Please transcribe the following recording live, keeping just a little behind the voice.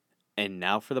And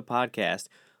now for the podcast,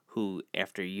 who,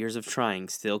 after years of trying,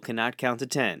 still cannot count to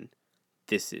 10.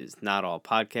 This is Not All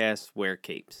Podcasts Wear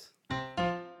Capes.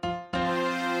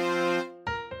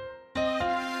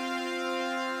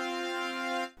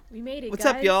 We made it, What's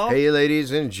guys. up, y'all? Hey, ladies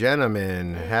and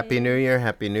gentlemen. Hey. Happy New Year.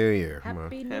 Happy New Year.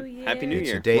 Happy New Year. Happy New It's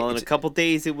a Year. day- Well, in a couple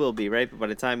days it will be, right? But by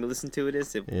the time you listen to it,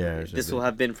 this will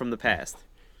have been from the past.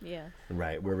 Yeah.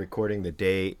 Right. We're recording the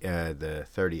day, the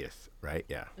 30th, right?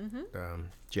 Yeah.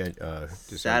 December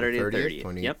Saturday the 30th,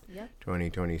 30th. Yep.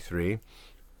 2023.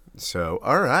 So,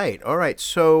 all right.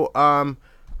 So,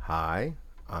 hi,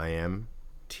 I am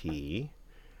T.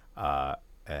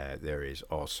 There is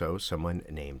also someone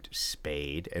named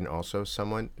Spade and also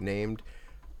someone named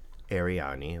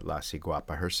Ariani La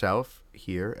Ciguapa herself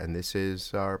here. And this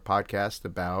is our podcast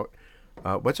about,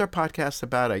 what's our podcast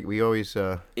about? We always...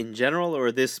 In general,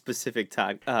 or this specific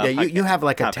time? you have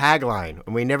like topic? a tagline,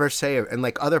 and we never say it. And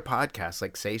like other podcasts,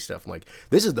 like say stuff like,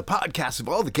 "This is the podcast of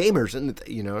all the gamers," and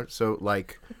so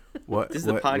like, what? This is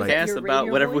the what, podcast Your about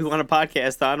radio whatever we voice? want to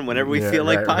podcast on, whenever we Yeah, feel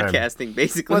like right. podcasting,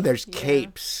 basically. Well, there's Yeah.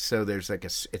 capes, so there's like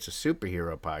it's a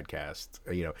superhero podcast.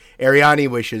 Ariani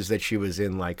wishes that she was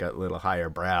in like a little higher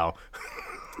brow,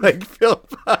 like film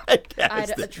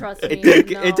podcast. Trust me.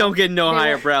 It don't get no They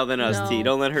higher won't- brow than us, no, T.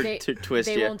 Don't let her they, twist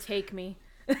They you. won't take me.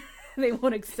 They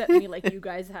won't accept me like you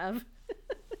guys have.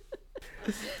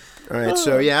 All right,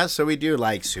 so we do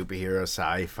like superhero,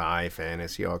 sci-fi,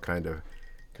 fantasy, all kind of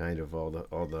all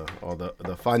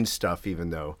the fun stuff. Even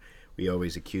though we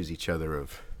always accuse each other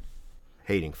of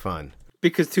hating fun.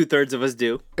 Because 2/3 of us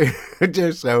do.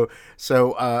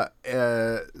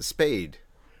 Spade,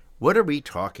 what are we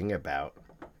talking about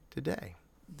today?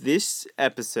 This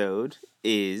episode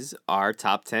is our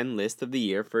top 10 list of the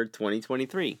year for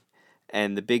 2023.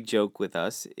 And the big joke with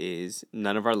us is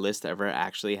none of our lists ever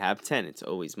actually have 10. It's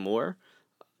always more,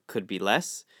 could be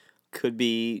less, could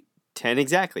be 10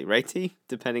 exactly, right, T?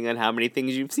 Depending on how many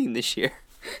things you've seen this year.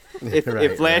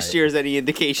 If last year is any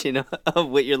indication of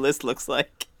what your list looks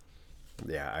like.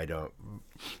 Yeah, I don't.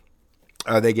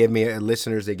 They give me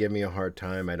listeners. They give me a hard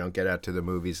time. I don't get out to the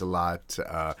movies a lot,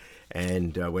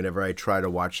 and whenever I try to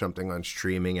watch something on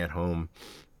streaming at home,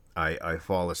 I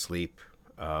fall asleep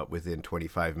within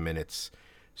 25 minutes.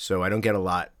 So I don't get a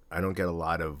lot. I don't get a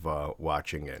lot of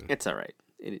watching in. It's all right.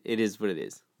 It is what it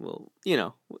is. Well,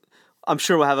 I'm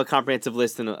sure we'll have a comprehensive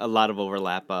list and a lot of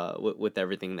overlap with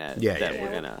everything that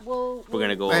we're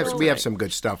gonna go over. We have some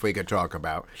good stuff we could talk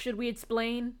about. Should we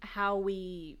explain how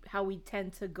we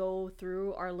tend to go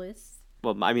through our lists?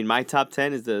 Well, I mean, my top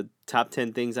 10 is the top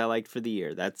 10 things I liked for the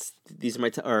year. These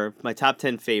are my top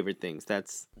 10 favorite things.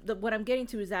 What I'm getting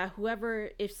to is that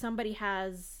if somebody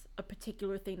has a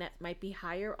particular thing that might be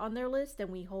higher on their list, then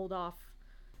we hold off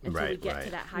until we get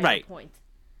to that higher point.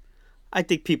 I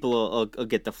think people will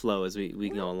get the flow as we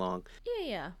go along.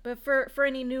 Yeah. But for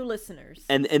any new listeners.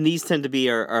 And these tend to be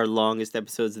our longest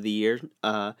episodes of the year.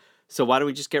 So why don't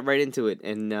we just get right into it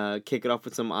and kick it off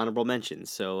with some honorable mentions.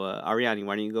 So Ariani,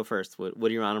 why don't you go first? What are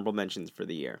your honorable mentions for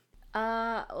the year?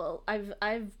 Well,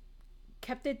 I've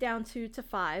kept it down to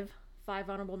five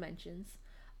honorable mentions.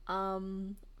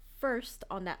 First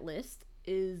on that list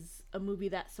is a movie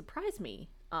that surprised me.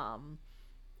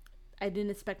 I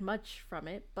didn't expect much from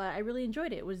it, but I really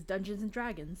enjoyed it. It was Dungeons and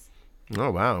Dragons.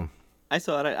 Oh wow! I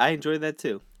saw it. I enjoyed that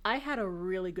too. I had a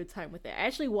really good time with it. I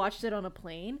actually watched it on a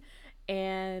plane,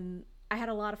 and I had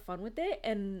a lot of fun with it.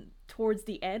 And towards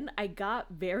the end, I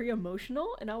got very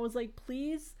emotional, and I was like,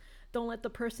 please don't let the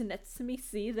person next to me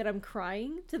see that I'm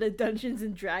crying to the Dungeons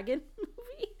and Dragons movie.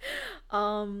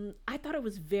 I thought it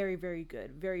was very, very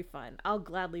good, very fun. I'll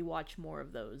gladly watch more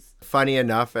of those. Funny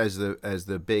enough, as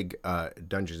the big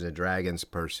Dungeons and Dragons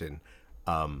person,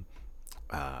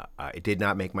 it did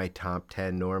not make my top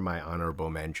 10 nor my honorable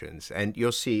mentions, and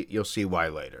you'll see why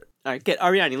later. All right,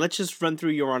 Ariani, let's just run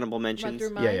through your honorable mentions. Run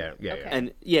through mine? Yeah. Okay.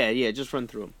 And just run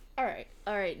through them. All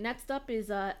right. Next up is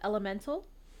Elemental,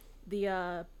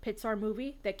 the Pixar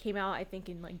movie that came out, I think,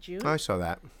 in like June. I saw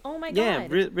that. Oh my Yeah,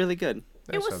 god. really good.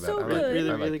 It was I saw that. so I liked good. it.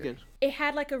 I Really liked good. It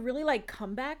had like a really like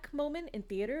comeback moment in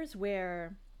theaters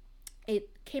where it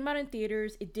came out in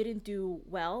theaters. It didn't do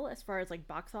well as far as like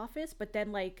box office, but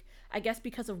then like I guess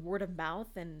because of word of mouth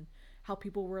and how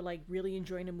people were like really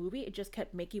enjoying the movie, it just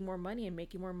kept making more money and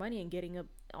getting an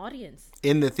audience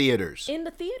In the theaters.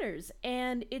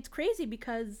 And it's crazy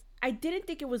because I didn't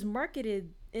think it was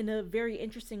marketed in a very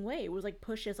interesting way. It was like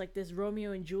pushed as like this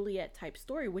Romeo and Juliet type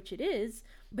story, which it is,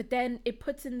 but then it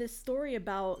puts in this story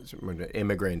about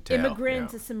Immigrant tale.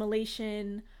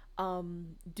 Assimilation,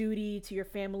 duty to your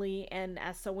family, and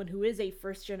as someone who is a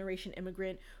first generation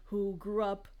immigrant who grew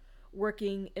up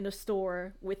working in a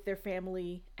store with their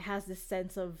family has this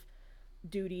sense of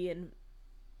duty and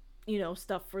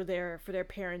stuff for their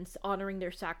parents, honoring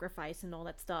their sacrifice and all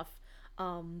that stuff.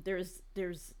 There's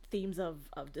themes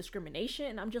of discrimination,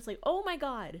 and I'm just like, oh my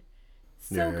god,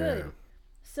 so good.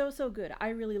 So good. I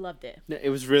really loved it. It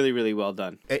was really, really well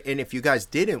done. And if you guys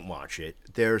didn't watch it,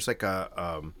 there's like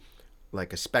a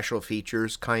special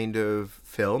features kind of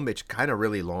film. It's kind of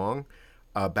really long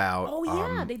about. Oh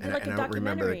yeah, they did like a documentary. I don't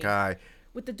remember the guy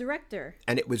with the director.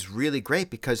 And it was really great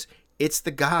because it's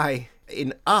the guy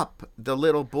in Up, the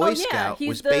little Boy Scout,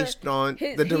 was based on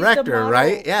the director,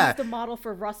 right? Yeah, he's the model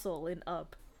for Russell in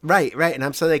Up. Right. And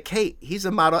I'm so like, hey, he's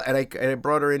a model, and I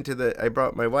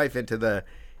brought my wife into the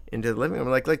living room. I'm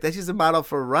like, look, this is a model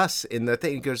for Russ in the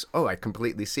thing. He goes, oh, I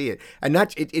completely see it. And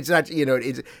it's not,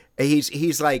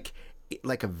 he's like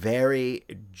a very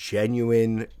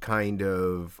genuine kind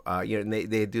of, and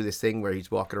they do this thing where he's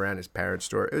walking around his parents'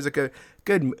 store. It was a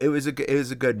good movie. It was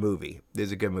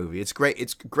a good movie. It's great.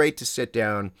 It's great to sit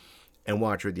down and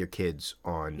watch with your kids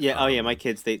on. Yeah. My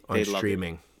kids, they loved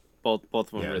streaming. Both of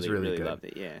them really loved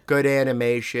it. Yeah. Good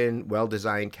animation, well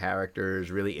designed characters,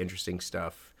 really interesting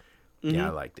stuff. Mm-hmm. Yeah, I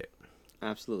liked it.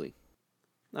 Absolutely.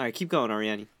 All right, keep going,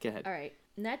 Ariane. Go ahead. All right.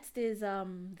 Next is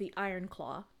the Iron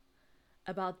Claw,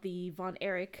 about the Von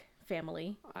Erich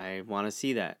family. I want to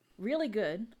see that. Really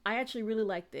good. I actually really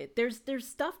liked it. There's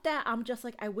stuff that I'm just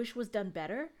like, I wish was done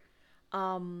better.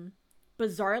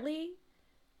 Bizarrely,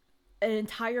 an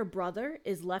entire brother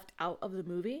is left out of the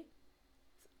movie,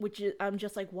 which is, I'm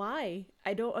just like, why?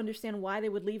 I don't understand why they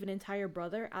would leave an entire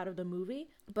brother out of the movie.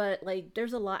 But like,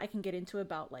 there's a lot I can get into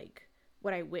about like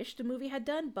what I wish the movie had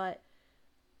done, but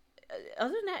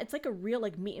other than that, it's like a real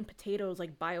like meat and potatoes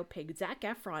like biopic. Zac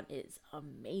Efron is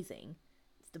amazing.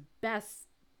 It's the best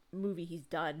movie he's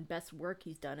done, best work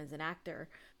he's done as an actor.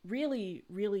 Really,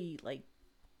 really like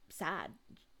sad.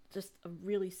 Just a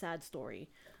really sad story.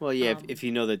 Well, yeah, if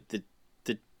you know the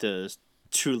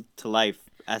true to life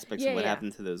aspects of what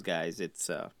happened to those guys, it's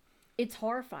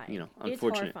horrifying. Unfortunate. It's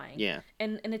horrifying. Yeah.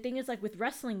 And the thing is, like with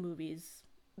wrestling movies,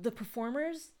 the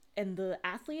performers and the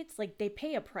athletes, like they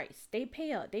pay a price. They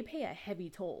pay a heavy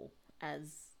toll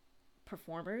as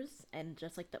performers, and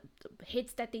just like the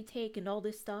hits that they take and all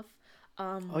this stuff.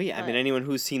 I mean, anyone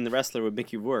who's seen The Wrestler with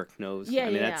Mickey Rourke knows.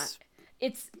 That's,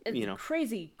 it's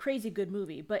crazy good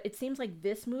movie. But it seems like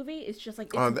this movie is just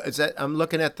like is that I'm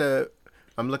looking at the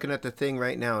thing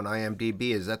right now on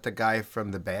IMDb. Is that the guy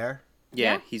from The Bear?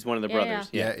 Yeah, he's one of the brothers.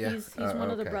 Yeah. He's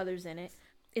one of the brothers in it.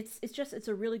 It's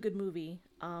a really good movie.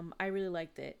 I really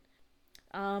liked it.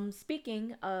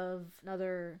 Speaking of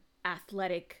another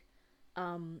athletic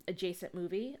adjacent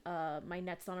movie, my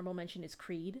next honorable mention is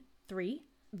Creed 3.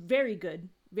 Very good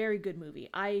movie.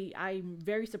 I'm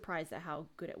very surprised at how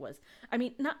good it was. I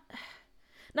mean,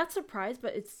 not surprised,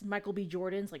 but it's Michael B.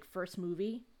 Jordan's like first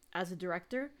movie as a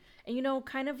director, and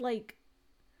kind of like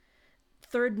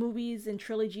third movies and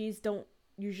trilogies don't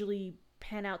usually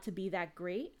pan out to be that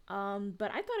great.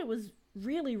 But I thought it was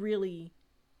really, really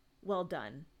well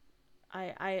done.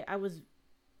 I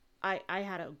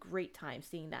had a great time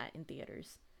seeing that in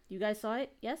theaters. You guys saw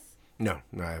it? Yes? No,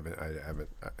 I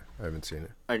haven't seen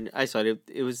it. I saw it.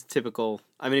 It was typical.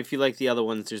 I mean, if you like the other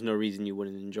ones, there's no reason you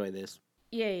wouldn't enjoy this.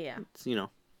 Yeah. It's,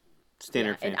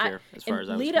 standard fanfare as far as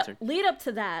I was concerned. Lead up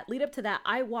to that,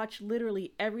 I watched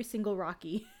literally every single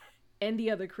Rocky and the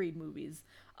other Creed movies.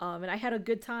 And I had a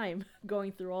good time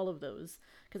going through all of those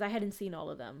because I hadn't seen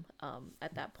all of them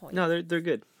at that point. No, they're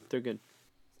good. They're good.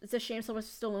 It's a shame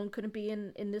Sylvester Stallone couldn't be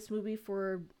in this movie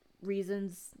for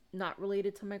reasons not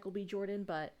related to Michael B. Jordan,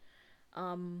 but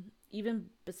even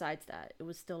besides that, it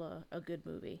was still a good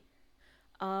movie.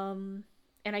 And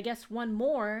I guess one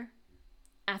more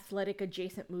athletic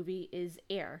adjacent movie is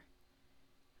Air.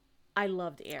 I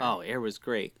loved Air. Oh, Air was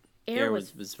great. Air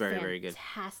was very, very good.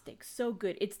 Fantastic. So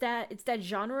good. It's that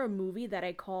genre of movie that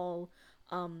I call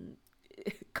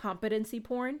competency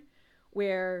porn,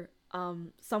 where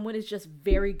someone is just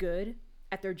very good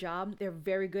at their job. They're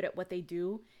very good at what they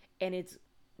do, and it's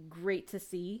great to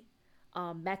see.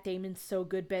 Matt Damon's so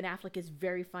good. Ben Affleck is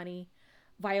very funny.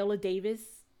 Viola Davis,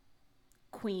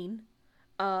 Queen.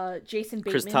 Jason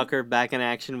Bateman. Chris Tucker back in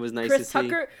action was nice to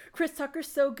see. Chris Tucker's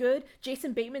so good.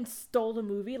 Jason Bateman stole the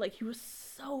movie. Like, he was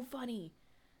so funny.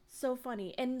 So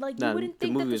funny. And like, you wouldn't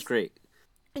think the movie was great.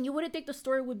 And you wouldn't think the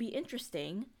story would be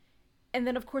interesting. And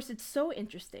then of course it's so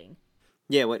interesting.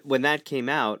 Yeah, when that came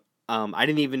out, I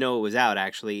didn't even know it was out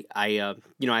actually. I had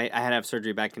to have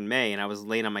surgery back in May, and I was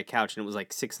laying on my couch and it was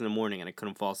like 6 a.m. and I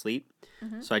couldn't fall asleep.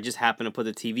 Mm-hmm. So I just happened to put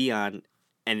the TV on,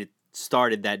 and it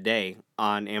started that day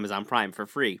on Amazon Prime for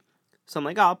free. So I'm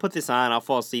like, oh, I'll put this on. I'll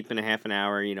fall asleep in a half an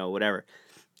hour, whatever.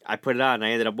 I put it on, and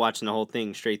I ended up watching the whole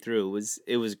thing straight through.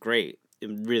 It was great. I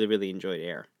really, really enjoyed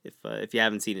Air. If you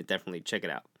haven't seen it, definitely check it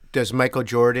out. Does Michael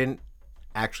Jordan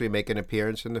actually make an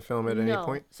appearance in the film at any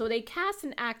point? So they cast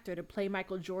an actor to play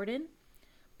Michael Jordan,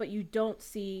 but you don't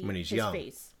see when he's his young.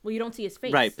 face. Well, you don't see his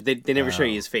face. Right, but they never show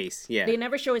you his face. Yeah. They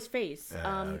never show his face.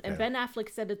 Okay. And Ben Affleck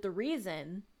said that the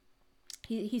reason,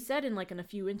 he said in a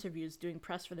few interviews doing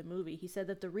press for the movie, he said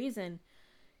that the reason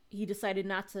he decided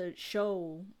not to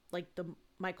show the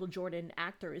Michael Jordan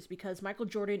actor is because Michael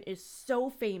Jordan is so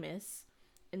famous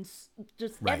and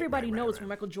just everybody knows what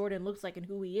Michael Jordan looks like and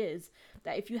who he is,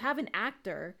 that if you have an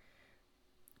actor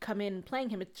come in playing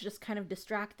him, it's just kind of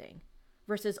distracting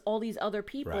versus all these other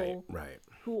people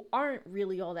who aren't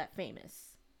really all that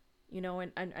famous,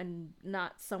 and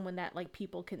not someone that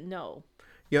people can know.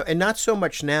 And not so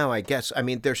much now, I guess. I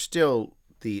mean, there's still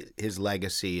his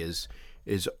legacy is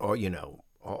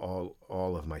all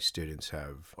of my students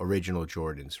have original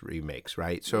Jordans remakes,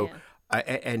 right? So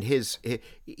and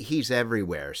he's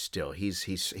everywhere still.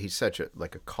 He's such a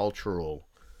cultural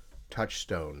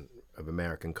touchstone of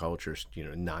American culture,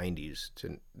 90s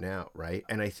to now, right?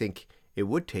 And I think it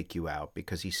would take you out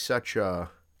because he's such a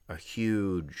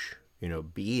huge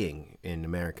being in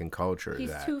American culture.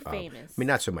 He's too famous. I mean,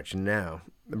 not so much now.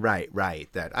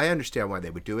 Right. That I understand why they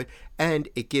would do it, and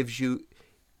it gives you.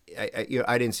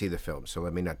 I didn't see the film, so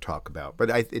let me not talk about. But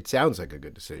it sounds like a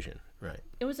good decision, right?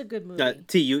 It was a good movie.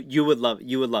 T, you would love it.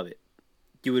 You would love it.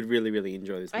 You would really, really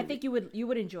enjoy this movie. I think you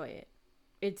would enjoy it.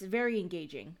 It's very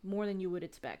engaging, more than you would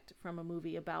expect from a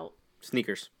movie about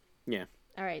sneakers. Yeah.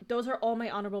 All right, those are all my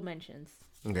honorable mentions.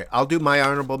 Okay, I'll do my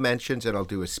honorable mentions, and I'll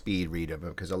do a speed read of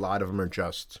them because a lot of them are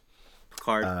just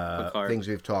Picard. Things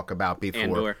we've talked about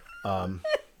before. Andor.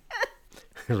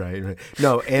 Right.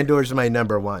 No, Andor's my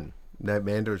number one.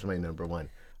 Andor's my number one.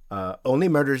 Only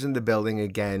Murders in the Building.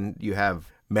 Again, you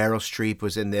have Meryl Streep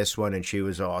was in this one, and she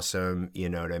was awesome. You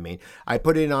know what I mean? I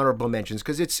put in honorable mentions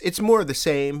because it's more of the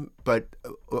same, but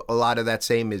a lot of that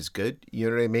same is good. You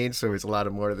know what I mean? So it's a lot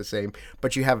of more of the same.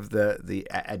 But you have the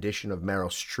addition of Meryl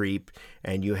Streep,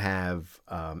 and you have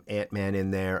Ant-Man in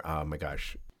there. Oh my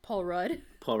gosh, Paul Rudd.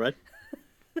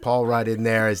 Paul Rudd in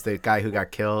there as the guy who got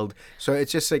killed. So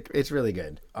it's just it's really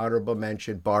good. Honorable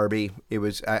mention, Barbie. It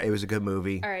was a good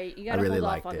movie. All right, you gotta hold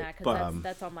off on that because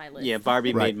that's on my list. Yeah,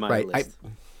 Barbie made my list.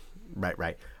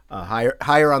 Right.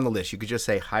 Higher on the list. You could just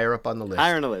say higher up on the list.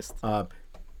 Higher on the list.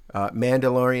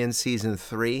 Mandalorian season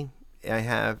 3. I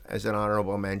have as an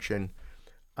honorable mention.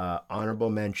 Honorable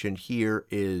mention here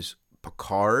is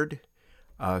Picard,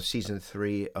 season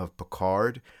 3 of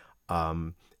Picard.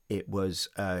 It was,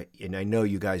 and I know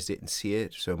you guys didn't see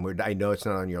it, so I know it's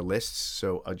not on your lists,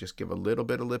 so I'll just give a little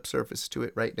bit of lip service to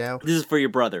it right now. This is for your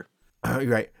brother.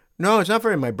 Right. No, it's not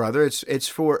for my brother. It's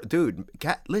for, dude,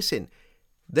 listen,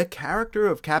 the character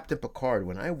of Captain Picard,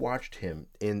 when I watched him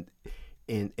in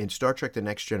Star Trek The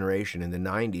Next Generation in the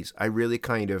 90s, I really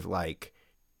kind of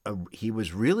he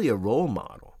was really a role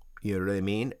model, you know what I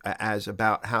mean? As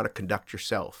about how to conduct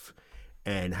yourself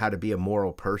and how to be a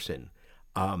moral person.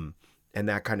 And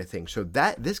that kind of thing. So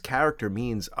this character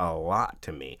means a lot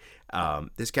to me. And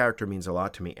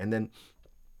then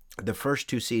the first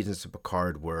 2 seasons of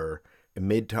Picard were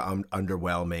mid to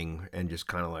underwhelming and just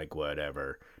kind of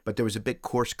whatever. But there was a big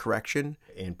course correction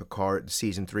in Picard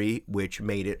season 3, which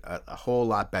made it a whole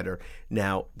lot better.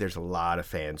 Now, there's a lot of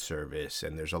fan service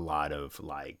and there's a lot of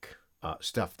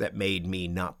stuff that made me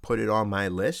not put it on my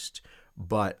list.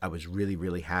 But I was really,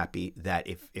 really happy that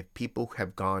if people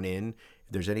have gone in,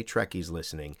 if there's any Trekkies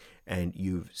listening, and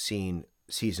you've seen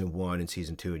season 1 and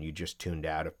season 2 and you just tuned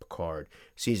out of Picard,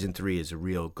 season 3 is a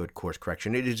real good course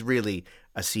correction. It is really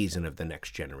a season of the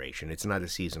Next Generation. It's not a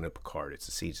season of Picard. It's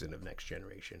a season of Next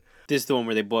Generation. This is the one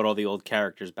where they brought all the old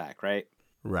characters back, right?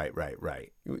 Right.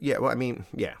 Yeah, well, I mean,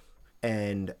 yeah.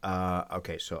 And,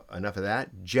 okay, so enough of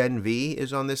that. Gen V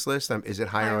is on this list. Is it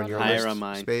higher on your list? Higher on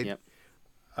mine, Spade? Yep.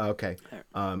 Okay,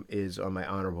 is on my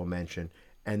honorable mention.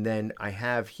 And then I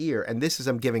have here, and this is,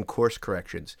 I'm giving course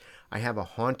corrections. I have A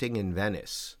Haunting in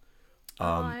Venice.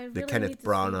 I really Kenneth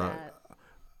Branagh,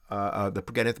 the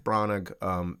Kenneth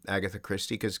Branagh, Agatha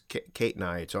Christie, because Kate and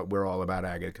I, we're all about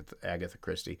Agatha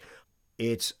Christie.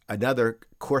 It's another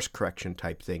course correction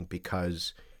type thing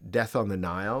because Death on the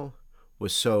Nile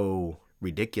was so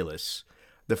ridiculous.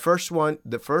 The first one,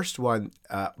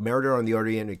 Murder on the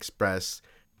Orient Express,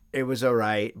 it was all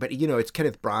right, but it's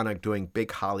Kenneth Branagh doing big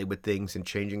Hollywood things and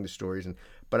changing the stories.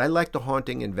 But I liked The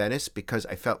Haunting in Venice because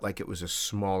I felt like it was a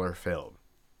smaller film.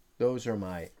 Those are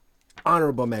my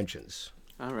honorable mentions.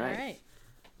 All right.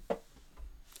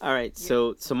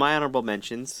 So my honorable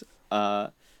mentions.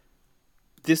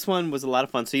 this one was a lot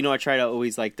of fun. So I try to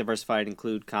always like diversify and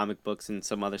include comic books and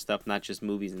some other stuff, not just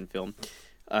movies and film,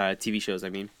 TV shows. I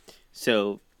mean,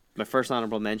 so my first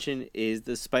honorable mention is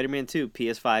the Spider-Man 2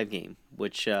 PS5 game,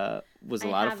 which was a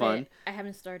lot of fun. I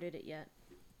haven't started it yet.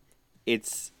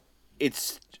 It's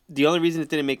the only reason it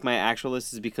didn't make my actual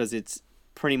list is because it's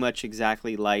pretty much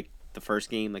exactly like the first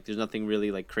game. Like, there's nothing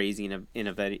really like crazy and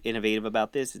innovative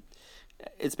about this.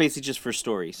 It's basically just for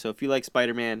story. So if you like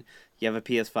Spider-Man, you have a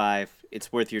PS5,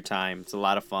 it's worth your time. It's a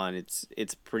lot of fun.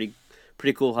 It's pretty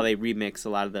cool how they remix a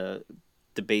lot of the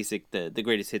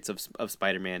greatest hits of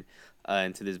Spider-Man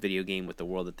into this video game with the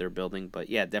world that they're building. But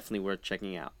yeah, definitely worth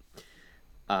checking out.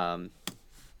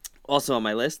 Also on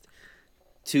my list,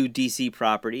 2 DC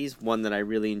properties. One that I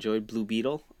really enjoyed, Blue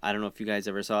Beetle. I don't know if you guys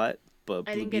ever saw it, but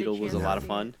Blue Beetle was a lot of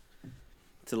fun.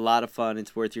 It's a lot of fun.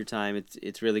 It's worth your time.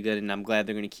 It's really good, and I'm glad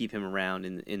they're going to keep him around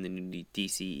in the new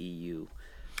DCEU.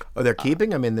 Oh, they're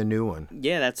keeping him in the new one.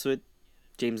 Yeah, that's what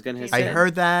James Gunn has said. I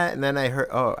heard that, and then I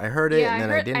heard it, and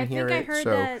then I didn't hear it. I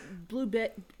heard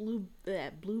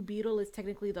that Blue Beetle is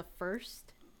technically the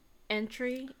first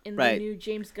entry in the new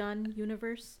James Gunn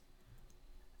universe.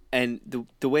 And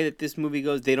the way that this movie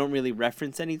goes, they don't really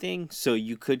reference anything, so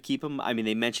you could keep him. I mean,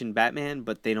 they mention Batman,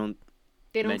 but they don't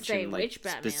mention say like which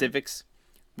Batman. Specifics.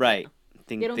 Right.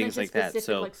 They don't things mention like specific, that.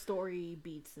 So like story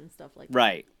beats and stuff like that.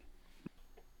 Right.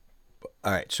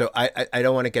 All right, so I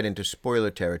don't want to get into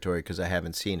spoiler territory because I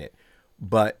haven't seen it,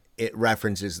 but it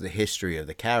references the history of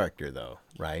the character, though,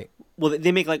 right? Well,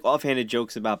 they make like offhanded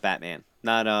jokes about Batman,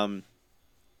 not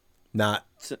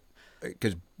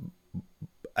because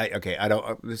I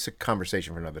don't. This is a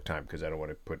conversation for another time because I don't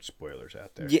want to put spoilers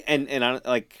out there. Yeah, and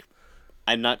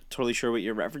I'm not totally sure what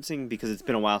you're referencing because it's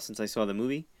been a while since I saw the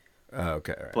movie.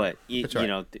 Okay, all right. But you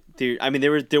know,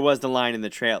 there was the line in the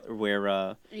trailer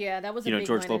where that was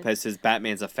George Lopez says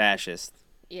Batman's a fascist.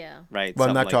 Yeah. Right. Well,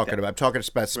 I'm not talking about. I'm talking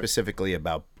specifically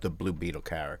about the Blue Beetle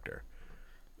character,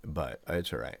 but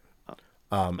it's all right.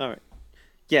 All right.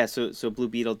 Yeah. So Blue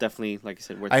Beetle definitely, like I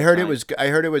said, worth I heard time. I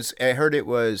heard it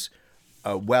was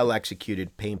a well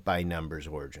executed paint by numbers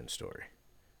origin story.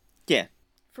 Yeah.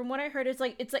 From what I heard, it's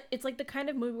like the kind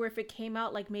of movie where if it came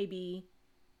out like maybe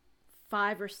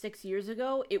 5 or 6 years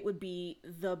ago, it would be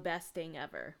the best thing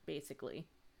ever, basically.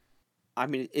 I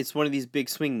mean, it's one of these big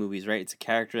swing movies, right? It's a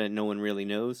character that no one really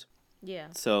knows. Yeah.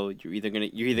 So you're either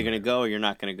gonna go or you're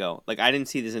not gonna go. Like, I didn't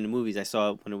see this in the movies. I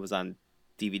saw it when it was on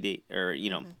DVD or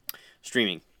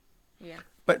streaming. Yeah.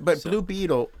 But Blue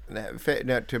Beetle, now,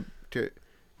 to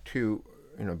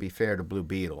be fair to Blue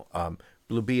Beetle,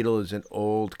 Blue Beetle is an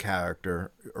old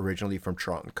character originally from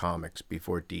Charlton Comics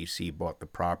before DC bought the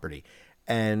property.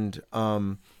 And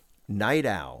Night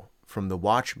Owl from The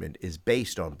Watchmen is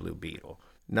based on Blue Beetle.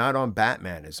 Not on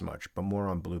Batman as much, but more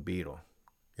on Blue Beetle.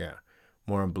 Yeah,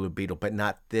 more on Blue Beetle, but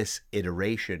not this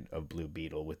iteration of Blue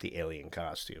Beetle with the alien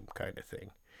costume kind of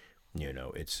thing.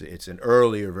 It's an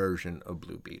earlier version of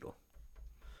Blue Beetle.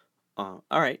 All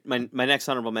right, my next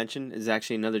honorable mention is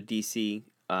actually another DC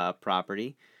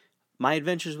property, My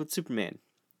Adventures with Superman,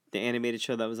 the animated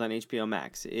show that was on HBO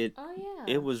Max. It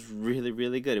was really,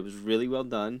 really good. It was really well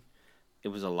done. It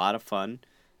was a lot of fun,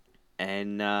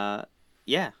 and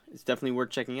it's definitely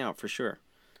worth checking out for sure.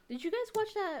 Did you guys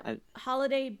watch that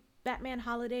Batman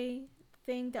holiday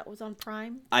thing that was on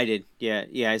Prime? I did.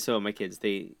 Yeah. I saw my kids.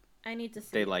 I need to see.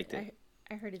 They liked it.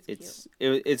 I heard it's cute.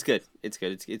 It's good. It's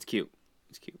good. It's cute.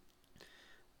 It's cute.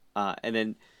 And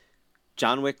then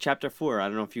John Wick Chapter 4. I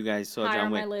don't know if you guys saw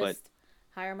John Wick, but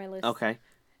higher on my list. Okay.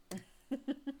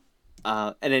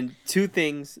 And then 2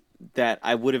 things that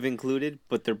I would have included,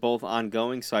 but they're both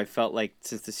ongoing, so I felt like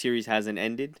since the series hasn't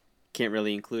ended, can't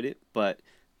really include it, but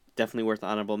definitely worth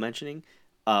honorable mentioning.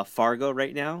 Fargo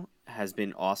right now has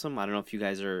been awesome. I don't know if you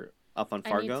guys are up on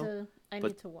Fargo. I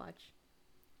need to watch.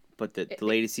 But the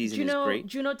latest season is great.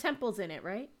 Juno Temple's in it,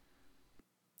 right?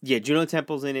 Yeah, Juno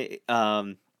Temple's in it.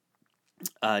 John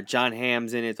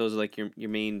Hamm's in it. Those are like your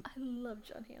main. I love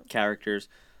John Hamm characters.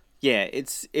 Yeah,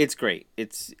 it's great.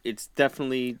 It's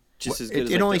definitely just as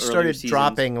good. It only started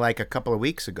dropping like a couple of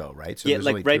weeks ago, right? So yeah,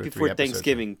 like right before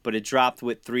Thanksgiving, but it dropped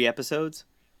with 3 episodes.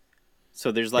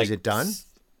 So there's like. Is it done?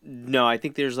 No, I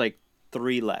think there's like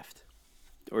 3 left,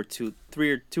 or 2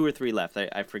 or 3 left.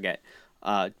 I forget.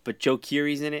 But Joe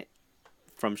Keery's in it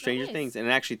from Stranger Things, and it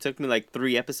actually took me like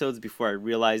 3 episodes before I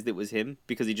realized it was him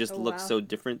because he just looks so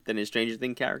different than his Stranger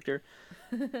Things character.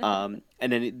 And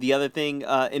then the other thing,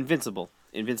 Invincible.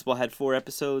 Invincible had 4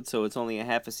 episodes, so it's only a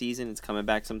half a season. It's coming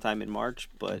back sometime in March,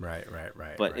 but right.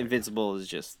 But Invincible is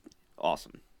just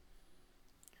awesome.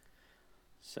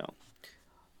 So,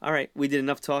 all right, we did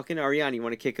enough talking. Ariane, you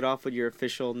want to kick it off with your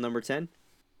official number 10?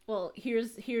 Well,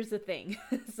 here's the thing.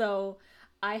 So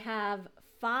I have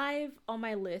 5 on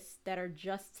my list that are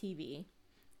just TV,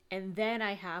 and then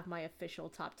I have my official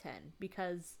top 10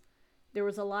 because there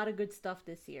was a lot of good stuff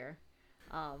this year.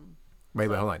 Wait,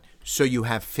 hold on. So you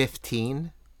have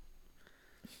 15?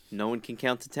 No one can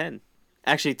count to 10.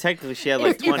 Actually, technically, she had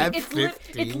like 20. It's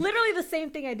literally the same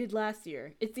thing I did last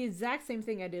year. It's the exact same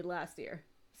thing I did last year.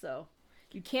 So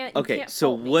you can't. Okay, can't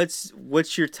so fault me.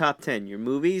 what's your top 10? Your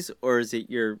movies, or is it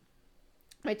your?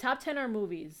 My top 10 are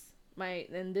movies.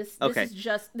 This Okay.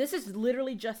 this is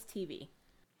literally just TV.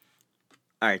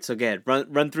 All right, so go ahead.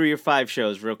 Run through your 5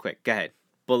 shows real quick. Go ahead.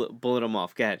 Bullet them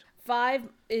off. Go ahead. 5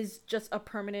 is just a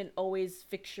permanent, always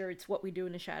fixture. It's what we do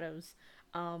in the shadows.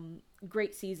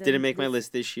 Great season. Didn't make my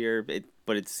list this year,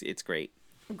 but it's great.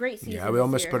 Great season. Yeah, we this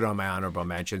almost year. put it on my honorable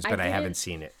mentions, but I haven't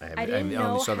seen it. I didn't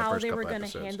know only saw the how first they were couple going to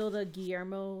episodes. handle the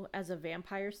Guillermo as a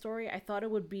vampire story. I thought it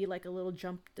would be like a little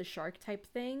jump the shark type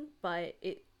thing, but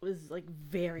it was like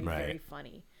very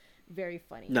funny. Very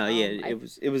funny. No, yeah,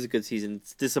 it was a good season.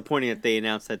 It's disappointing that they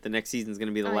announced that the next season is going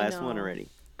to be the last one already.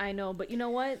 I know, but you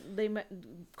know what? They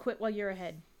quit while you're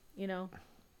ahead, you know?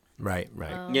 Right.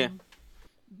 Yeah.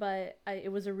 But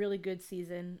it was a really good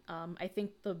season. I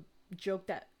think the joke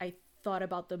that I thought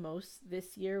about the most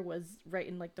this year was right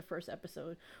in like the first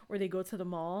episode where they go to the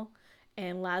mall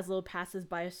and Laszlo passes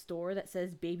by a store that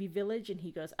says Baby Village and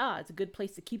he goes, it's a good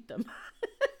place to keep them.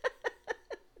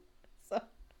 So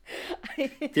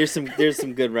there's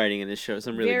some good writing in this show.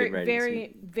 Some really good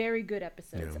writing. Very good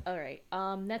episodes. Yeah. All right.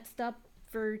 Next up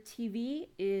for TV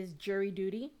is Jury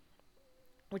Duty,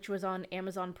 which was on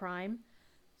Amazon Prime.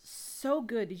 So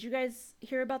good. Did you guys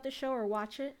hear about the show or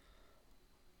watch it?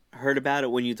 Heard about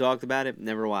it when you talked about it.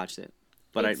 Never watched it,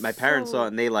 but my parents saw it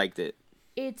and they liked it.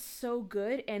 It's so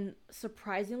good and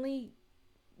surprisingly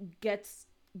gets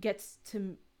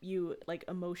to you like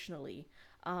emotionally.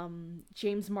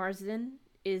 James Marsden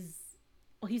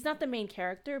he's not the main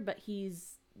character, but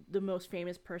he's the most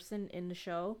famous person in the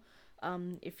show.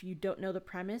 If you don't know, the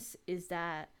premise is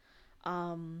that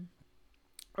a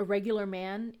regular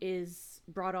man is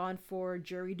brought on for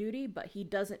jury duty, but he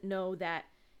doesn't know that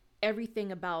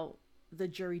everything about the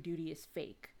jury duty is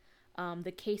fake.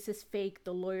 The case is fake.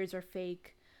 The lawyers are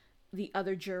fake. The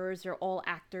other jurors are all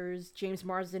actors. James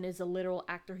Marsden is a literal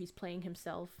actor. He's playing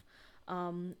himself.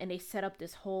 And they set up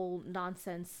this whole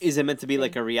nonsense. Is it meant to be thing.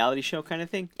 like a reality show kind of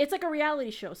thing? It's like a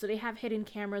reality show. So they have hidden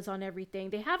cameras on everything.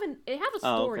 They have a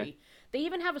story. Okay. They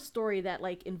even have a story that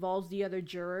like involves the other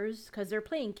jurors because they're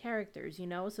playing characters, you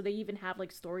know? So they even have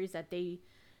like stories that they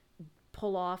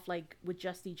pull off like with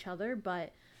just each other.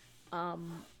 But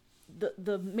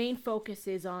the main focus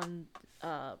is on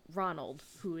Ronald,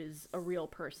 who is a real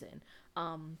person.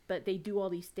 But they do all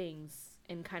these things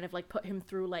and kind of like put him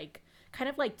through like kind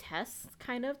of like tests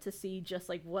kind of to see just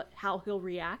like how he'll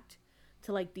react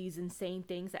to like these insane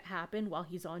things that happen while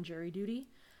he's on jury duty.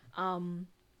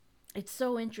 It's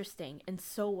so interesting and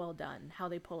so well done how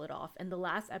they pull it off. And the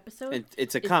last episode,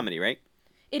 it's a comedy, right?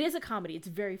 It is a comedy. It's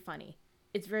very funny.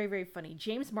 It's very, very funny.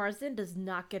 James Marsden does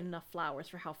not get enough flowers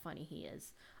for how funny he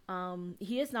is.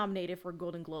 He is nominated for a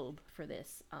Golden Globe for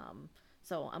this.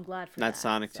 So I'm glad for that. Not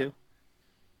Sonic 2?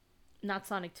 Not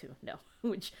Sonic 2, no.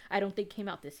 Which I don't think came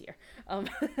out this year.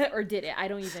 Or did it? I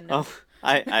don't even know. Oh,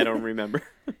 I don't remember.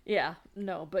 Yeah,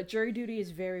 no. But Jury Duty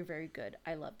is very, very good.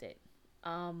 I loved it.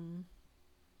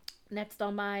 Next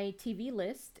on my TV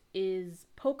list is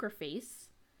Poker Face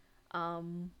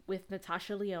with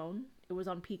Natasha Lyonne. It was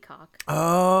on Peacock.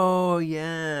 Oh,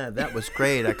 yeah. That was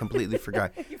great. I completely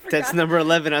forgot. That's number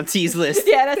 11 on T's list.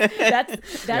 Yeah,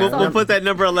 that's We'll put that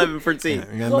number 11 for T. Yeah,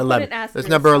 We'll put 11. an asterisk That's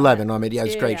number on 11. it. I mean, yeah,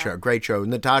 it's a Yeah, great yeah. show. Great show.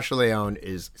 Natasha Lyonne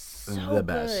is so the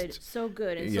best. good. So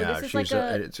good. And so Yeah, this is she's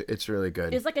like it's really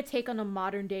good. it's like a take on a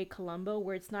modern day Columbo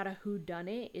where it's not a who done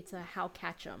it, it's a how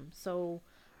catch 'em. So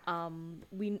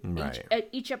Right.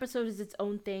 each episode is its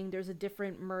own thing. There's a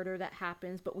different murder that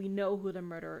happens, but we know who the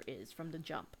murderer is from the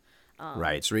jump.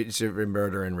 Right, it's a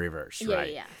murder in reverse. Yeah,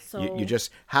 right. yeah. So you just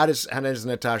how does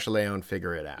Natasha Lyonne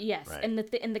figure it out? yes, right? and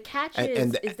the catch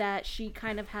is that she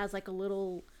kind of has like a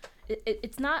little.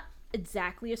 It's not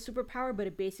exactly a superpower, but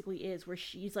it basically is where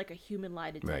she's like a human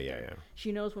lie detector. Right, yeah.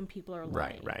 She knows when people are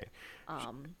lying. Right.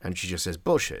 And she just says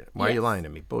bullshit. Why are you Yes. lying to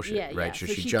me? Bullshit. Yeah, right. yeah. So,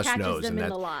 So she she just catches knows, them and in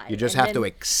that the lie. you just And have to then-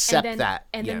 accept and then, that.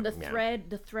 And then the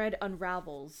yeah. thread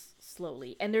unravels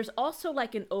slowly. And there's also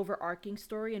like an overarching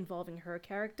story involving her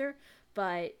character,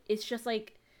 but it's just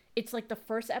like it's like the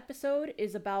first episode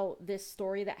is about this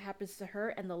story that happens to her,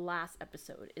 and the last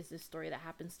episode is this story that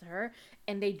happens to her,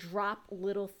 and they drop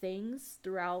little things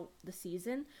throughout the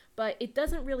season, but it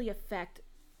doesn't really affect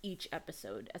each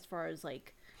episode as far as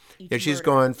like Yeah, she's murder.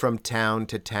 going from town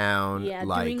to town, Yeah,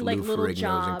 like doing, like, Lou little Ferrigno's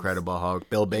jobs. Incredible Hulk,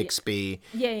 Bill Bixby.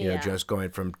 Yeah. Just going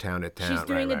from town to town. She's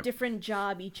doing right. a different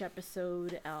job each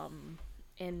episode. And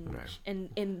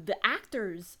the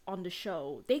actors on the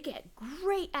show, they get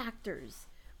great actors.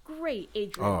 Great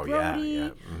Adrian Brody, Yeah.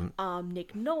 Mm-hmm.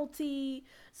 Nick Nolte.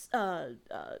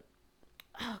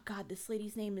 Oh God, this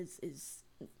lady's name is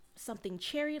something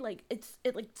Cherry. Like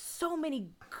like so many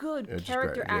good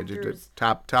character actors.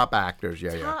 Top actors.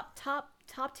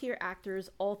 Top tier actors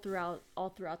all throughout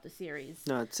the series.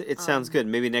 No, it sounds good.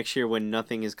 Maybe next year when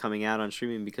nothing is coming out on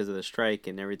streaming because of the strike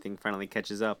and everything finally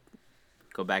catches up,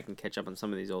 go back and catch up on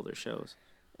some of these older shows.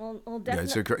 Well,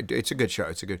 definitely. It's a good show.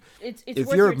 It's a good. It's if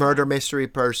worth you're your a murder time. mystery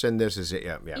person, this is it.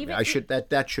 Yeah. Even I should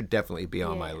that should definitely be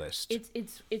on my list.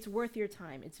 It's worth your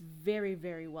time. It's very,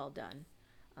 very well done.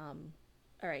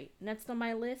 All right, next on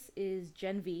my list is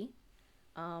Gen V.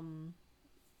 Higher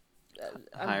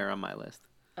on my list.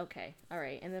 Okay, all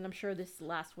right, and then I'm sure this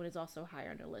last one is also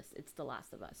higher on the list. It's The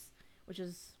Last of Us, which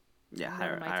is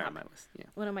higher on my list. Yeah,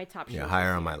 one of my top shows. Yeah,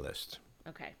 higher on my list.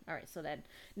 Okay, all right. So then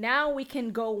now we can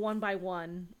go one by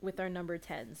one with our number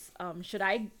 10s. Should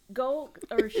I go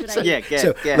or should I?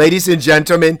 Yeah. Ladies and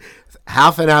gentlemen,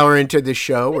 half an hour into the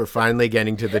show, we're finally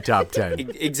getting to the top 10.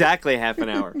 Exactly half an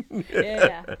hour.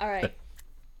 Yeah. All right.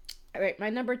 My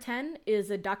number 10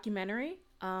 is a documentary,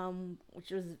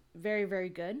 which was very, very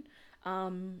good.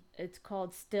 It's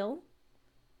called Still.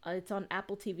 It's on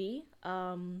Apple TV.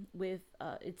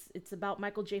 It's about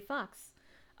Michael J. Fox.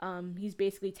 He's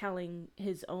basically telling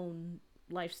his own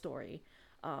life story.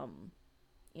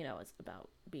 It's about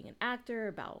being an actor,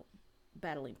 about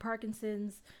battling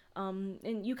Parkinson's.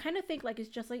 And you kind of think like it's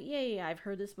just like, yeah, I've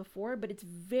heard this before, but it's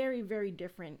very, very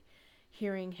different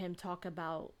hearing him talk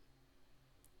about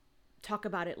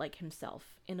it like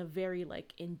himself in a very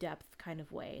like in-depth kind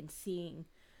of way, and seeing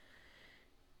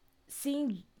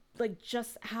like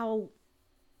just how,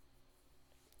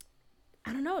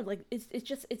 I don't know, like it's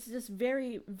just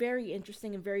very, very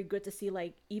interesting and very good to see,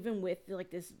 like, even with like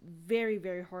this very,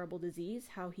 very horrible disease,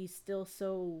 how he's still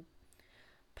so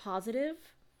positive,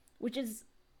 which is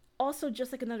also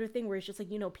just like another thing where it's just like,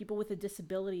 people with a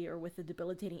disability or with a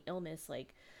debilitating illness,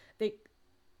 like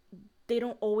they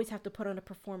don't always have to put on a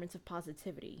performance of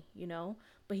positivity,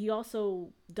 but he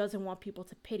also doesn't want people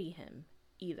to pity him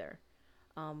either.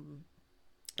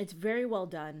 It's very well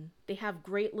done. They have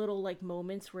great little like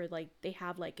moments where like they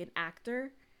have like an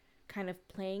actor kind of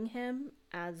playing him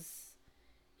as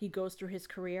he goes through his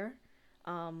career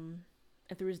and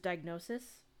through his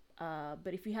diagnosis.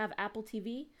 But if you have Apple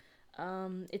TV,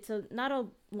 it's not a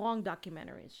long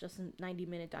documentary. It's just a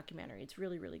 90-minute documentary. It's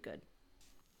really, really good.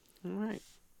 All right.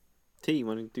 T, you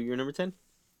want to do your number 10?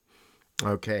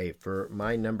 Okay, for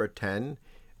my number 10,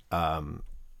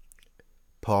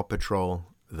 Paw Patrol,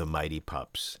 The Mighty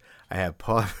Pups. I have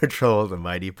Paw Patrol, The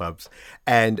Mighty Pups,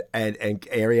 and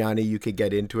Ariana, you could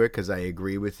get into it because I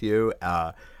agree with you.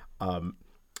 But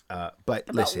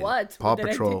About listen, what? Paw What did I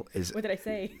Patrol do? is. What did I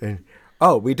say?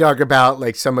 Oh, we talk about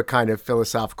like some kind of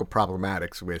philosophical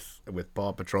problematics with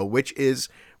Paw Patrol, which is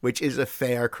a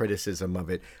fair criticism of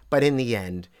it. But in the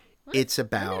end, it's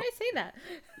about. When did I say that?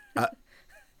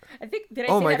 I think. Did I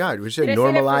Oh say my that? God! We said Did I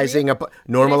say that for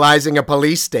real? normalizing a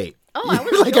police state. Oh, I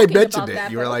was like I joking mentioned about it.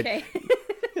 that, You were but like,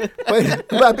 okay.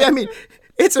 but, I mean,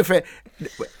 it's a fair.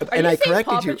 And you I saying corrected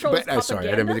Paw you, Patrol is but I'm sorry,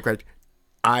 I didn't mean to correct.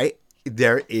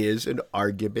 There is an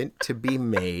argument to be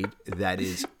made that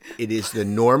it is the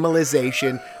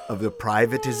normalization of the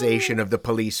privatization of the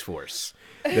police force.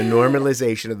 The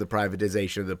normalization of the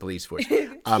privatization of the police force.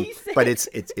 But it's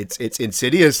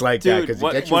insidious like that, Dude,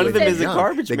 because one of them is a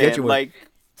garbage man. Like,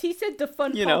 He said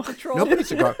defund You Paw know. Patrol.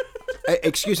 nobody's a garbage.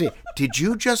 Excuse me. Did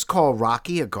you just call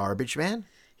Rocky a garbage man?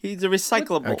 he's a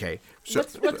recyclable. Okay. So,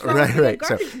 What's wrong with being a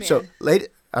garbage man? So late.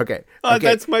 Okay. Oh, Okay.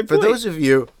 that's my For point. those of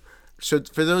you, for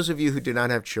those of you who do not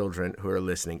have children who are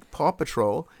listening, Paw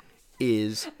Patrol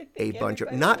is a bunch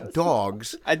of not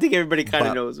dogs, I think everybody kind of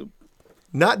But- knows him.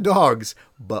 not dogs,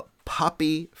 but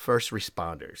puppy first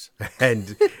responders,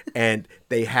 and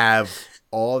they have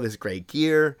all this great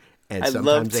gear, and I sometimes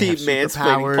love they have Team Mansplaining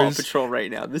Paw superpowers. Patrol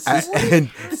right now. This And,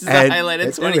 is the highlight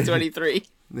of 2023.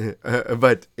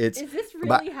 But it's. Is this really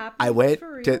but happening? I went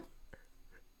For real? to.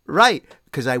 Right,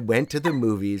 because I went to the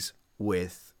movies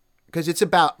because it's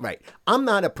about, right. I'm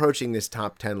not approaching this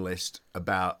top 10 list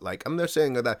about, like, I'm just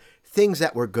saying about things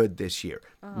that were good this year,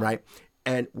 right?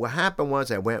 And what happened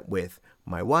was I went with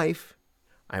my wife,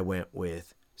 I went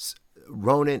with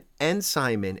Ronan and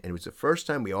Simon, and it was the first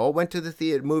time we all went to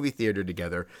the movie theater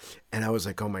together, and I was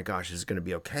like, oh my gosh, this is going to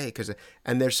be okay.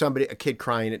 And there's a kid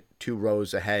crying at 2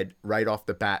 rows ahead right off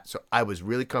the bat, so I was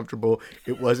really comfortable.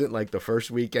 It wasn't like the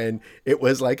first weekend. It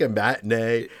was like a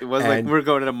matinee. It was like we're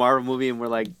going to a Marvel movie and we're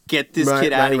like, get this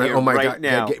kid out of here oh my right God.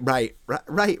 now.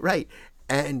 Right.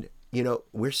 And,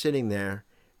 we're sitting there,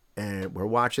 and we're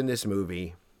watching this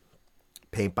movie,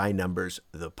 paint by numbers.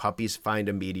 The puppies find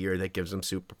a meteor that gives them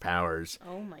superpowers.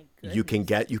 Oh my goodness.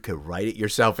 You can write it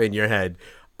yourself in your head.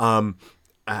 And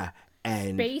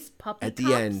Space puppy at the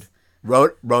cops? end,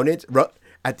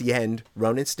 at the end,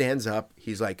 Ronan stands up.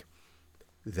 He's like,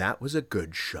 "That was a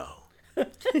good show."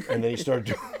 And then he started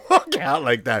to walk out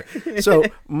like that. So,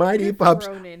 Mighty Pups,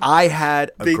 Ronan. I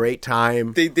had a great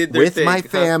time they did their with thing, my huh?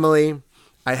 family.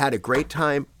 I had a great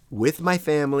time with my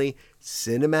family.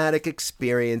 Cinematic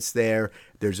experience there.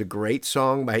 There's a great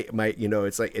song. I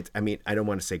don't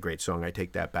want to say great song. I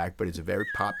take that back, but it's a very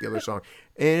popular song.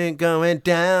 It ain't going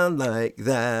down like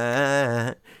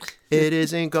that. It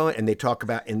isn't going. And they talk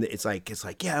about, and it's like,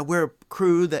 yeah, we're a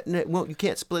crew that, well, you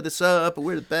can't split us up, but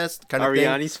we're the best kind of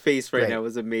Ariani's face right Great. now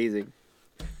was amazing.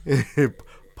 thing.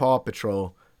 Paw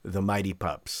Patrol, the Mighty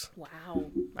Pups. Wow.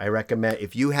 I recommend,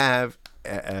 if you have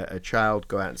a child,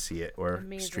 go out and see it or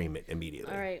Amazing. stream it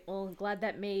immediately. All right. Well, I'm glad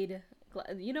that made.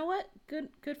 You know what? Good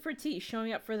for T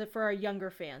showing up for our younger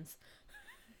fans,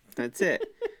 That's it.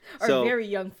 our So, very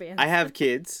young fans. I have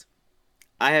kids.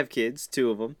 2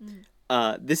 of them.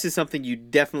 This is something you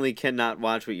definitely cannot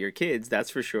watch with your kids, that's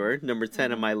for sure. Number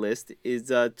 10 on my list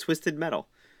is Twisted Metal,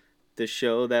 the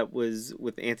show that was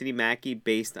with Anthony Mackie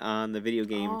based on the video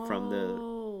game from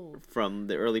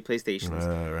the early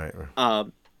PlayStations.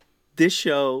 Right. This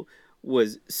show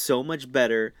was so much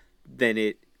better than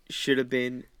it should have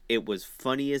been. It was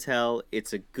funny as hell.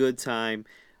 It's a good time.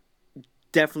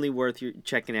 Definitely worth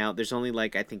checking out. There's only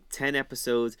I think 10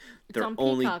 episodes. They're on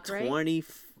only Peacock, right? 20.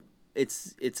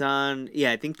 It's on,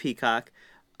 I think Peacock.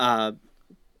 The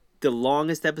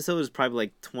longest episode is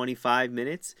probably 25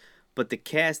 minutes, but the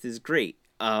cast is great.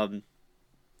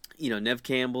 Nev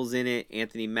Campbell's in it,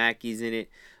 Anthony Mackie's in it.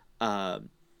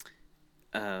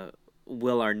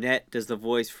 Will Arnett does the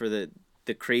voice for the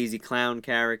crazy clown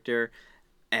character,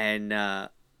 and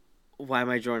why am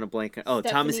I drawing a blank? Oh,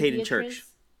 Thomas Stephanie Hayden Beatriz? Church.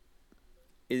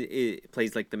 It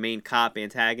plays the main cop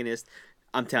antagonist.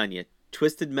 I'm telling you,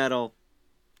 Twisted Metal.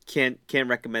 Can't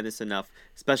recommend this enough,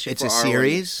 especially It's for a our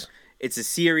series. audience. It's a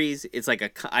series. It's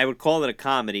I would call it a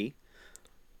comedy.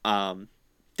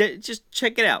 Just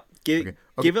check it out. Give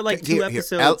it 2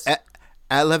 episodes.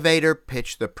 Elevator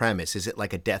pitch the premise. Is it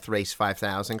like a Death Race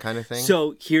 5000 kind of thing?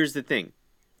 So here's the thing.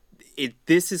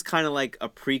 This is kind of like a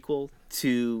prequel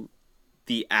to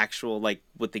the actual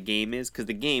what the game is, because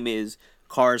the game is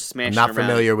cars smashing I'm not around.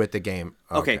 familiar with the game.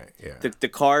 Okay. Yeah. The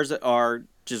cars are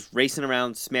just racing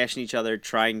around, smashing each other,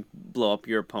 trying to blow up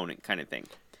your opponent, kind of thing.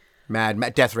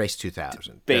 Mad Death Race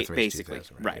 2000. Death Race Basically,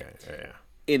 2000, right. Yeah.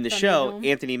 In the show, Thunderdome?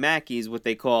 Anthony Mackie's what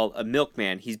they call a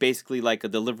milkman. He's basically like a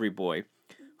delivery boy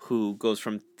who goes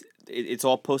from. It's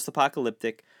all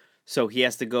post-apocalyptic, so he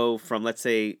has to go from, let's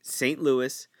say, St.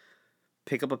 Louis,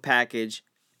 pick up a package,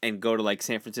 and go to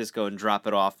San Francisco and drop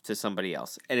it off to somebody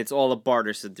else. And it's all a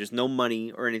barter, so there's no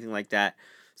money or anything like that.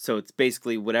 So it's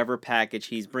basically whatever package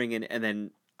he's bringing, and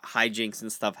then hijinks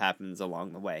and stuff happens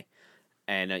along the way.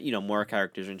 And, more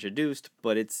characters are introduced,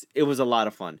 but it was a lot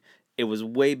of fun. It was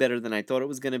way better than I thought it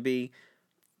was going to be.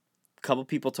 A couple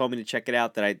people told me to check it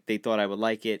out, that they thought I would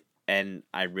like it, and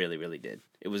I really, really did.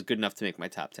 It was good enough to make my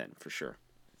top 10, for sure.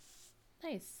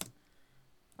 Nice.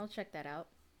 I'll check that out.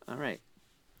 All right.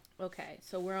 Okay,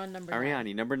 so we're on number 9.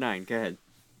 Ariani, number 9. Go ahead.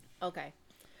 Okay.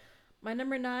 My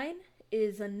number 9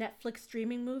 is a Netflix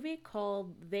streaming movie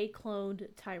called They Cloned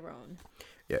Tyrone.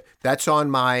 Yeah. That's on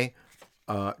my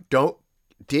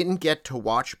didn't get to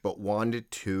watch but wanted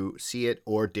to see it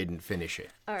or didn't finish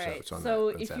it. All right. it's on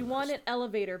So that if you want an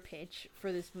elevator pitch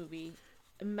for this movie,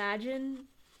 imagine.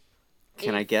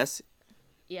 Can I guess?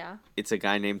 Yeah. It's a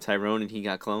guy named Tyrone and he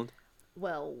got cloned?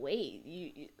 Well,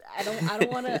 wait. I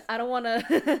don't want to. I don't want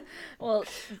to. Well.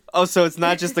 Oh, so it's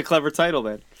not just a clever title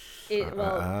then.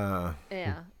 Yeah.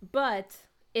 But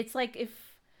it's like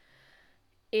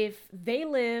if They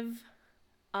Live,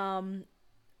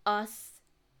 Us,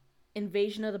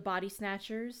 Invasion of the Body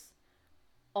Snatchers,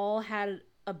 all had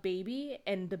a baby,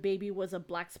 and the baby was a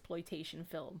blaxploitation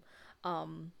film.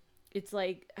 It's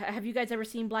like, have you guys ever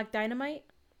seen Black Dynamite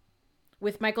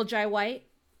with Michael Jai White?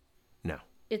 No.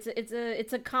 It's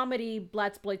a comedy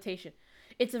blaxploitation.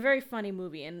 It's a very funny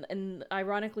movie, and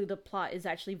ironically, the plot is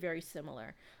actually very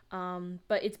similar.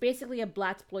 But it's basically a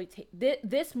blaxploitation.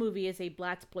 This movie is a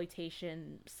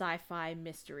blaxploitation sci-fi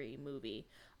mystery movie.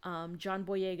 John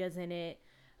Boyega's in it.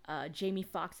 Jamie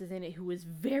Foxx is in it, who is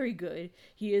very good.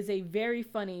 He is a very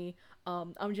funny.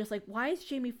 I'm just like, why is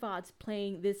Jamie Foxx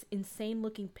playing this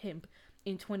insane-looking pimp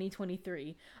in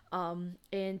 2023? And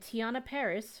Tiana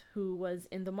Paris, who was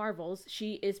in the Marvels,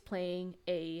 she is playing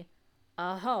a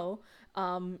hoe,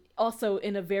 also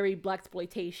in a very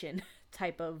blaxploitation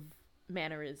type of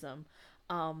mannerism.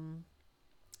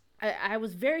 I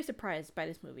was very surprised by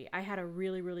this movie. I had a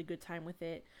really really good time with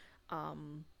it.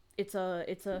 It's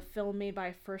a film made by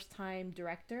a first time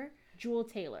director, Jewel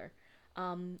Taylor.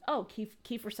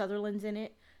 Kiefer Sutherland's in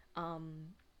it.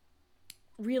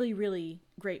 Really really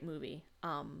great movie.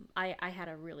 I had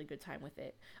a really good time with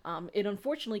it. It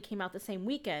unfortunately came out the same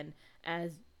weekend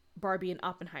as Barbie and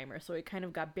Oppenheimer, so it kind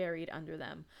of got buried under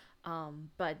them.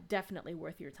 But definitely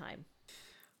worth your time.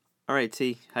 All right,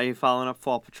 T, how you following up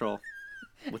Fall Patrol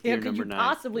with your Could number you 9?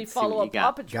 possibly Let's see follow what you up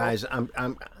got. Paw Patrol? Guys,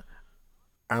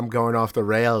 I'm going off the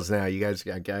rails now. You guys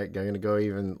are going to go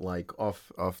even like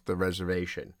off the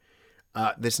reservation.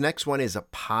 This next one is a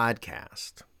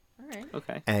podcast. All right.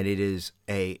 Okay. And it is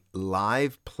a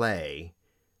live play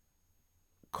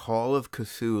Call of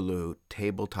Cthulhu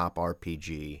tabletop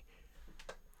RPG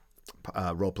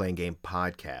role-playing game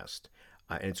podcast.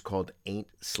 And it's called Ain't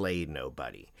Slayed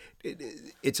Nobody.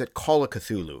 It's a Call of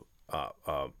Cthulhu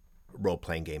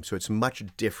role-playing game, so it's much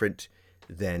different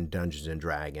than Dungeons and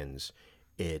Dragons.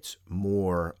 It's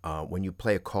more, when you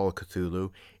play a Call of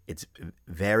Cthulhu, it's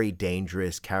very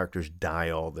dangerous. Characters die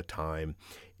all the time.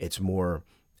 It's more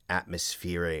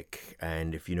atmospheric,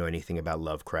 and if you know anything about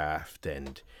Lovecraft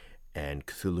and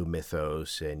Cthulhu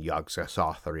mythos and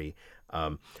Yog-Sothoth,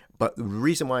 but the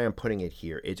reason why I'm putting it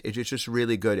here, it's just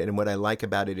really good, and what I like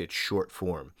about it, it's short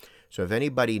form. So if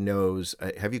anybody knows,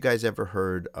 have you guys ever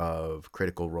heard of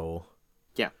Critical Role?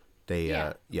 Yeah. They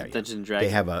Yeah. Dungeons and Dragons.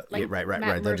 They have a Like right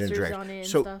Matt Dungeons and Mercer's Dragons. on it and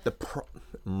So stuff.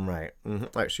 right, all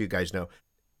right, so you guys know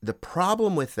the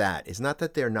problem with that is not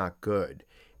that they're not good,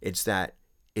 it's that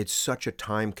it's such a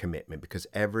time commitment because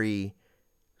every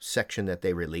section that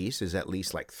they release is at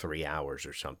least like 3 hours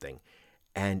or something,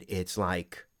 and it's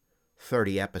like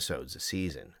 30 episodes a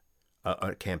season,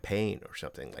 a campaign or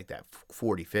something like that,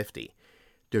 40, 50.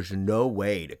 There's no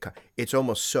way to it's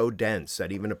almost so dense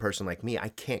that even a person like me, I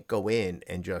can't go in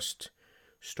and just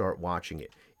start watching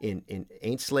it. In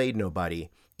Ain't Slayed Nobody,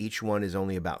 each one is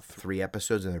only about 3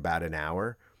 episodes and they're about an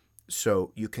hour,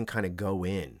 so you can kind of go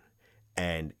in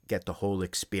and get the whole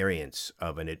experience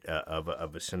of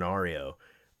a scenario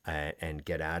and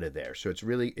get out of there. So it's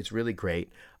really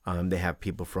great. They have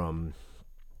people from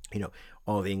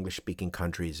all the English speaking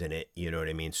countries in it, you know what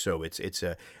I mean? So it's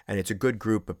a good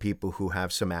group of people who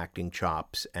have some acting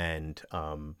chops and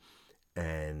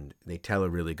they tell a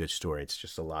really good story. It's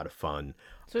just a lot of fun.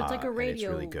 So it's like a and radio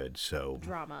it's really good. So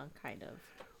drama, kind of.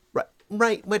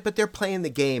 right, but they're playing the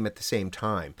game at the same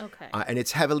time. Okay. And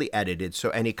it's heavily edited, so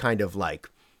any kind of like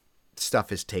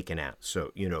stuff is taken out.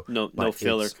 So no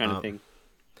filler kind of thing.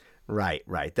 Right.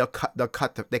 They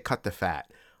cut the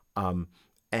fat.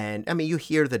 And I mean, you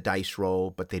hear the dice roll,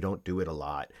 but they don't do it a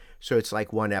lot. So it's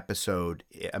like one episode.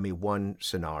 I mean, one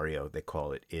scenario they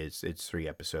call it it's 3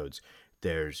 episodes.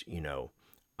 There's you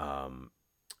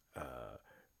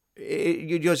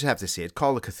just have to see it.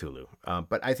 Call of Cthulhu.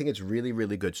 But I think it's really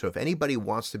really good. So if anybody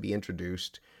wants to be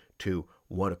introduced to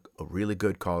what a really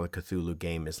good Call of Cthulhu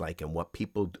game is like, and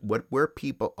where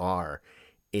people are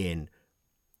in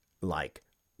like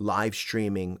live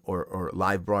streaming or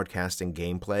live broadcasting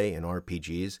gameplay and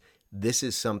RPGs, this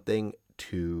is something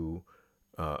to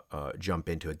jump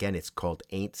into. Again, it's called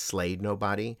Ain't Slayed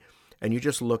Nobody. And you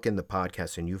just look in the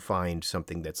podcast and you find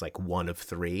something that's like one of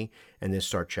 3 and then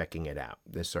start checking it out.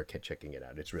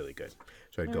 It's really good.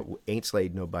 So I'd go Ain't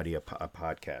Slayed Nobody, a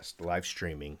podcast, live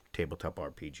streaming, tabletop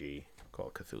RPG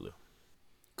called Cthulhu.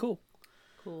 Cool.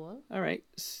 Cool. All right.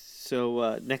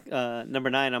 So number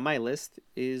 9 on my list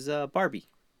is Barbie.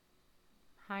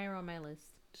 Higher on my list.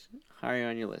 Higher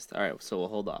on your list. All right. So we'll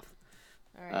hold off.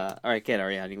 All right. All right, get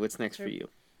Ariane. What's next for you?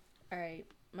 All right.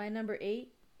 My number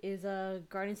 8 is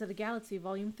Guardians of the Galaxy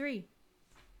Volume 3.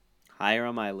 Higher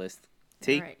on my list.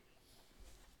 T. All right.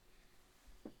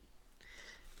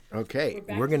 Okay,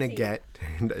 We're we're back going to to T. get,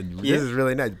 this is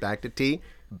really nice, back to T,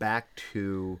 back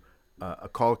to a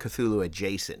Call of Cthulhu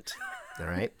adjacent, all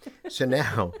right? So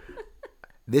now,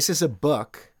 this is a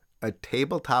book, a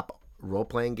tabletop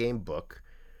role-playing game book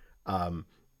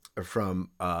from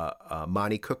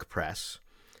Monty Cook Press,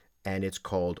 and it's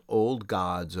called Old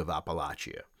Gods of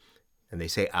Appalachia. and they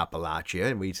say Appalachia,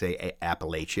 and we say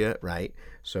Appalachia, right?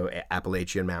 So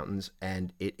Appalachian Mountains,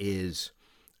 and it is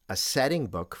a setting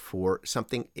book for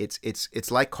something.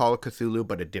 It's like Call of Cthulhu,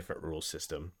 but a different rule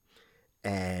system,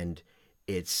 and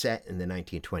it's set in the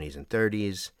 1920s and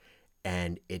 30s,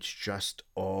 and it's just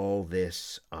all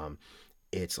this.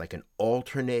 It's like an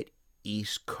alternate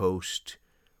East Coast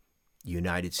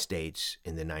United States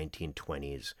in the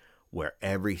 1920s, where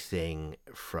everything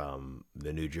from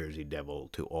the New Jersey Devil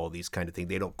to all these kind of things,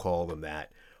 they don't call them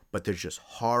that, but there's just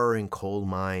horror in coal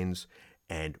mines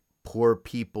and poor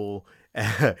people,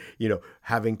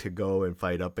 having to go and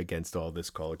fight up against all this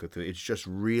Call of Cthulhu. It's just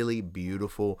really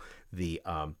beautiful. The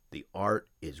art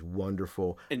is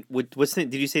wonderful. And what's the,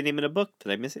 did you say the name of the book?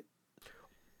 Did I miss it?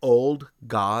 Old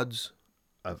Gods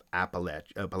of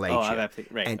Appalachia.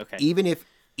 Right. And okay. even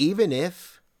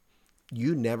if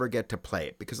you never get to play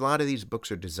it, because a lot of these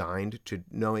books are designed to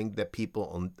knowing that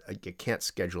people you can't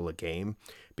schedule a game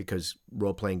because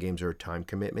role-playing games are a time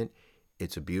commitment.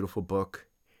 It's a beautiful book.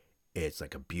 It's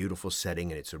like a beautiful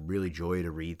setting, and it's a really joy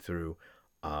to read through.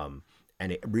 And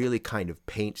it really kind of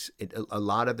paints it. A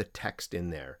lot of the text in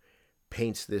there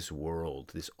paints this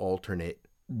world, this alternate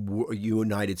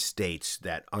United States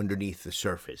that underneath the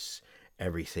surface,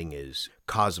 everything is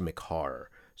cosmic horror.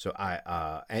 So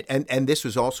and this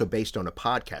was also based on a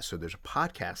podcast. So there's a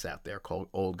podcast out there called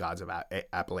Old Gods of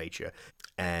Appalachia,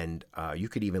 and you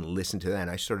could even listen to that.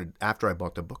 And I started, after I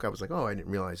bought the book, I was like, oh, I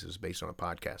didn't realize it was based on a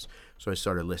podcast. So I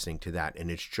started listening to that, and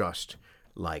it's just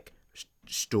like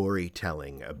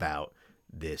storytelling about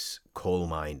this coal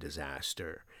mine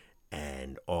disaster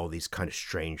and all these kind of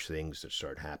strange things that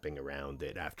start happening around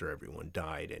it after everyone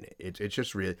died. And it's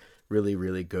just really, really,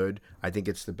 really good. I think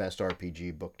it's the best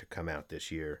RPG book to come out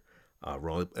this year.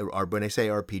 When I say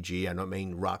RPG, I don't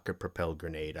mean rocket-propelled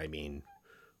grenade. I mean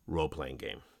role-playing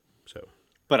game. So,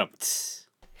 But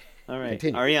all right,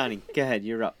 Continue. Ariani, go ahead.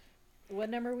 You're up. What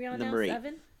number are we on Number now? 8.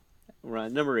 7? We're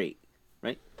on number 8,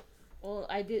 right? Well,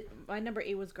 my number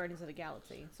 8 was Guardians of the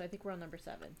Galaxy, so I think we're on number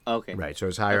 7. Okay. right, so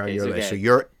it's higher Okay, on your so list. So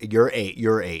go you're 8.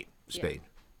 You're 8, Spade.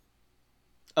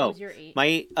 Oh, was your 8? my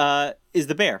 8 is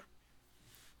The Bear.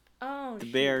 Oh,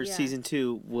 The Bear yeah. season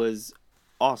 2 was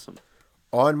awesome.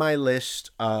 On my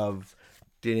list of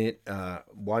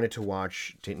wanted to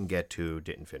watch, didn't get to,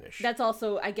 didn't finish. That's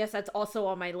also, I guess that's also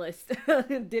on my list.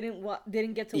 didn't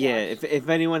get to Yeah, watch. if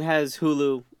anyone has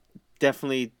Hulu,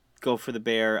 definitely go for The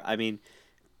Bear. I mean,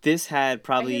 this had I hear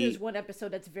probably there's one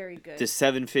episode that's very good. the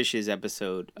Seven Fishes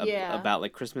episode Yeah. about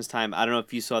like Christmas time. I don't know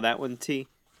if you saw that one, T.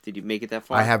 Did you make it that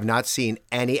far? I have not seen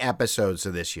any episodes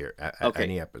of this year. Okay.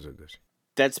 Any episode of this.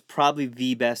 That's probably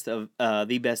the best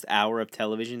hour of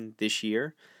television this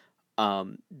year.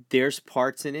 There's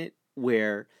parts in it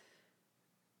where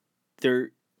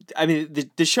the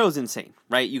show's insane,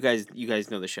 right? You guys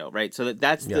know the show, right? So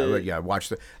that's I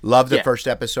watched love the Yeah. first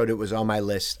episode. It was on my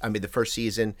list. I mean, the first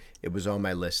season, it was on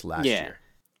my list last year.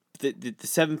 The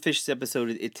Seven Fishes episode,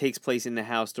 it takes place in the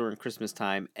house during Christmas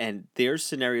time, and there's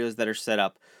scenarios that are set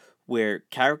up where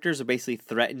characters are basically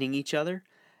threatening each other,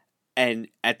 and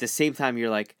at the same time you're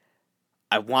like,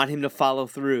 I want him to follow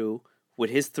through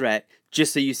with his threat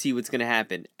just so you see what's going to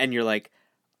happen, and you're like,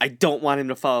 I don't want him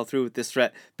to follow through with this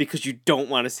threat because you don't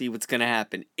want to see what's going to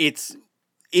happen. It's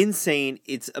insane.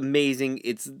 It's amazing.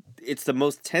 It's the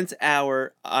most tense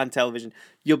hour on television.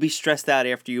 You'll be stressed out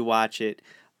after you watch it.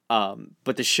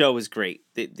 But the show is great.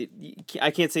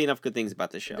 I can't say enough good things about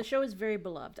the show. The show is very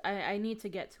beloved. I need to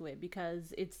get to it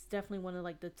because it's definitely one of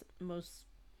like the most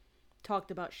talked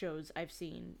about shows I've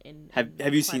seen in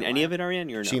Have you seen any of it,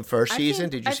 Ariane? Or no? Seen first I've season? seen-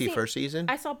 Did you I've see seen- first season?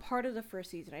 I saw part of the first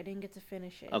season. I didn't get to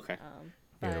finish it. Okay.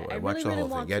 But Yeah, I I watched really, the really whole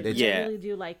want thing. to. Yeah, Yeah. I really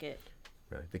do like it.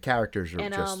 Right. The characters are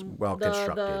And just well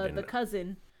constructed. the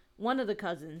cousin, one of the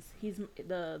cousins, he's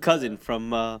the Cousin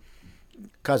from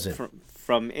cousin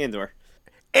from Andor.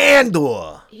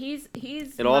 Andor. He's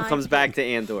It all my comes pick. back to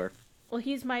Andor. Well,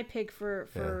 he's my pick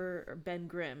for Ben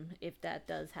Grimm if that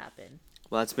does happen.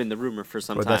 Well, that's been the rumor for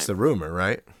some Well, time. that's the rumor,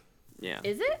 right? Yeah.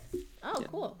 Is it? Oh,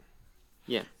 cool.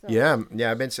 Yeah. So,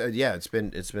 Yeah. I've been. Yeah, it's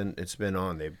been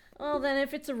on. They. Well, then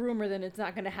if it's a rumor, then it's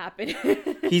not going to happen.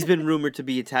 He's been rumored to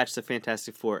be attached to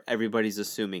Fantastic Four. Everybody's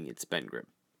assuming it's Ben Grimm.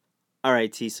 All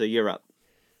right, T. So you're up.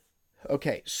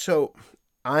 Okay, so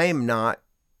I'm not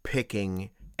picking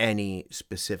any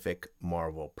specific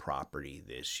Marvel property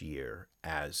this year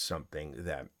as something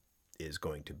that is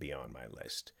going to be on my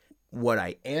list. What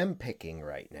I am picking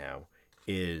right now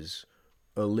is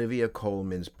Olivia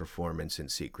Colman's performance in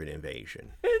Secret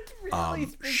Invasion. It's really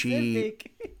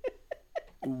specific.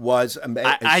 Was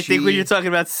I think when you're talking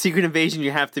about Secret Invasion, you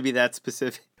have to be that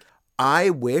specific. I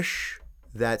wish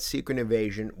that Secret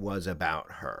Invasion was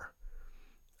about her.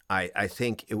 I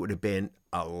think it would have been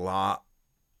a lot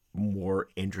more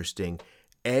interesting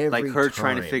every Like her time.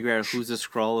 trying to figure out who's a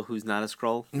Skrull, who's not a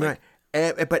Skrull. Like,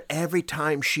 Right. But every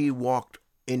time she walked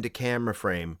into camera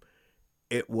frame,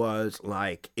 it was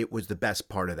the best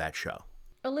part of that show.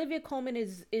 Olivia Colman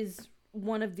is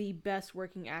one of the best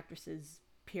working actresses,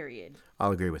 period.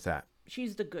 I'll agree with that.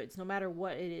 She's the goods, no matter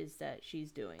what it is that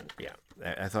she's doing. Yeah,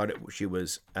 I thought she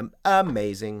was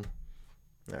amazing.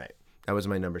 All right, that was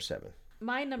my number 7.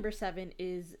 My number 7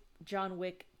 is John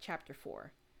Wick Chapter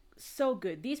 4. So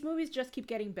good. These movies just keep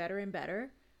getting better and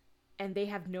better, and they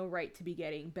have no right to be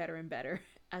getting better and better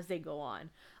as they go on.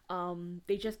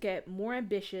 They just get more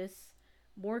ambitious,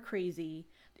 more crazy.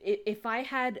 If I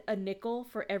had a nickel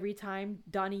for every time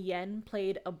Donnie Yen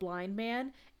played a blind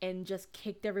man and just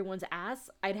kicked everyone's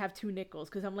ass, I'd have 2 nickels,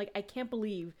 because I'm like, I can't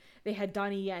believe they had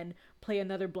Donnie Yen play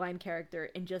another blind character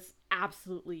and just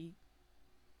absolutely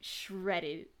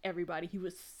shredded everybody. He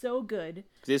was so good.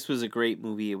 this was a great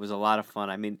movie. It was a lot of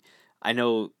fun. I mean, I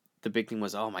know the big thing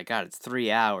was, oh my God, it's 3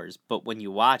 hours. But when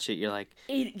you watch it, you're like,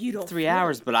 You don't 3 feel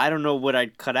hours, it. but I don't know what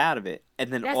I'd cut out of it.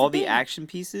 And then That's all the the thing. action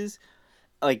pieces,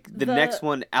 like the next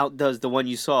one outdoes the one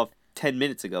you saw 10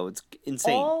 minutes ago. It's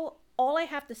insane. All I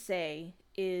have to say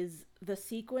is the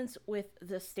sequence with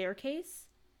the staircase,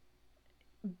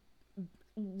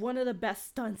 one of the best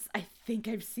stunts I think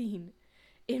I've seen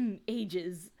in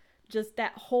ages. Just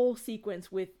that whole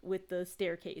sequence with the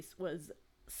staircase was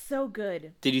so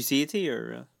good. Did you see it, T,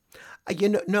 or?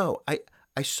 No,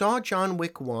 I saw John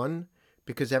Wick 1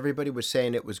 because everybody was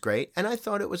saying it was great, and I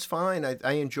thought it was fine.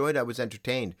 I enjoyed it. I was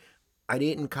entertained. I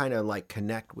didn't kind of like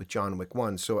connect with John Wick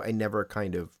 1, so I never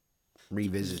kind of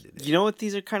revisited it. You know what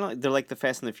these are kind of like? They're like the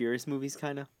Fast and the Furious movies,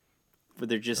 kind of. Where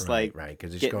they're just Right,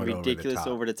 because it's getting going ridiculous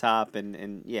over the top,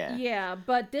 and yeah. Yeah,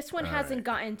 but this one hasn't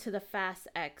gotten to the Fast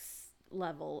X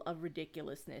level of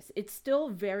ridiculousness. It's still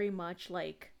very much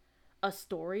like a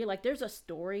story. Like, there's a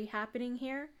story happening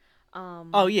here.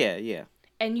 Oh, yeah.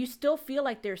 And you still feel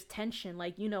like there's tension.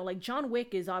 Like, like John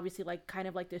Wick is obviously like kind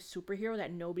of like this superhero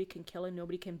that nobody can kill and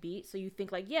nobody can beat. So you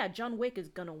think like, yeah, John Wick is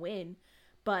gonna win.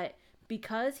 But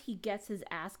because he gets his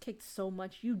ass kicked so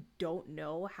much, you don't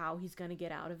know how he's gonna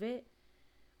get out of it.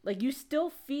 Like, you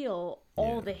still feel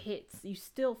all the hits. You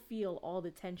still feel all the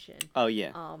tension. Oh,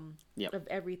 yeah. Of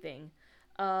everything.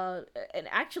 And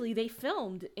actually, they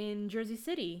filmed in Jersey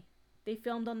City. They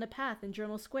filmed on the Path in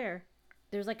Journal Square.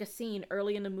 There's like a scene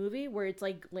early in the movie where it's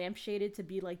like lampshaded to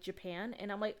be like Japan,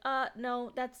 and I'm like,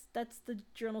 no, that's the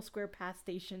Journal Square Path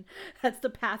station. That's the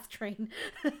Path train.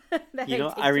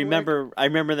 I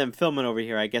remember them filming over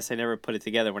here. I guess I never put it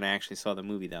together when I actually saw the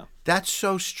movie, though. That's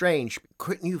so strange.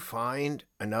 Couldn't you find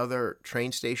another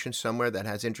train station somewhere that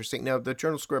has interesting? Now, the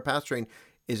Journal Square Path train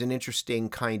is an interesting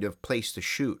kind of place to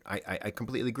shoot. I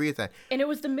completely agree with that. And it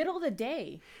was the middle of the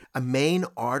day. A main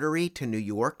artery to New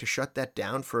York, to shut that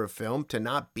down for a film, to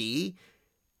not be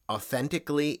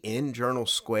authentically in Journal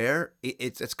Square,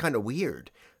 it's kind of weird,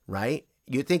 right?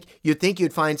 You'd think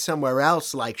you'd find somewhere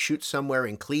else, like shoot somewhere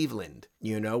in Cleveland,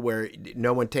 where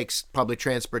no one takes public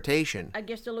transportation. I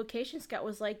guess the location scout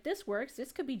was like, this works.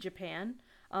 This could be Japan.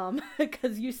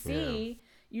 Because you see,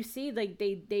 like,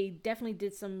 they definitely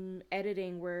did some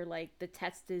editing where, like, the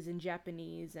text is in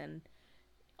Japanese and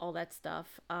all that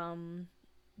stuff.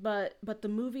 But the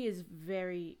movie is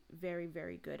very, very,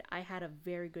 very good. I had a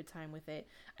very good time with it.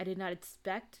 I did not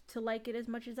expect to like it as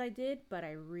much as I did, but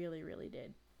I really, really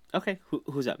did. Okay,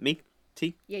 who's up? Me?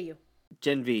 T? Yeah, you.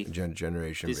 Gen V.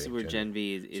 Generation This V. is where Gen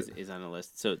V is on the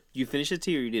list. So you finished it,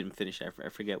 T, or you didn't finish it? I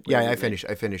forget. Yeah, I finished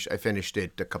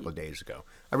it a couple of days ago.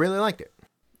 I really liked it.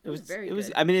 It was very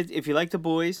good. I mean, if you like The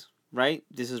Boys, right?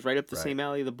 This is right up the same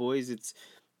alley of The Boys.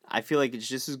 I feel like it's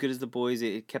just as good as The Boys.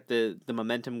 It kept the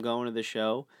momentum going of the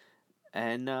show,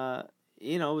 and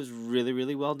it was really,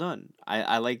 really well done.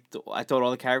 I thought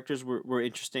all the characters were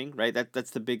interesting, right?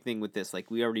 That's the big thing with this. Like,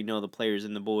 we already know the players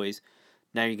in The Boys.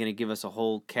 Now you're gonna give us a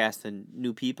whole cast of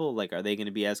new people. Like, are they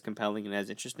gonna be as compelling and as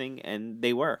interesting? And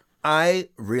they were. I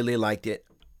really liked it.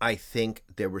 I think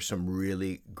there were some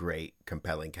really great,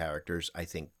 compelling characters. I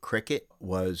think Cricket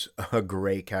was a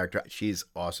great character. She's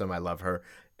awesome. I love her.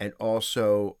 And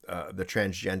also the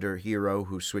transgender hero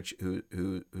who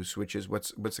switches.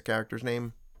 What's the character's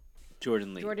name?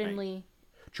 Jordan Lee. Jordan right? Lee.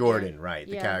 Jordan, right?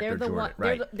 The character they're the Jordan, one,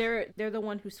 right? They're the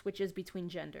one who switches between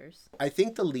genders. I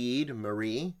think the lead,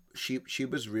 Marie, she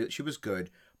was good,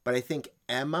 but I think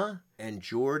Emma and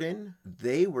Jordan,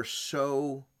 they were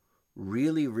so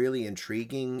really, really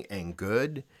intriguing and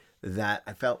good that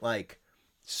I felt like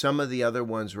some of the other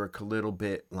ones were a little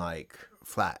bit like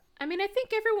flat. I mean, I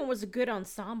think everyone was a good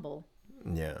ensemble.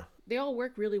 Yeah. They all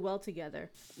work really well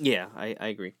together. Yeah, I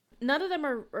agree. none of them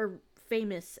are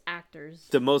famous actors.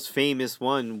 The most famous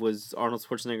one was Arnold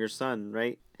Schwarzenegger's son,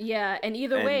 right? Yeah, and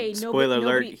either And way, spoiler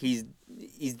alert, nobody.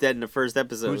 he's dead in the first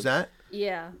episode. Who's that?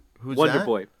 Yeah, Who's Wonder that?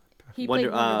 Boy. he Wonder-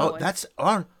 played Wonder Oh, Boy. that's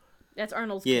That's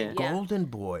Arnold's Yeah. kid. Yeah. Golden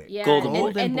Boy. Yeah, Golden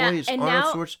Golden and Boy now- is and Arnold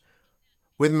now- Schwarzenegger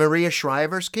with Maria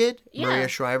Shriver's kid. Yeah. Maria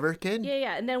Shriver kid. Yeah,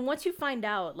 yeah. And then once you find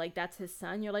out, like, that's his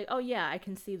son, you're like, oh, yeah, I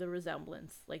can see the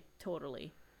resemblance. Like,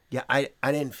 totally. Yeah, I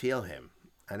didn't feel him.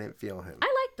 I didn't feel him.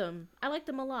 I liked him. I liked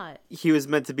him a lot. He was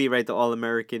meant to be, right, the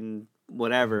all-American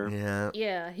whatever. Yeah.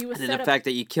 Yeah, he was And then set the up. fact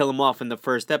that you kill him off in the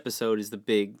first episode is the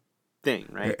big thing,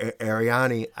 right?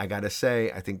 Ariani, I gotta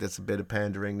say, I think that's a bit of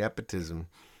pandering nepotism.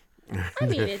 I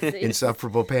mean, it's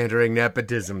Insufferable pandering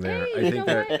nepotism there. Hey, I you think know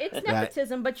that, what? It's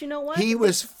nepotism, but you know what? he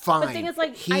was fine. The thing is,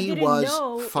 like, he I didn't was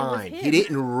know it was fine. He him.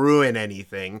 didn't ruin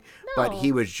anything, but No.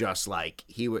 he was just like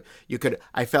he would. You could.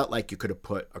 I felt like you could have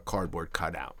put a cardboard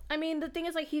cutout. I mean, the thing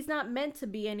is, like, he's not meant to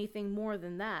be anything more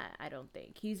than that. I don't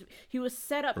think he was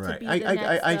set up to Right. be the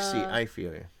next. I see. I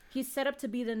feel you. He's set up to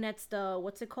be the next.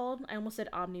 What's it called? I almost said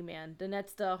Omni-Man. The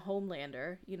next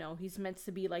Homelander. You know, he's meant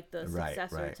to be like the Right,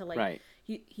 successor right. to like. Right.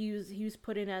 He was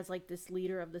put in as like this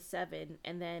leader of the Seven,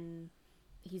 and then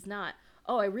he's not.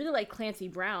 Oh, I really like Clancy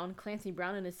Brown. Clancy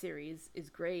Brown in a series is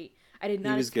great. I did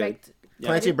not was good. expect. Yeah.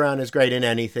 Clancy Brown is great in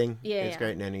anything. Yeah, he's yeah.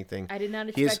 great in anything. I did not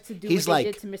He's- expect to do he's what like-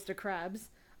 they did to Mr. Krabs.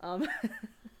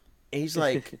 He's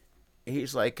like.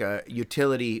 He's like a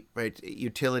utility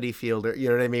fielder. You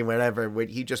know what I mean? Whatever.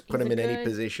 He just put He's him a in any good-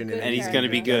 position, good And he's going to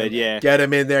be character. good, yeah. Get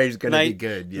him in there. He's going to Nice, be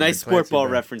good. Yeah, nice sport Clancy ball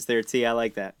Brown. reference there, T. I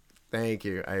like that. Thank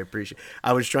you. I appreciate.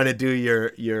 I was trying to do your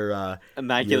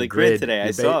Immaculate your grid today. I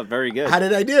Your saw it. Very good. How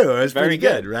did I do? It was Very pretty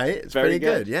good, good. right? It's Very pretty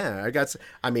good. good. Yeah, I got.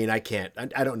 I mean, I can't.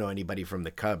 I don't know anybody from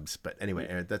the Cubs, but anyway,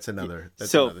 Aaron, that's another. That's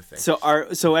so another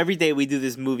thing. so every day we do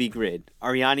this movie grid.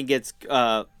 Ariani gets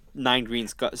 9 green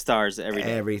stars every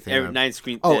day. Everything. 9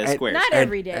 screen and- squares. Not and,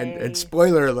 every day. And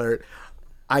spoiler alert,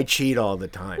 I cheat all the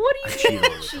time. What I do you cheat mean? all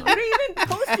the You time. don't even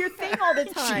post your thing all the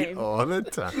Cheat time. all the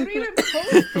time. You don't even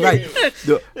post Right. it.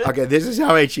 No, okay, this is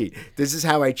how I cheat. This is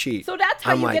how I cheat. So that's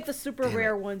how I'm you like, get the super damn it.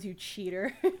 rare ones, you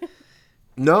cheater.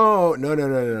 No. No,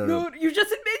 you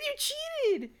just admit you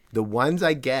cheated. The ones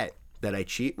I get that I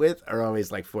cheat with are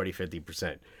always like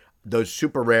 40-50%. Those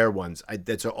super rare ones,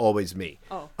 that's always me.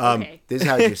 Oh, okay. This is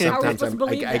how I do. How are we Sometimes supposed to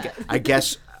believe I that?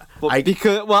 guess.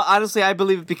 Well, honestly, I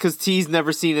believe it because T's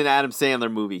never seen an Adam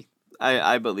Sandler movie.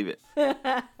 I believe it.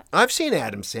 I've seen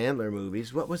Adam Sandler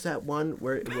movies. What was that one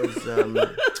where it was?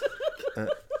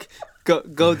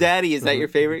 Go Daddy, is that your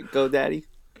favorite? Go Daddy.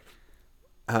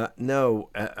 No.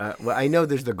 Well, I know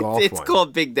there's the golf It's one.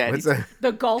 called Big Daddy. What's that?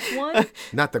 The golf one?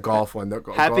 Not the golf one.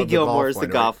 Happy Gilmore is the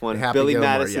right? golf one. Happy Billy Gilmore,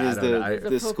 Madison yeah, is I don't know. the- The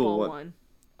The football school one. one.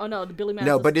 Oh no, the Billy Madison.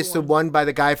 No, but it's the one by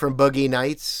the guy from Boogie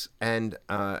Nights, and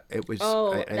it was.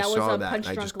 Oh, I that was saw a that. Punch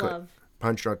and I Drunk just couldn't- Love.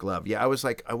 Punch Drunk Love. Yeah, I was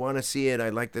like, I want to see it. I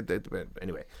like that. But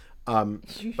anyway,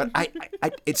 but I,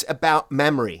 it's about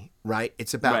memory, right?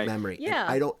 It's about Right. memory. And Yeah.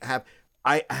 I don't have.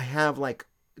 I have like.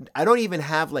 I don't even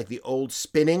have like the old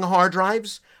spinning hard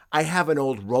drives. I have an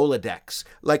old Rolodex,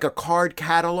 like a card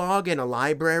catalog in a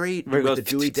library Where it with the goes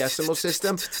Dewey Decimal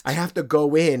System. I have to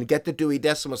go in, get the Dewey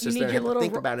Decimal You System, need and I your have to little.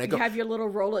 think about it. I You go, have your little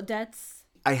Rolodex.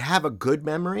 I have a good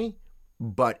memory,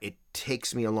 but it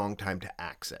takes me a long time to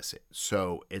access it.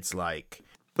 So it's like,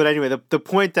 But anyway, the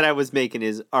point that I was making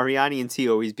is Ariani and T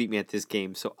always beat me at this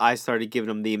game, so I started giving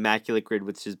them the Immaculate Grid,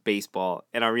 which is baseball,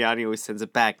 and Ariani always sends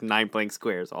it back 9 blank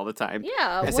squares all the time. Yeah,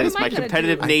 I what said it's am I my gonna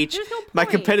competitive do? nature, There's no my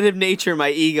point. competitive nature, my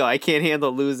ego. I can't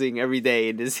handle losing every day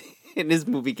in this in this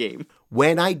movie game.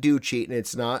 when I do cheat, and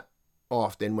it's not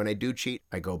often, when I do cheat,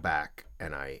 I go back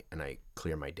and I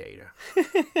clear my data.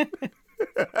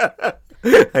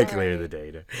 I clear the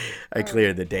data. I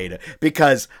clear the data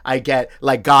because I get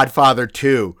like Godfather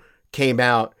 2 came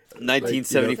out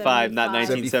 1975, not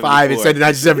 75 1974. instead of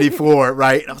 1974,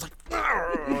 right? And I was like,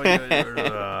 You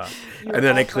were and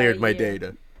then I off by cleared a my year.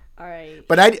 data. All right.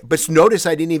 But notice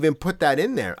I didn't even put that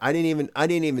in there. I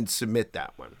didn't even submit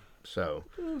that one. So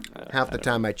half the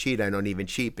time I cheat, I don't even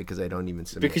cheat because I don't even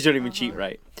submit. Because you don't even cheat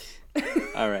right.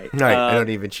 All right. Right, I don't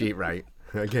even cheat right.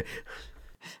 Okay.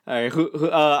 All right.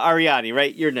 Ariani,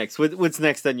 right? You're next. What's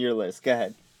next on your list? Go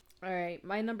ahead. All right.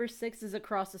 My number 6 is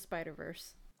Across the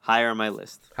Spider-Verse. Higher on my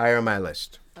list. Higher on my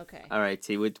list. Okay. All right,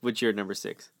 T. What's your number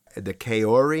 6? The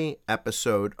Kaori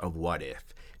episode of What If.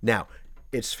 Now,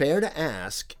 it's fair to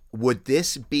ask, would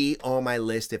this be on my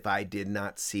list if I did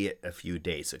not see it a few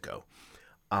days ago?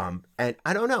 And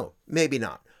I don't know, maybe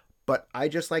not. But I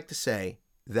just like to say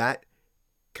that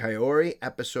Kaori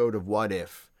episode of What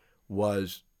If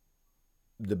was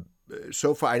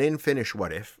so far. I didn't finish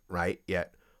What If right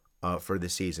yet for the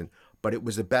season, but it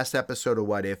was the best episode of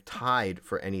What If, tied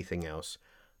for anything else.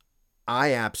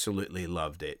 I absolutely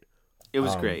loved it. It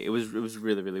was great. It was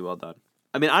really, really well done.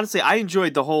 I mean, honestly, I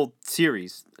enjoyed the whole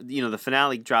series. You know, the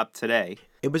finale dropped today.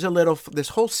 It was this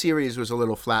whole series was a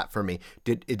little flat for me.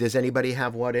 Does anybody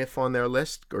have What If on their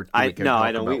list? Or I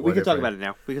don't. We can talk about it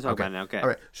now. We can talk about it now. Okay. All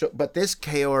right. So, but this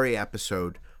Kaori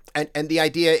episode, and the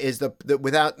idea is the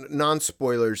without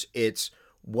non-spoilers, it's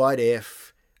what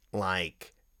if,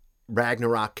 like,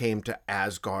 Ragnarok came to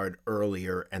Asgard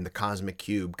earlier and the Cosmic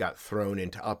Cube got thrown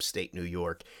into upstate New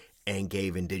York and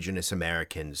gave indigenous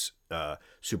Americans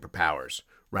superpowers,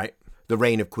 right? The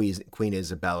reign of Queen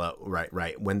Isabella,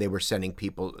 right, when they were sending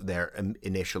people there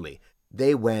initially.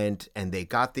 They went and they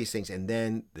got these things, and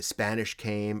then the Spanish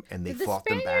came and they fought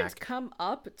them back. Did the Spaniards come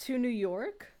up to New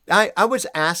York? I was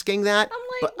asking that. I'm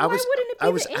like, but why wouldn't it be I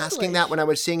was the asking English? that when I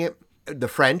was seeing it. The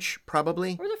French,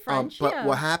 probably. Or the French, But yeah.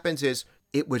 what happens is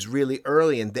it was really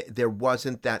early, and there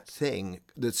wasn't that thing.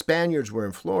 The Spaniards were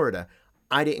in Florida.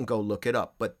 I didn't go look it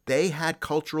up, but they had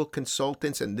cultural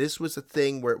consultants, and this was a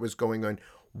thing where it was going on.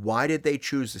 Why did they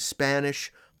choose the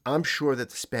Spanish? I'm sure that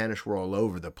the Spanish were all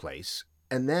over the place.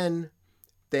 And then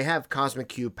they have Cosmic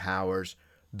Cube powers.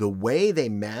 The way they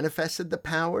manifested the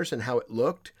powers and how it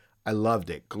looked, I loved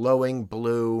it. Glowing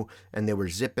blue, and they were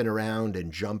zipping around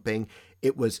and jumping.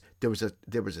 There was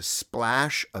a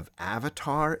splash of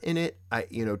Avatar in it.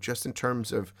 Just in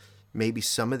terms of maybe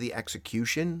some of the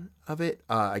execution of it.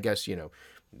 I guess the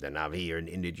Na'vi or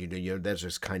indigenous. That's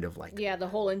just kind of like the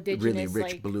whole indigenous really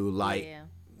rich blue light. Yeah.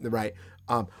 Right.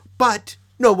 But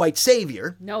no white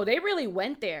savior. No, they really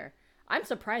went there. I'm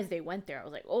surprised they went there. I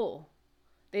was like, oh,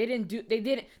 they didn't do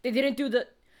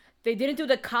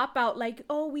the cop out like,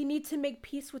 oh, we need to make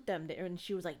peace with them. And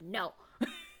she was like, no.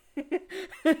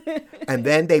 And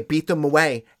then they beat them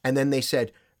away. And then they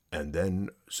said, and then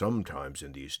sometimes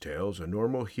in these tales, a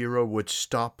normal hero would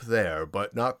stop there,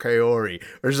 but not Kaori,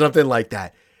 or something like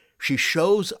that. She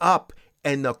shows up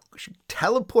and she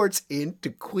teleports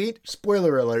into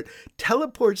spoiler alert,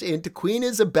 teleports into Queen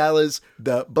Isabella's,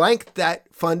 the blank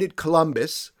that funded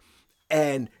Columbus.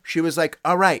 And she was like,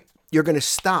 all right, you're going to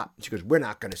stop. She goes, we're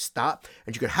not going to stop.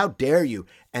 And she goes, how dare you?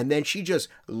 And then she just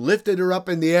lifted her up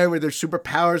in the air with her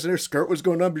superpowers and her skirt was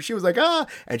going up. And she was like, ah.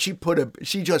 And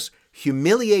she just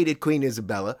humiliated Queen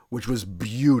Isabella, which was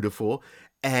beautiful.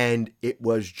 And it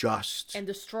was just. And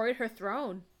destroyed her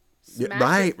throne.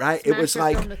 Right. It was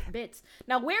like bits.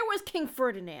 Now, where was King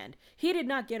Ferdinand? He did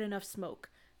not get enough smoke.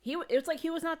 It's like he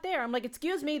was not there. I'm like,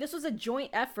 excuse me, this was a joint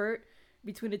effort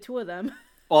between the two of them.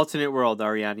 Alternate world,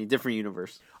 Ariane, different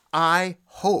universe. I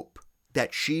hope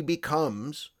that she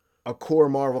becomes a core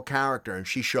Marvel character and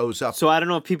she shows up. So I don't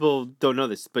know if people don't know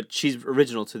this, but she's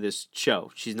original to this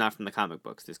show. She's not from the comic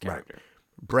books. This character,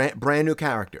 brand new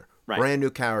character. Right. Brand new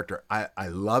character. I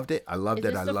loved it. I loved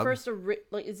it.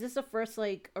 Is this the first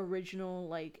original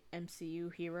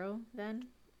MCU hero then?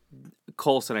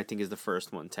 Coulson, I think, is the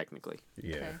first one technically.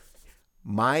 Yeah. Okay.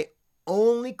 My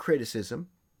only criticism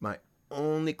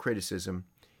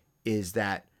is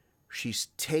that she's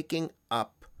taking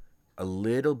up a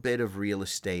little bit of real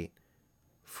estate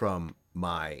from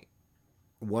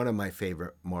one of my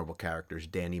favorite Marvel characters,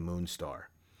 Danny Moonstar,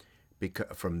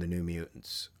 from the New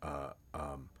Mutants.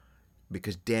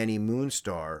 Because Danny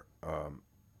Moonstar,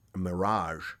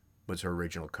 Mirage was her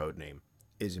original code name,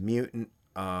 is a mutant,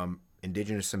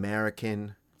 indigenous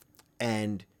American,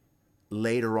 and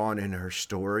later on in her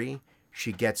story,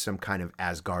 she gets some kind of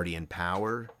Asgardian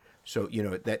power. So,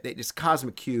 that it's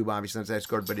Cosmic Cube, obviously that's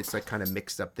Asgard, but it's like kind of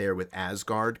mixed up there with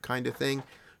Asgard kind of thing.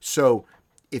 So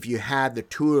if you had the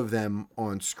two of them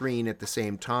on screen at the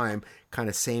same time,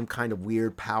 same kind of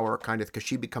weird power, because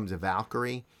she becomes a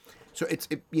Valkyrie. So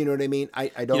you know what I mean? I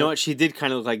don't. You know what? She did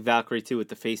kind of look like Valkyrie too with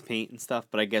the face paint and stuff,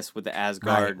 but I guess with the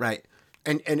Asgard. Right.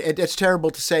 And it's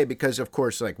terrible to say because, of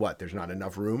course, there's not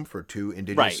enough room for two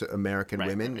indigenous American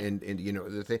women, and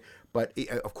the thing. But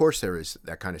of course there is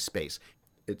that kind of space.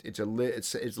 It's a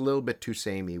little bit too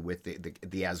samey with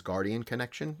the Asgardian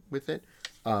connection with it.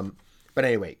 But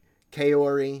anyway,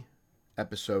 Kaori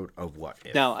episode of What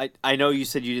If. Now I know you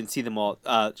said you didn't see them all.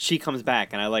 She comes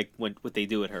back, and I like what they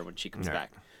do with her when she comes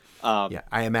back.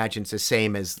 I imagine it's the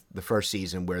same as the first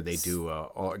season where they do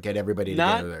get everybody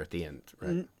together there at the end.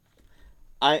 Right.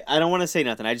 I don't want to say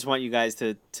nothing. I just want you guys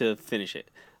to finish it.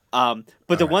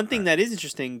 But the one thing that is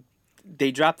interesting,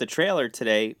 they dropped the trailer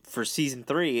today for season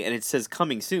 3, and it says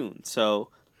coming soon. So,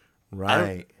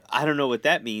 I don't know what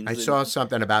that means. I saw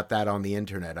something about that on the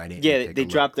internet. I didn't. Yeah, they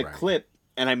dropped a clip,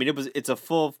 and I mean it's a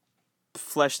full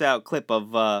fleshed out clip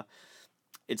of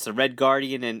it's the Red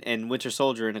Guardian and Winter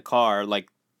Soldier in a car,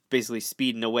 basically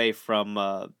speeding away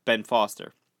from Ben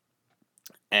Foster.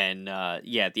 And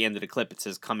yeah, at the end of the clip, it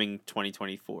says coming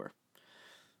 2024.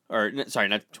 Sorry,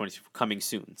 not 20, coming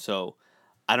soon. So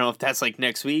I don't know if that's like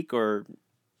next week or,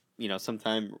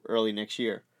 sometime early next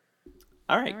year.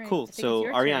 All right, cool. I think it's So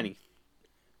your Ariani. turn.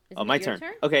 Oh, Isn't my it your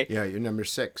turn. Okay. Yeah, you're number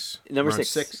 6. Number We're on 6.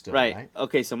 6 still, right.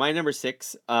 Okay, so my number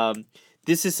 6.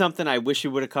 This is something I wish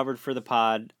we would have covered for the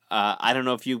pod. I don't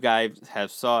know if you guys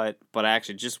have saw it, but I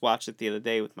actually just watched it the other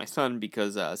day with my son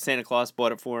because Santa Claus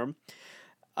bought it for him.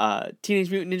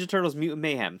 Teenage Mutant Ninja Turtles Mutant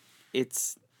Mayhem.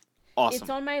 It's awesome. It's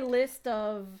on my list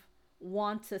of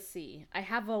want to see. I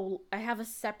have a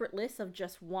separate list of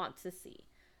just want to see,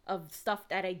 of stuff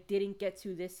that I didn't get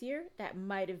to this year that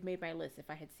might have made my list if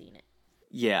I had seen it.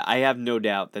 Yeah, I have no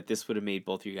doubt that this would have made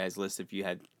both of you guys' lists if you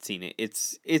had seen it.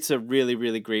 It's a really,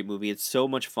 really great movie. It's so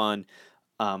much fun.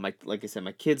 Like I said,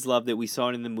 my kids loved it. We saw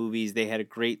it in the movies. They had a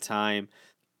great time.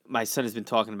 My son has been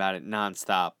talking about it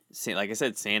nonstop. Like I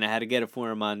said, Santa had to get it for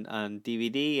him on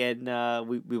DVD, and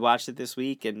we watched it this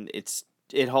week, and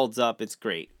it holds up. It's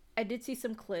great. I did see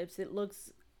some clips. It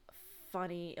looks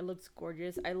funny. It looks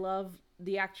gorgeous. I love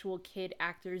the actual kid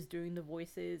actors doing the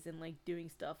voices and like doing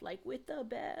stuff like with the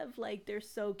Bev. Like they're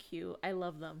so cute. I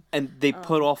love them. And they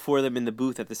put all 4 of them in the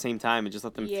booth at the same time and just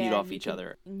let them feed off each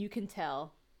other. And you can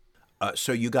tell.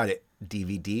 So you got it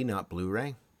DVD, not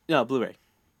Blu-ray? No, Blu-ray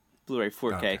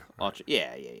 4K. Okay, Ultra.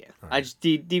 Yeah. I just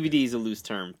DVD is a loose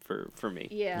term for me.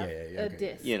 Yeah. A okay.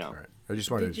 disc. You know. All right. I just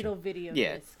wanted Digital video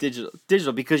Yeah, disc.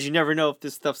 digital because you never know if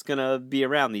this stuff's gonna be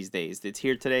around these days. It's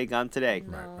here today, gone today.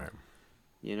 No. Right.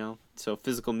 So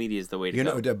physical media is the way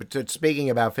to go. But speaking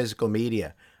about physical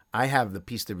media, I have the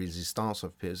piece de resistance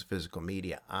of physical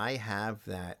media. I have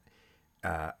that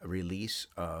release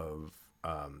of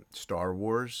Star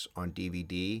Wars on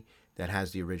DVD that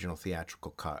has the original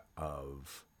theatrical cut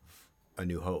of A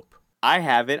New Hope. I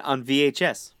have it on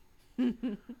VHS.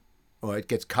 Oh, it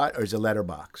gets cut, or is it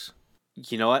letterbox?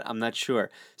 You know what? I'm not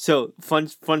sure. So fun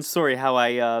story how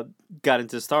I got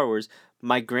into Star Wars.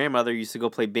 My grandmother used to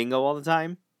go play bingo all the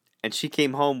time, and she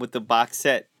came home with the box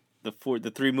set, the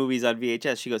 3 movies on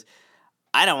VHS. She goes,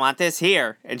 "I don't want this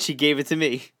here," and she gave it to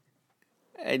me.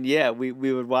 And yeah, we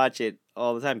would watch it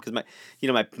all the time because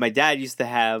my dad used to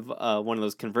have one of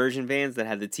those conversion vans that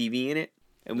had the TV in it,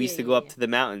 and we used to go up to the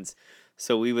mountains.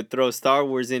 So we would throw Star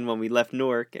Wars in when we left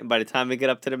Newark, and by the time we get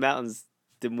up to the mountains,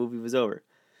 the movie was over.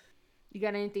 You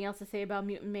got anything else to say about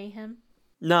Mutant Mayhem?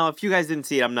 No, if you guys didn't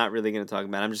see it, I'm not really going to talk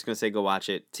about it. I'm just going to say go watch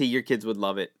it. T, your kids would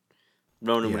love it.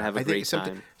 Ronan would have a great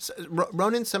time.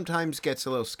 Ronan sometimes gets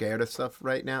a little scared of stuff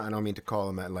right now. I don't mean to call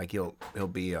him that. Like he'll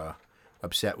be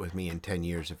upset with me in 10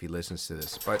 years if he listens to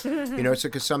this. But it's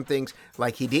because some things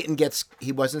like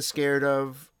he wasn't scared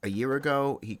of a year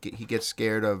ago. He gets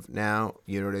scared of now.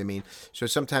 You know what I mean? So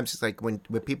sometimes it's like when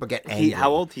people get angry.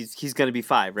 How old? He's going to be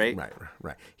 5, right?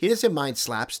 Right. He doesn't mind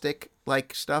slapstick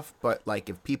like stuff, but like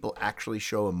if people actually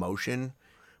show emotion,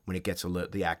 when it gets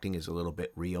the acting is a little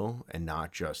bit real and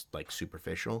not just like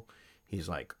superficial, he's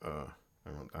like, I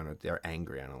don't. They're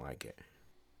angry. I don't like it.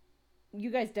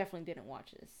 You guys definitely didn't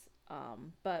watch this.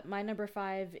 But my number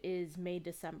 5 is May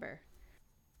December.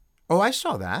 Oh, I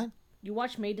saw that. You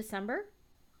watched May December?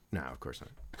 No, of course not.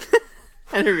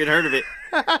 I never even heard of it.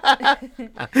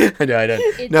 No, I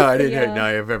didn't. No, I didn't. No,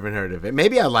 I've never heard of it.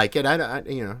 Maybe I like it.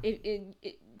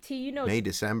 May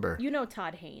December. You know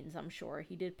Todd Haynes, I'm sure.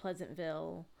 He did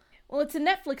Pleasantville. Well, it's a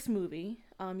Netflix movie.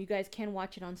 You guys can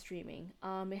watch it on streaming.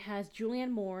 It has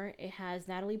Julianne Moore. It has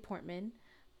Natalie Portman.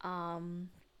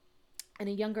 And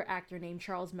a younger actor named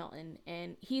Charles Melton,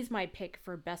 and he's my pick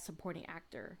for Best Supporting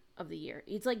Actor of the year.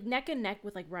 It's like neck and neck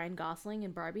with like Ryan Gosling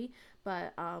and Barbie,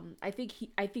 but I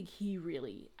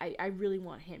really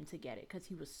want him to get it because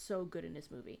he was so good in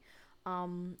this movie.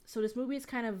 So this movie is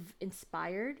kind of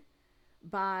inspired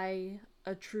by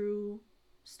a true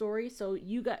story. So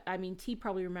T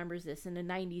probably remembers this. In the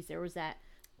 90s, there was that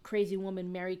crazy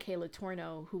woman Mary Kay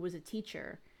Letourneau who was a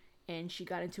teacher, and she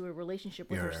got into a relationship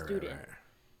with her student. Right.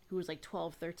 Who was like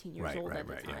 12, 13 years old at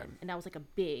the time. Yeah. And that was like a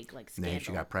big like scandal. And then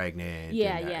she got pregnant.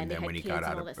 And then when he got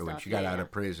out of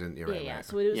prison.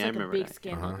 So it was like a big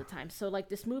scandal at the time. So like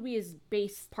this movie is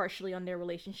based partially on their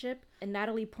relationship. And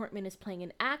Natalie Portman is playing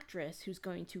an actress who's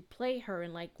going to play her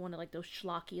in like one of like those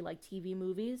schlocky like TV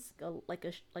movies, like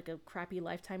a crappy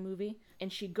Lifetime movie.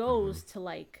 And she goes to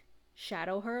like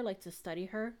shadow her, like to study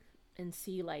her and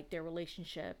see like their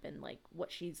relationship and like what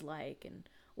she's like and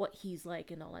what he's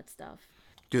like and all that stuff.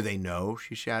 Do they know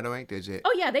she's shadowing? Does it?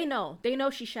 Oh yeah, they know. They know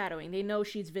she's shadowing. They know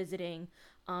she's visiting.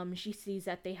 She sees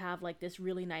that they have like this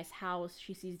really nice house.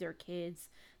 She sees their kids.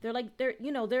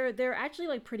 They're actually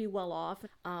like pretty well off.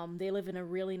 They live in a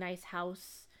really nice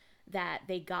house that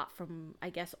they got from, I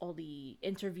guess, all the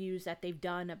interviews that they've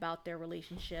done about their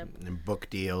relationship. And book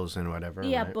deals and whatever.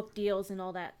 Yeah, right? book deals and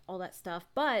all that stuff.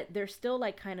 But they're still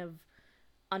like kind of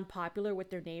unpopular with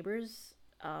their neighbors.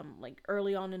 Like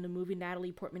early on in the movie,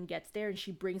 Natalie Portman gets there and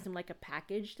she brings them like a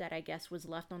package that I guess was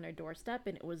left on their doorstep,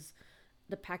 and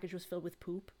the package was filled with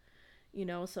poop,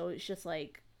 so it's just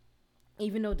like,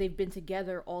 even though they've been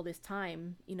together all this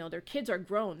time, their kids are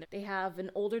grown. They have an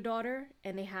older daughter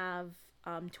and they have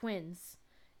twins,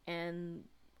 and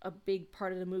a big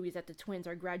part of the movie is that the twins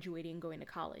are graduating and going to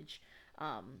college.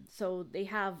 So they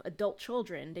have adult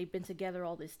children. They've been together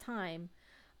all this time.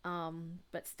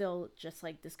 But still, just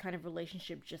like this kind of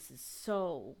relationship just is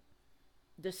so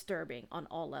disturbing on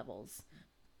all levels.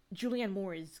 Julianne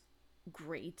Moore is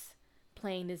great,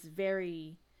 playing this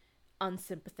very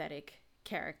unsympathetic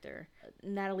character.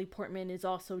 Natalie Portman is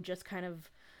also just kind of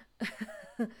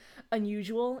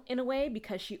unusual in a way,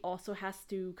 because she also has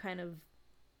to kind of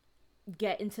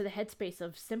get into the headspace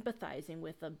of sympathizing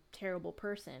with a terrible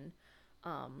person.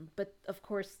 But of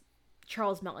course,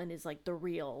 Charles Melton is like the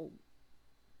real,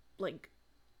 like,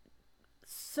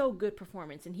 so good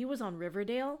performance, and he was on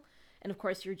Riverdale, and of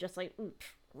course you're just like,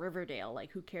 Riverdale,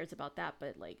 like, who cares about that?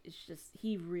 But like, it's just,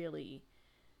 he really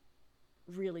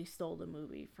stole the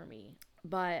movie for me.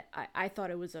 But I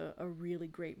thought it was a really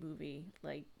great movie,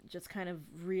 like, just kind of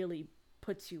really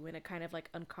puts you in a kind of like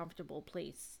uncomfortable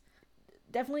place.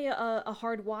 Definitely a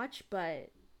hard watch, but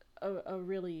a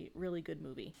really, really good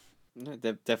movie.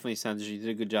 That definitely sounds, you did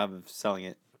a good job of selling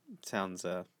it. Sounds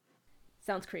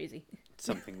crazy.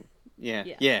 Something. Yeah.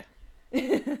 Yeah.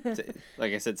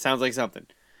 Like I said, sounds like something.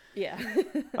 Yeah.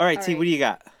 All right, T, what do you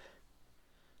got?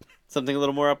 Something a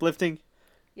little more uplifting?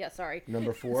 Yeah, sorry.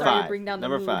 Number 4? Sorry to bring down the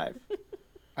Number mood. 5.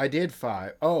 I did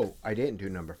 5. Oh, I didn't do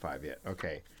number 5 yet.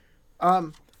 Okay.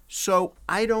 So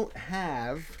I don't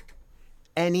have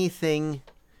anything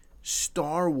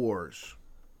Star Wars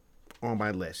on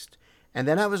my list. And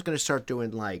then I was going to start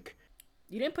doing like...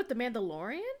 You didn't put The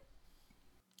Mandalorian?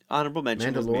 Honorable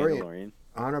mention was Mandalorian.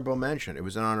 Honorable mention. It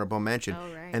was an honorable mention.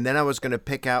 Oh, right. And then I was going to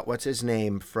pick out, what's his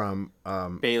name from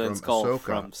Baylan Skoll Ahsoka.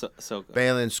 from Ahsoka.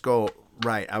 Baylan Skoll.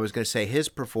 Right. I was going to say his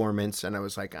performance, and I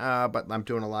was like, but I'm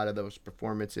doing a lot of those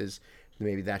performances.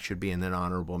 Maybe that should be in an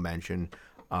honorable mention.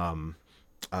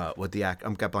 With the act,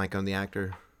 I'm got blank on the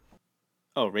actor.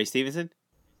 Oh, Ray Stevenson?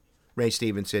 Ray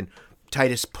Stevenson.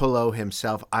 Titus Pullo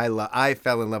himself. I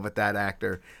fell in love with that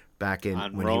actor back in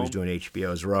when Rome? he was doing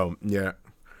HBO's Rome. Yeah.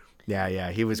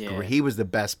 He was great. He was the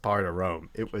best part of Rome.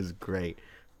 It was great.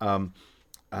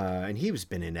 And he's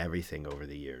been in everything over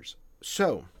the years.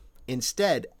 So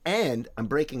instead, and I'm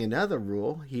breaking another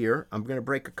rule here. I'm going to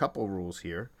break a couple rules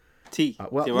here. There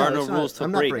are no rules to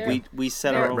break. We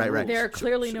set our own rules. There are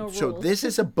clearly no rules. So this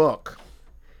is a book,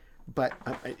 but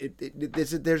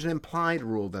there's an implied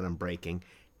rule that I'm breaking,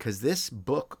 because this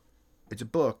book, it's a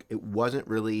book. It wasn't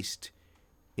released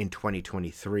in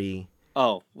 2023.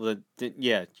 Oh, well,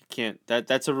 yeah, you can't.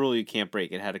 That's a rule you can't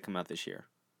break. It had to come out this year.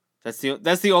 That's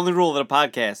the only rule of the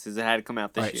podcast, is it had to come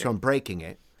out this year. So I'm breaking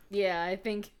it. Yeah, I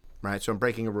think. Right, so I'm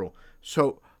breaking a rule.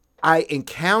 So I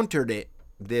encountered it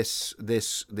this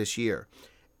year,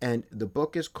 and the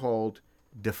book is called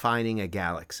Defining a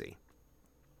Galaxy.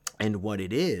 And what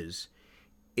it is,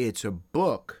 it's a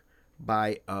book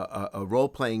by a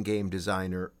role-playing game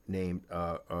designer named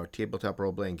a tabletop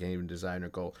role-playing game designer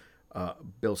called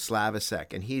Bill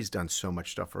Slavicsek, and he's done so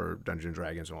much stuff for Dungeons &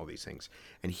 Dragons and all these things.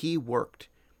 And he worked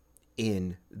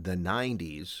in the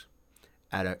 90s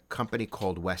at a company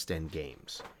called West End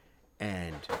Games.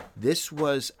 And this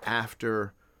was at,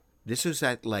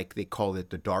 like, they call it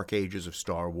the Dark Ages of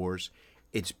Star Wars.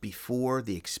 It's before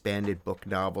the expanded book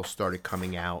novels started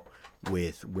coming out,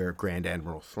 with where Grand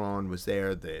Admiral Thrawn was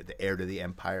there, the heir to the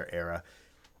Empire era.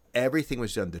 Everything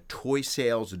was done. The toy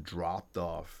sales dropped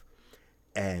off.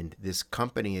 And this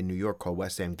company in New York called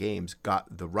West End Games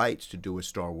got the rights to do a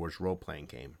Star Wars role-playing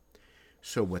game.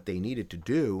 So what they needed to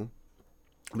do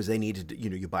was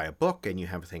you buy a book and you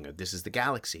have a thing of, this is the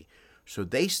galaxy. So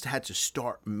they had to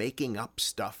start making up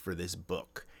stuff for this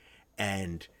book.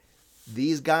 And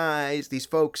these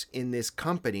folks in this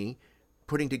company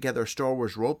putting together a Star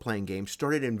Wars role-playing game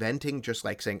started inventing, just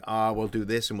like saying, we'll do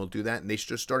this and we'll do that. And they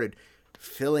just started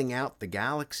filling out the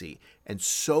galaxy. And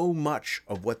so much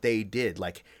of what they did,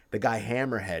 like the guy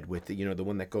Hammerhead with the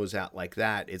one that goes out like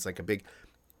that, it's like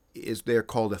they're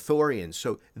called Athorians.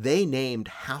 So they named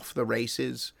half the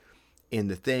races in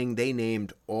the thing. They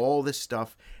named all this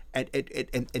stuff.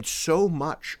 And so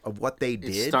much of what they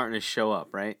did, it's starting to show up,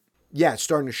 right? Yeah, it's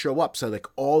starting to show up. So like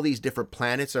all these different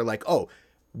planets are like, oh,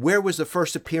 where was the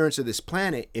first appearance of this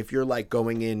planet? If you're like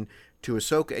going in to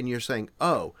Ahsoka and you're saying,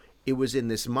 oh, it was in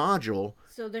this module.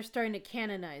 So they're starting to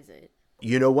canonize it.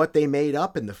 You know what they made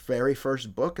up in the very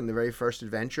first book, in the very first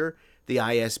adventure? The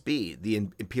ISB, the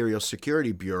Imperial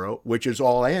Security Bureau, which is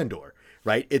all Andor,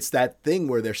 right? It's that thing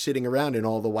where they're sitting around in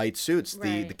all the white suits,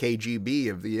 Right. the KGB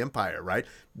of the Empire, right?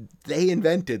 They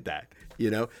invented that,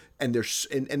 and there's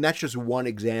and that's just one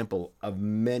example of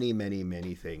many, many,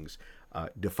 many things.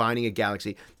 Defining a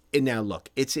galaxy. And now look,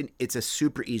 it's a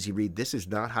super easy read. This is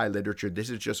not high literature. This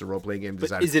is just a role playing game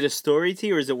design. Is it a story to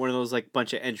you, or is it one of those like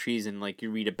bunch of entries and like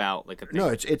you read about like a thing?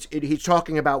 No, he's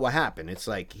talking about what happened. It's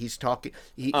like he's talking.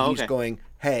 He's going,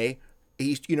 hey,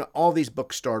 all these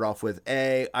books start off with,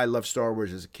 hey, I love Star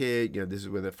Wars as a kid. This is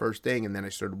where the first thing, and then I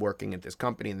started working at this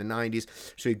company in the '90s.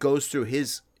 So he goes through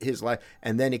his life,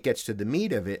 and then it gets to the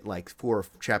meat of it, like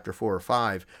chapter 4 or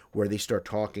 5, where they start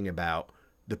talking about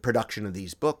the production of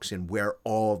these books and where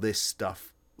all this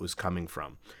stuff was coming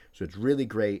from. So it's really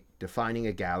great. Defining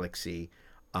a galaxy.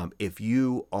 If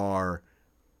you are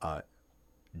a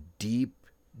deep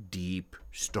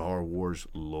Star Wars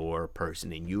lore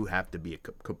person and you have to be a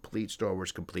complete Star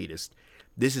Wars completist,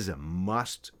 this is a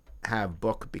must-have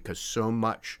book, because so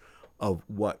much of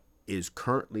what is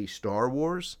currently Star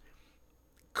Wars,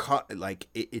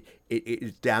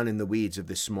 it's down in the weeds of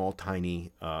this small,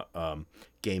 tiny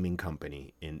gaming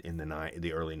company in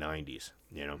the early 90s,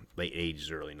 late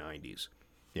 80s, early 90s.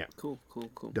 Yeah. Cool.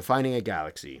 Defining a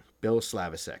Galaxy, Bill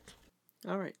Slavicsek.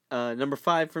 All right. Number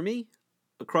 5 for me,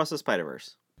 Across the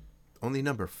Spider-Verse. Only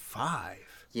number 5.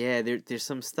 Yeah, there's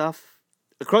some stuff.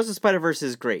 Across the Spider-Verse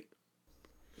is great.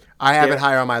 I have it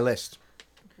higher on my list.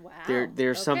 Wow.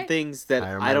 There's some things that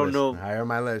I don't know. Higher on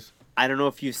my list. I don't know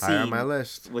if you've seen higher on my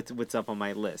list. What's up on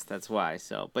my list. That's why.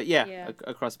 So, but yeah.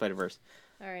 Across Spider-Verse.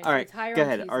 All right. All right. It's higher Go on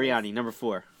ahead, T's Ariane. list. Number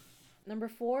 4. Number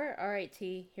 4. All right,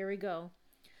 T. Here we go.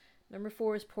 Number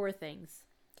 4 is Poor Things.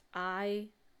 I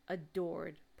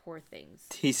adored Poor Things.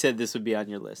 He said this would be on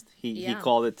your list. He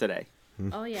called it today.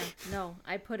 Oh yeah, no,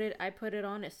 I put it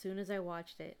on as soon as I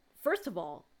watched it. First of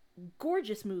all,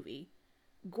 gorgeous movie,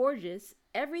 gorgeous.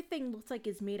 Everything looks like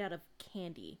it's made out of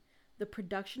candy. The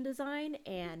production design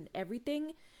and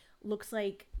everything looks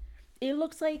like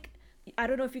I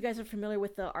don't know if you guys are familiar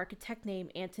with the architect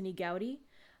named Anthony Gaudi,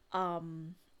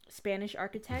 Spanish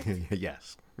architect.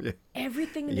 Yes.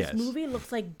 Everything in this movie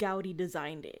looks like Gaudi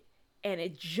designed it, and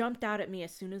it jumped out at me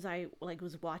as soon as I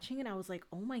was watching it. I was like,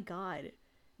 oh my god.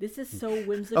 This is so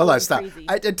whimsical and crazy.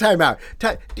 Time out.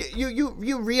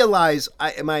 You realize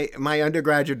my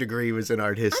undergraduate degree was in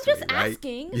art history, I'm just right?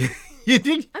 asking. You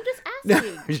did? I'm just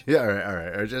asking. Yeah, all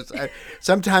right.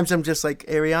 Sometimes I'm just like,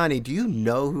 Ariane, do you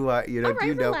know who I? All right, do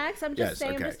you know? relax. I'm just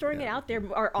saying. I'm just throwing it out there.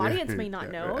 Our audience may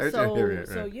not know. So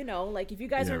like if you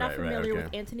guys are not familiar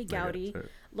with Anthony Gaudi,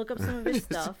 look up some of his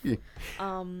stuff.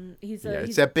 He's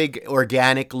that big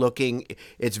organic looking.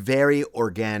 It's very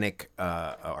organic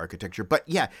architecture. But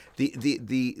yeah,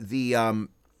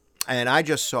 and I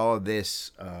just saw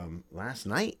this last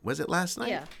night. Was it last night?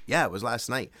 Yeah. Yeah, it was last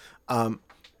night.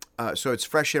 So it's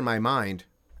fresh in my mind.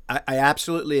 I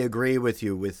absolutely agree with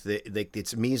you with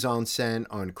its mise en scène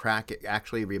on crack. It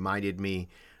actually reminded me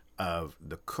of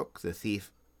The Cook, the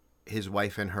Thief, his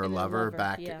wife and her lover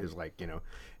back. Yeah. Is like,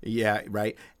 yeah,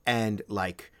 right. And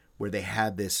like where they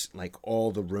had this, like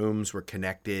all the rooms were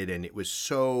connected and it was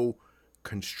so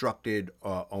constructed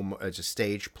almost as a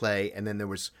stage play. And then there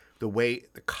was the way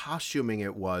the costuming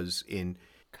it was in.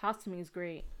 Costuming is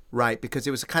great. Right, because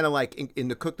it was kind of like in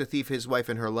The Cook, the Thief, his wife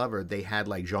and her lover, they had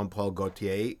like Jean-Paul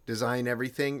Gaultier design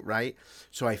everything, right?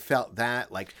 So I felt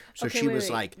that like, so okay, she was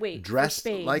dressed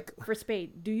like. For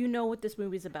Spade, do you know what this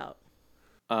movie's about?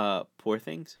 Poor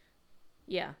Things?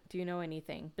 Yeah. Do you know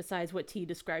anything besides what T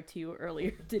described to you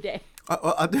earlier today?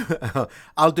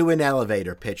 I'll do an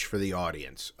elevator pitch for the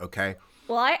audience, okay?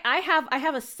 Well, I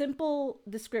have a simple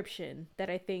description that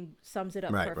I think sums it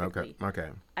up perfectly. Okay.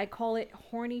 I call it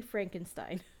Horny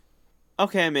Frankenstein.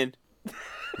 Okay, I'm in.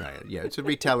 Right, yeah, it's a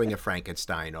retelling of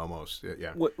Frankenstein almost.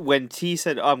 Yeah. When T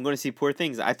said, "Oh, I'm going to see Poor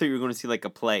Things," I thought you were going to see like a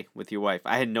play with your wife.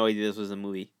 I had no idea this was a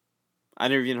movie. I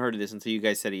never even heard of this until you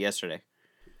guys said it yesterday.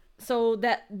 So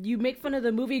that you make fun of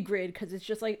the movie grid because it's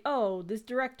just like, oh, this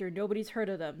director, nobody's heard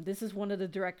of them. This is one of the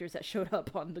directors that showed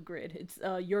up on the grid. It's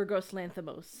Yorgos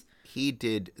Lanthimos. He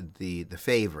did the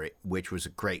Favorite, which was a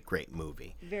great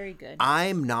movie. Very good.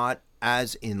 I'm not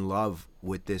as in love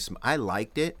with this. I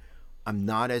liked it. I'm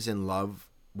not as in love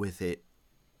with it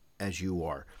as you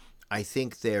are. I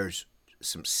think there's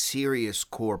some serious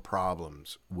core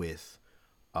problems with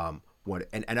we're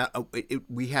at an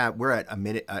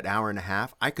hour and a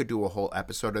half. I could do a whole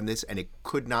episode on this, and it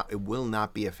will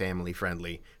not be a family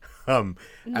friendly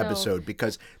episode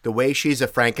because the way she's a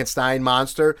Frankenstein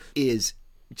monster is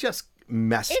just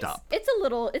messed up. It's a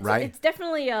little, right? It's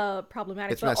definitely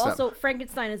problematic, It's but messed also up.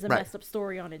 Frankenstein is a Right. messed up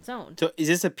story on its own. So is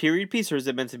this a period piece or is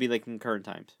it meant to be like in current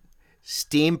times?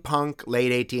 Steampunk,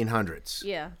 late 1800s.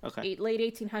 Yeah. Okay. Late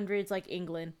 1800s, like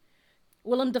England.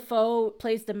 Willem Dafoe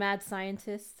plays the mad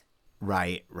scientist.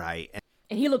 Right.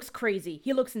 And he looks crazy.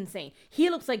 He looks insane. He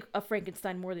looks like a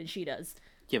Frankenstein more than she does.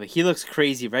 Yeah, but he looks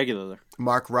crazy regular.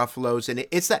 Mark Ruffalo's in it.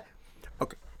 It's that.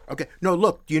 Okay. No,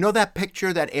 look. Do you know that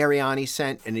picture that Ariani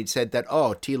sent, and he said that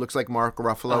T looks like Mark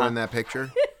Ruffalo in that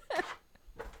picture?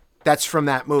 That's from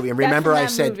that movie. And remember,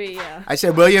 That's from that movie, yeah. I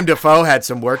said William Dafoe had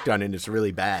some work done, and it's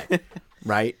really bad,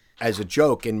 right? As a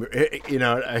joke, and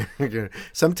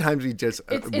sometimes we just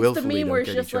It's the willfully meme don't where it's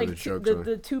get just each like other's jokes.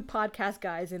 the two podcast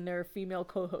guys and their female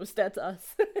co-host. That's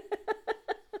us.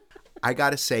 I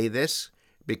gotta say this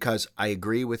because I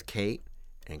agree with Kate,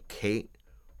 and Kate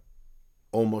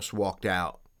almost walked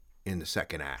out in the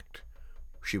second act.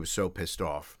 She was so pissed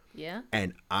off. Yeah.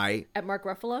 And I At Mark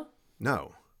Ruffalo?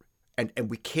 no.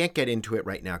 And we can't get into it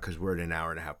right now because we're at an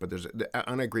hour and a half. But I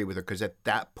agree with her because at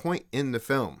that point in the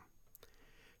film,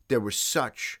 there was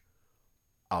such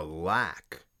a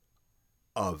lack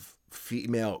of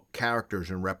female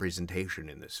characters and representation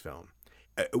in this film.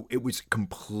 It was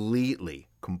completely,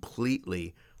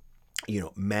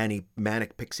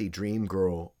 manic pixie dream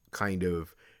girl kind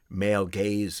of male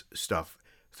gaze stuff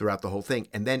throughout the whole thing.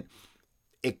 And then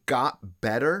it got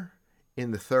better in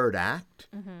the third act.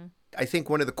 Mm-hmm. I think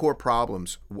one of the core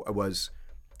problems was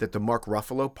that the Mark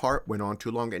Ruffalo part went on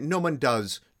too long, and no one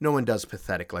does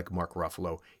pathetic like Mark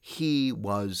Ruffalo. He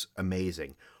was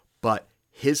amazing, but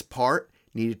his part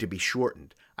needed to be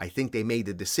shortened. I think they made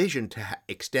the decision to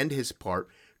extend his part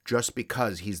just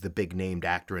because he's the big named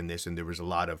actor in this, and there was a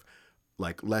lot of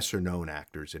like lesser known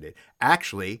actors in it.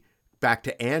 Actually, back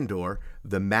to Andor,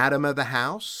 the Madam of the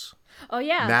House. Oh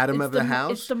yeah, Madam of the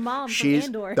House. It's the mom She's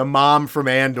from Andor. the mom from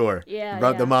Andor.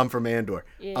 Yeah. The mom from Andor.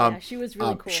 Yeah, she was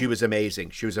really cool. She was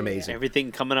amazing.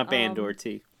 Everything coming up Andor,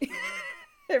 T.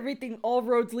 Everything, all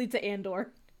roads lead to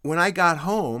Andor. When I got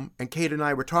home and Kate and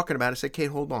I were talking about it, I said, Kate,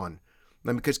 hold on.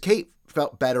 Because Kate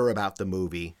felt better about the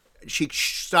movie. She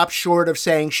stopped short of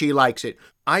saying she likes it.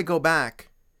 I go back,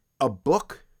 a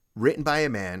book written by a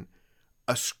man,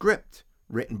 a script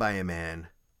written by a man,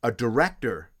 a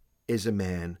director is a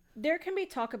man. There can be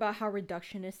talk about how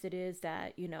reductionist it is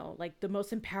that, like the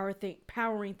most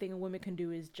empowering thing a woman can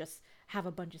do is just have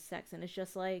a bunch of sex. And it's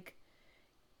just like,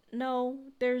 no,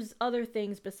 there's other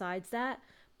things besides that.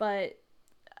 But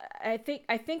I think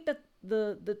that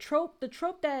the trope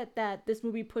that this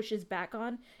movie pushes back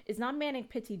on is not manic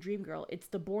pixie dream girl. It's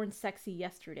the born sexy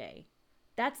yesterday.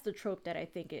 That's the trope that I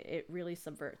think it really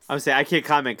subverts. I would say I can't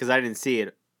comment because I didn't see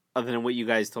it, other than what you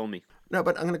guys told me. No,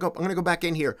 but I'm gonna go back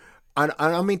in here. I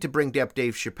don't mean to bring up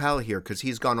Dave Chappelle here because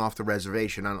he's gone off the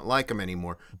reservation. I don't like him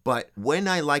anymore. But when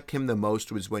I liked him the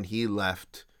most was when he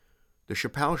left the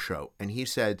Chappelle show and he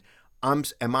said, "Am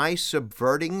I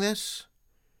subverting this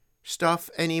stuff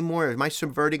anymore? Am I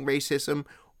subverting racism,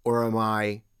 or am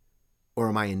I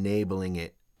enabling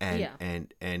it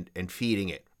and feeding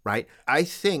it?" Right? I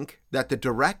think that the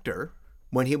director,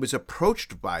 when he was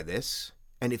approached by this,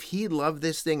 and if he loved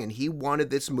this thing and he wanted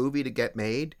this movie to get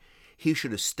made, he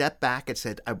should have stepped back and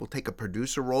said, I will take a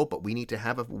producer role, but we need to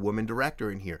have a woman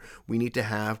director in here. We need to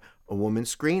have a woman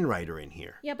screenwriter in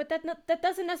here. Yeah, but that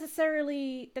doesn't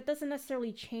necessarily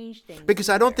change things. Because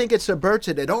I don't think it subverts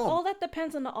it at all. All that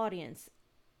depends on the audience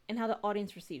and how the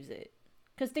audience receives it.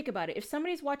 Because think about it. If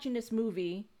somebody's watching this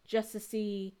movie just to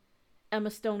see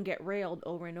Emma Stone get railed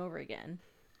over and over again.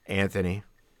 Anthony.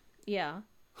 Yeah.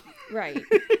 Right.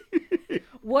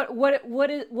 What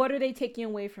are they taking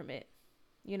away from it?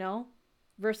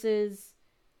 Versus,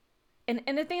 and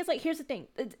the thing is, like, here's the thing.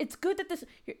 It's good that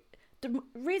the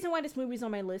reason why this movie's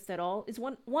on my list at all is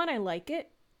one, I like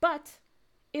it, but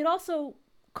it also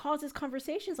causes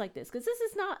conversations like this because this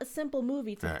is not a simple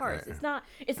movie to parse. It's not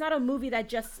a movie that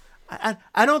just.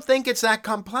 I don't think it's that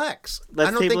complex.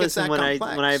 Let's table this, and when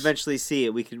I eventually see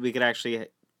it, we could actually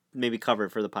maybe cover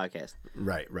it for the podcast.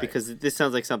 Right. Because this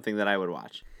sounds like something that I would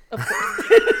watch. Of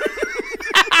course.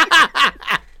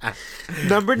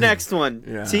 Number next one.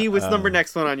 Yeah, T, what's number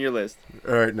next one on your list?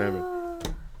 All right, number.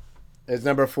 Is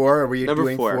number 4? Are we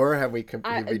doing 4? Have we done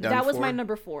 4? That was my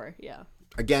number 4. Yeah.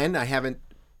 Again, I haven't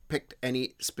picked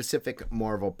any specific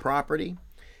Marvel property,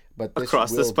 but this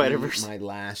Across the will Spider-Verse. be my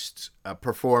last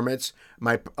performance.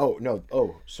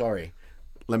 Sorry.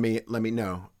 Let me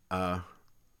know. I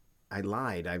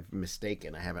lied. I've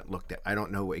mistaken. I haven't looked at. I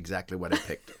don't know exactly what I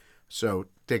picked. So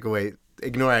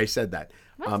ignore I said that.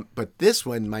 But this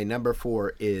one, my number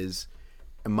 4 is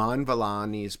Iman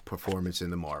Vellani's performance in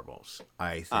The Marvels,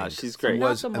 I think, she's great. Not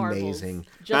was the Marvels, amazing.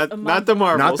 just Not the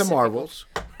Marvels. Not the Marvels.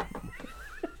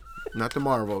 Not the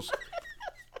Marvels.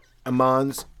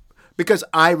 Iman's, because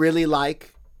I really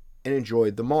like and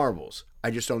enjoyed The Marvels. I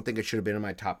just don't think it should have been in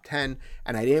my top 10,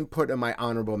 and I didn't put in my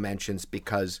honorable mentions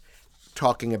because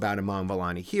talking about Iman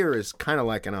Vellani here is kind of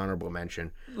like an honorable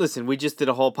mention. Listen, we just did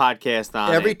a whole podcast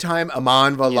on Every it. time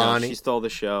Iman Vellani She stole the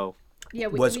show. Yeah,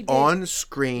 was we did. on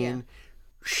screen, Yeah.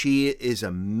 she is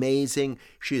amazing.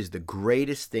 She is the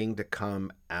greatest thing to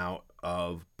come out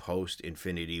of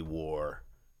post-Infinity War,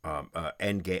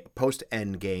 Endgame,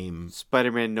 post-Endgame.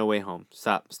 Spider-Man: No Way Home.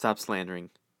 Stop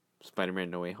slandering Spider-Man: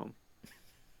 No Way Home.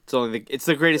 It's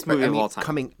the greatest movie of all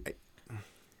time.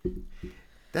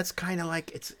 That's kind of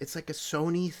like it's like a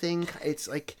Sony thing. It's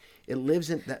like it lives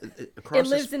in that It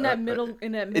lives in that middle.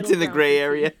 It's in the ground gray between-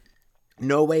 area.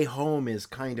 No Way Home is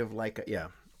kind of like yeah.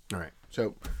 All right.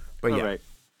 So, but yeah.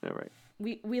 All right.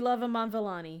 We love Iman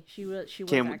Vellani. She was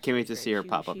Can't actually wait to great. see her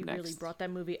pop up She really next. brought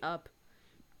that movie up.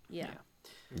 Yeah.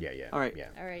 Yeah. All right. Yeah.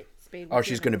 All right, Spade. Oh, what's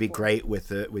she's your going to number be 4? great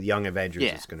with Young Avengers.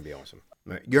 Yeah. It's going to be awesome.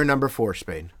 All right, you're number 4,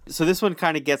 Spade. So this one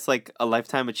kind of gets like a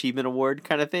lifetime achievement award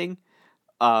kind of thing,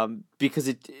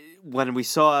 because when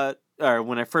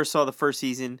I first saw the first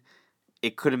season,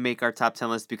 it couldn't make our top 10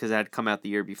 list because it had come out the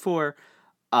year before,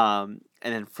 and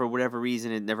then for whatever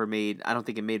reason it never made. I don't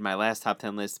think it made my last top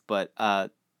 10 list, but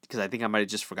because I think I might have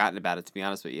just forgotten about it, to be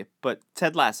honest with you. But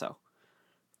Ted Lasso,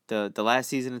 the last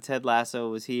season of Ted Lasso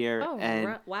was here, Oh,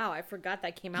 and wow! I forgot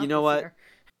that came out. you know this what? year.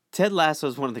 Ted Lasso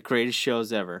is one of the greatest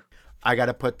shows ever. I got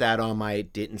to put that on my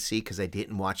didn't see because I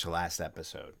didn't watch the last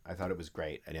episode. I thought it was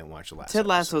great. I didn't watch the last Ted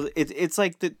episode. Lasso, it's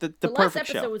like the The last perfect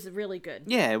episode show. was really good.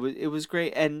 Yeah, it was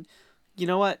great, and you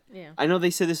know what? Yeah. I know they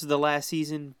said this is the last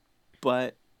season,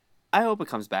 but I hope it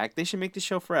comes back. They should make the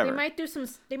show forever. They might do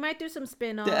some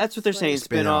spin-offs. That's what they're saying,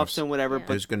 spin-offs and whatever. Yeah. But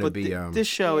There's gonna but be, this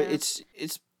show, Yeah.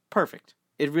 it's perfect.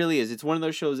 It really is. It's one of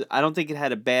those shows. I don't think it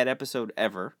had a bad episode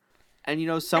ever, and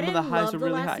some of the highs were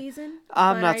really high. Season,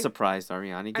 I'm but not surprised,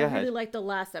 Ariani. Go I ahead. really liked the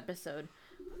last episode.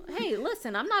 Hey,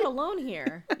 listen, I'm not alone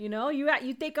here.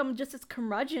 You think I'm just as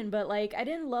curmudgeon, but like I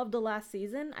didn't love the last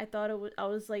season. I thought it was. I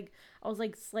was like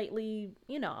slightly.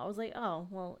 I was like, oh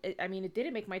well. It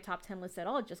didn't make my top 10 list at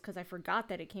all, just because I forgot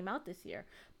that it came out this year.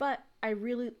 But I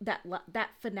really that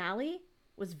finale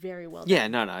was very well done. Yeah,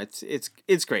 no,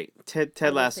 it's great. Ted I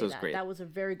will Lasso say is that. great. That was a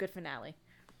very good finale.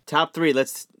 Top 3.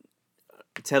 Let's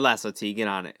Ted Lasso. T, get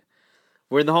on it.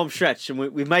 We're in the home stretch, and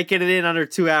we might get it in under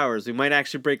 2 hours. We might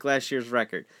actually break last year's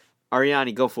record.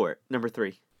 Ariani, go for it. Number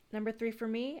 3. Number 3 for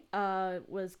me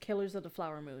was Killers of the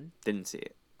Flower Moon. Didn't see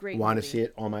it. Great. Want to movie. see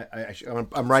it on my?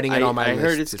 I'm writing it on my I list.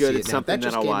 heard it's to good. see It's it now. something that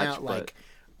just that I'll came watch, out but- like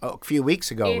a few weeks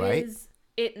ago, right?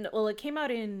 It came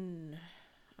out in,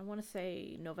 I want to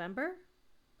say November,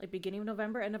 like beginning of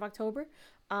November, end of October.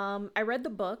 I read the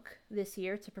book this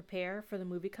year to prepare for the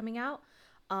movie coming out.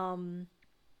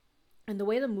 And the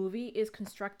way the movie is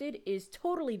constructed is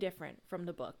totally different from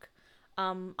the book.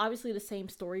 Obviously the same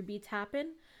story beats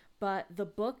happen, but the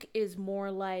book is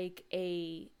more like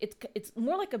it's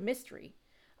more like a mystery,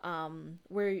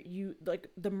 where you like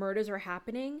the murders are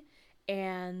happening,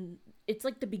 and it's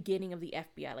like the beginning of the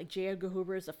FBI. Like J. Edgar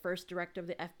Hoover is the first director of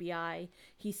the FBI.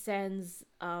 He sends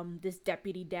this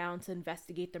deputy down to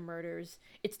investigate the murders.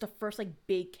 It's the first like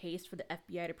big case for the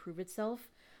FBI to prove itself.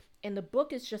 And the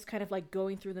book is just kind of like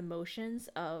going through the motions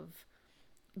of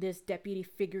this deputy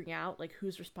figuring out like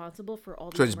who's responsible for all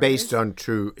these So it's murders. based on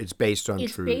true. It's based on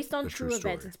It's true. based on a true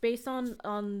story. events. It's based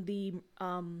on the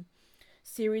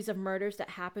series of murders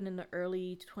that happened in the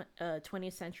early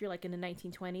 20th century, like in the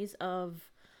 1920s,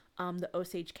 of the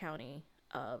Osage County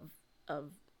of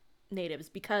natives,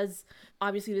 because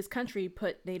obviously this country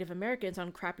put Native Americans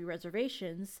on crappy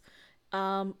reservations.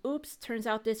 Turns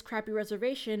out this crappy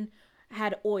reservation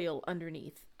had oil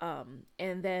underneath.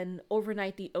 And then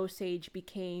overnight, the Osage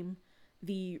became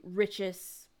the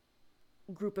richest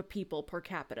group of people per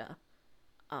capita.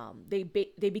 They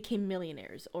became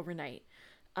millionaires overnight.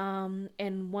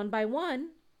 And one by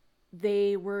one,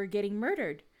 they were getting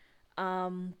murdered.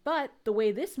 But the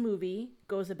way this movie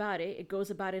goes about it goes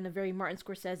about it in a very Martin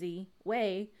Scorsese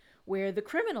way, where the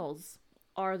criminals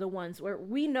are the ones where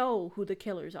we know who the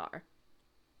killers are.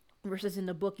 Versus in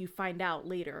the book, you find out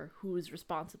later who is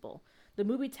responsible. The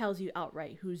movie tells you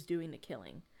outright who's doing the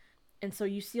killing. And so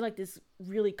you see like this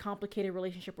really complicated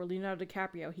relationship where Leonardo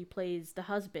DiCaprio, he plays the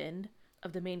husband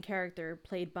of the main character,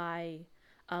 played by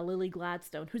Lily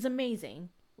Gladstone, who's amazing.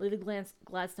 Lily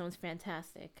Gladstone's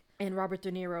fantastic. And Robert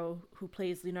De Niro, who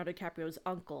plays Leonardo DiCaprio's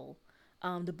uncle.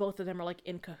 The both of them are like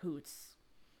in cahoots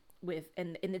with,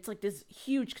 and it's like this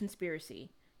huge conspiracy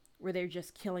where they're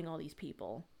just killing all these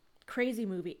people. Crazy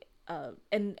movie.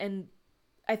 And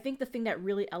I think the thing that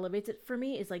really elevates it for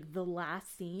me is like the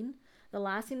last scene. The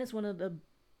last scene is one of the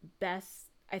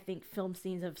best, I think, film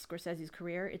scenes of Scorsese's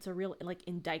career. It's a real like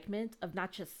indictment of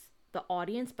not just the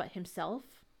audience but himself.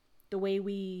 The way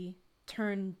we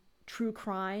turn true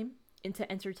crime into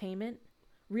entertainment.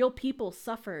 Real people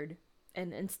suffered,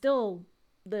 and still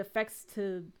the effects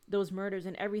to those murders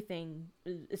and everything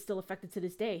is still affected to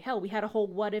this day. Hell, we had a whole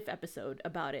What If episode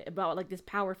about it, about like this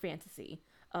power fantasy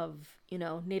of, you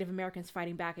know, Native Americans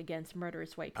fighting back against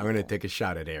murderous white people. I'm going to take a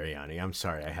shot at Ariani. I'm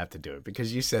sorry, I have to do it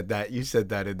because you said that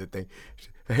in the thing.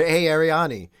 Hey,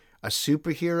 Ariani, a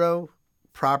superhero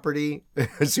property, a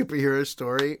superhero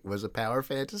story was a power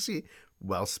fantasy.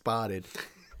 Well spotted.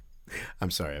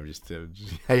 I'm sorry. I'm just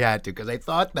I had to because I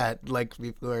thought that like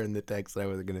before in the text I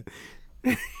was gonna.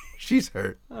 She's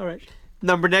hurt. All right.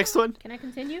 Next one. Can I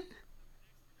continue?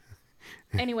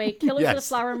 Anyway, Killers of the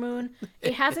Flower Moon.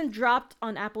 It hasn't dropped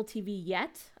on Apple TV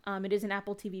yet. It is an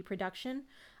Apple TV production,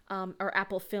 or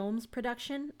Apple Films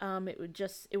production.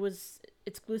 It was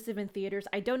exclusive in theaters.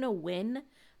 I don't know when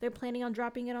they're planning on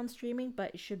dropping it on streaming,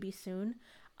 but it should be soon.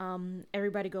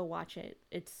 Everybody go watch it.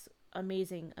 It's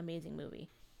amazing, amazing movie.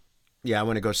 Yeah, I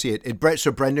want to go see it.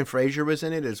 So Brendan Fraser was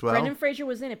in it as well? Brendan Fraser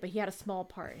was in it, but he had a small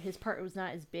part. His part was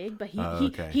not as big, but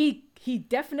he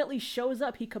definitely shows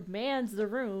up. He commands the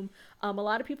room. A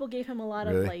lot of people gave him a lot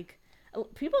of like,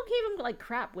 people gave him like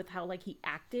crap with how like he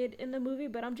acted in the movie,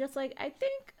 but I'm just like, I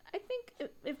think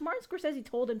if Martin Scorsese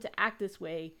told him to act this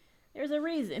way, there's a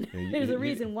reason. There's a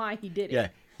reason why he did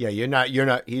it. Yeah, you're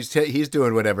not. He's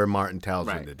doing whatever Martin tells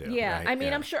him to do. Yeah, right? I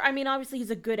mean, I'm sure. I mean, obviously, he's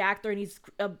a good actor, and he's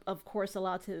of course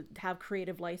allowed to have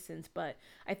creative license. But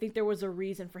I think there was a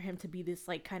reason for him to be this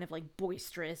like kind of like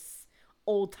boisterous,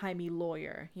 old timey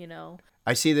lawyer. You know.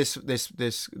 I see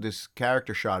this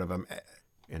character shot of him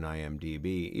in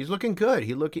IMDb. He's looking good.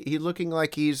 He's looking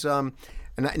like he's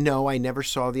And I never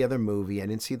saw the other movie. I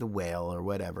didn't see The Whale or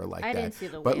whatever like that. I didn't see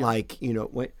The Whale. But like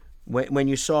when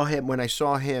you saw him, when I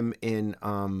saw him in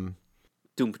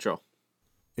Doom Patrol.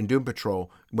 In Doom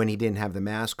Patrol, when he didn't have the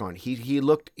mask on, he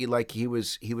looked like he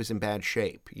was in bad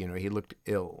shape. You know, he looked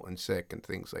ill and sick and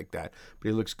things like that. But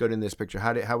he looks good in this picture.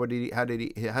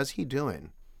 How's he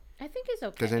doing? I think he's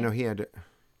okay. Because I know he had.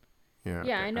 Yeah,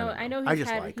 okay, I know.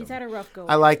 He's had a rough go.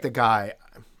 I like the guy.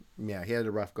 Yeah, he had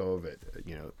a rough go of it.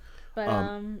 You know. But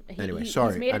anyway,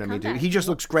 sorry. I don't mean to. He just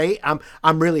looks great. I'm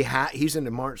really happy. He's in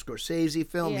the Martin Scorsese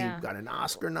film. Yeah. He got an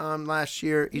Oscar nom last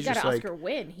year. He got an Oscar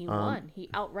win. He won. He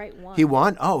outright won. He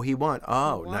won. Oh, he won.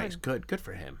 Oh, nice. Good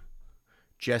for him.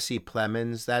 Jesse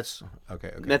Plemons. That's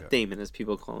okay. Meth Damon, as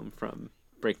people call him from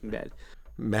Breaking Bad.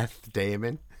 Meth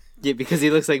Damon. Yeah, because he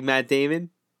looks like Matt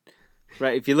Damon.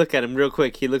 Right. If you look at him real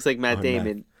quick, he looks like Matt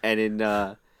Damon, meth. And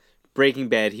in Breaking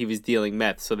Bad, he was dealing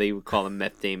meth, so they would call him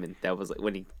Meth Damon. That was like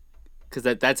when he.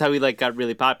 Because that's how he like got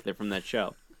really popular from that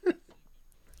show.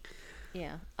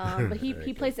 Yeah, but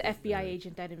he plays the FBI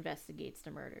agent that investigates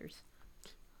the murders.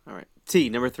 All right, T,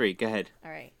 number 3. Go ahead. All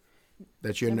right,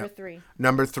 that's your number 3.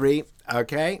 Number 3.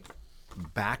 Okay,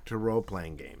 back to role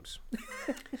playing games.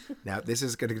 Now this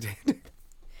is gonna.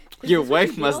 Your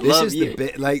wife must love this is you. The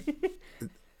bit like.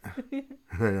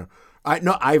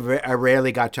 I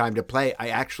rarely got time to play. I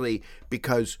actually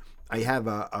because. I have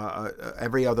a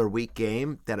every other week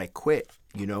game that I quit,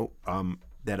 you know,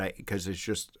 because it's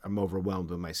just I'm overwhelmed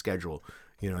with my schedule,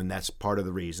 you know, and that's part of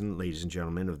the reason, ladies and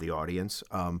gentlemen of the audience,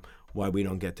 why we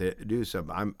don't get to do so.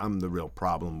 I'm the real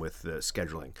problem with the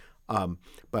scheduling.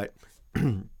 But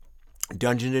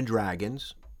Dungeons and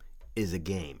Dragons is a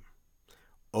game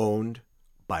owned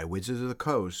by Wizards of the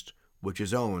Coast, which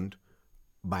is owned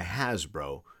by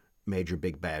Hasbro, major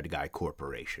big bad guy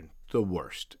corporation, the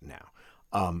worst now.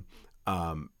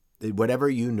 Whatever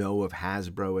you know of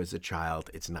Hasbro as a child,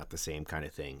 it's not the same kind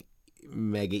of thing.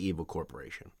 Mega evil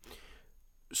corporation.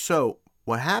 So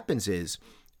what happens is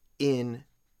in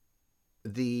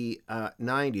the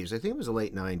 90s, I think it was the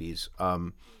late 90s,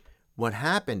 what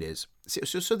happened is,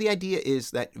 so the idea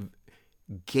is that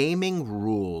gaming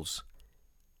rules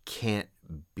can't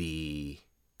be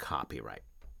copyright.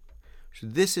 So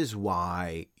this is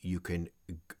why you can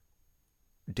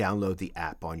download the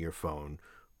app on your phone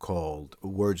called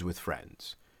Words with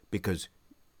Friends, because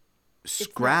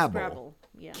Scrabble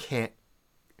can't.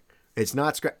 It's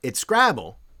not it's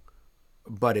Scrabble,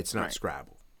 but it's not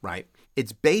Scrabble, right?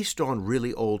 It's based on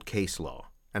really old case law,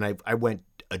 and I went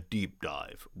a deep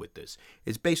dive with this.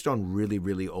 It's based on really,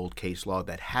 really old case law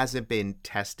that hasn't been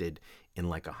tested in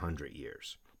like 100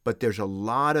 years. But there's a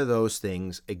lot of those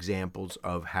things, examples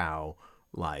of how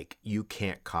like you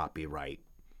can't copyright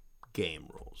game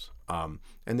rules.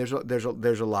 And there's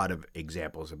a lot of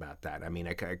examples about that. I mean,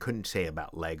 I couldn't say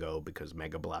about Lego because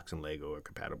Mega Bloks and Lego are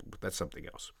compatible, but that's something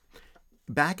else.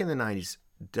 Back in the 90s,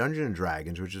 Dungeons and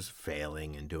Dragons were just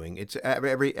failing and doing it's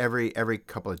every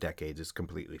couple of decades it's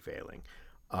completely failing.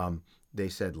 They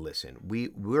said, listen,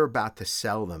 we're about to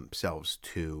sell themselves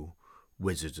to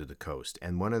Wizards of the Coast,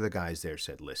 and one of the guys there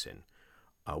said, listen,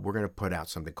 we're going to put out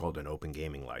something called an open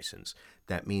gaming license.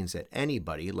 That means that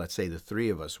anybody, let's say the three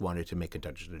of us wanted to make a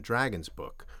Dungeons and Dragons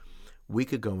book, we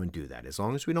could go and do that. As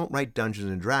long as we don't write Dungeons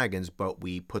and Dragons, but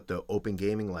we put the open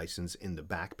gaming license in the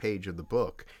back page of the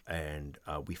book, and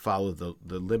we follow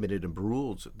the limited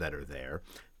rules that are there,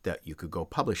 that you could go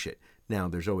publish it. Now,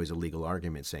 there's always a legal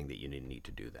argument saying that you didn't need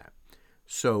to do that.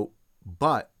 So,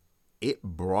 but it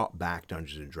brought back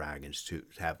Dungeons and Dragons to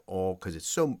have all, because it's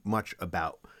so much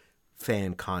about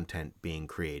fan content being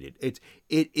created. It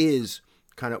is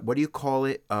kind of, what do you call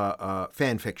it?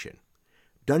 Fan fiction.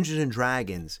 Dungeons and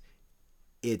Dragons,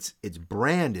 its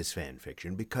brand is fan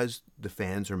fiction because the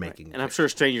fans are making. Right. And I'm sure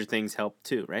Stranger Things helped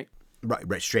too, right?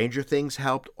 Right. Stranger Things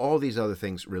helped. All these other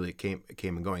things really came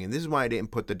and going. And this is why I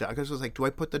didn't put because I was like, do I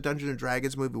put the Dungeons and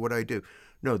Dragons movie? What do I do?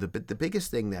 No, the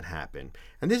biggest thing that happened,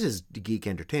 and this is geek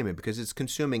entertainment because it's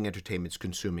consuming entertainment, it's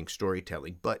consuming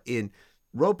storytelling. But in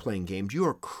role-playing games, you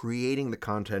are creating the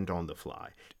content on the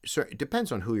fly. So it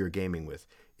depends on who you're gaming with.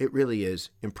 It really is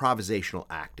improvisational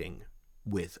acting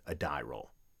with a die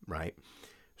roll, right?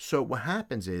 So what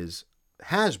happens is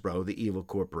Hasbro, the evil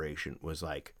corporation, was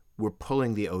like, we're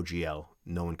pulling the OGL.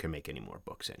 No one can make any more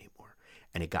books anymore.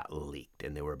 And it got leaked,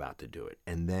 and they were about to do it.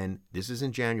 And then, this is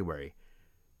in January,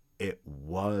 it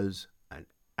was an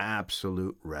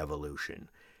absolute revolution.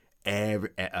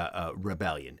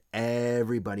 Rebellion.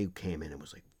 Everybody came in and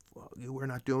was like, well, we're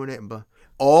not doing it. But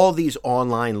all these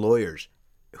online lawyers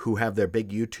who have their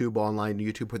big online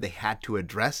YouTube, where they had to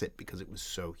address it because it was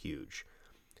so huge.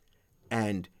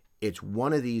 And it's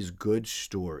one of these good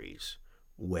stories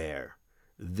where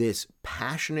this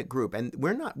passionate group, and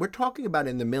we're talking about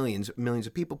in the millions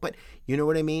of people, but you know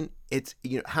what I mean? It's,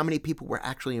 how many people were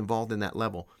actually involved in that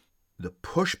level. The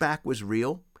pushback was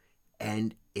real,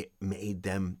 and it made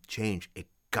them change. It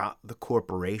got the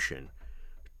corporation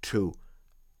to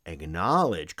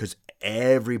acknowledge, because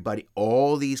everybody,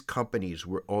 all these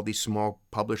small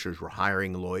publishers were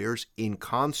hiring lawyers in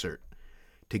concert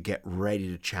to get ready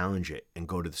to challenge it and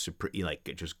go to the Supreme,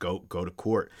 just go to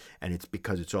court. And it's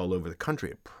because it's all over the country.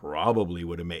 It probably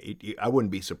would have I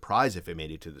wouldn't be surprised if it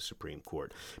made it to the Supreme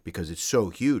Court, because it's so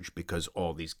huge, because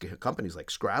all these companies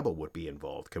like Scrabble would be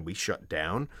involved. Can we shut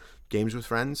down Games with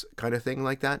Friends kind of thing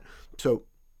like that? So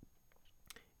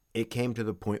it came to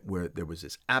the point where there was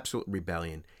this absolute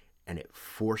rebellion, and it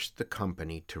forced the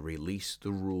company to release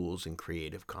the rules in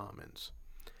Creative Commons.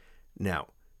 Now,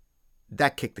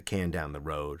 that kicked the can down the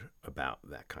road about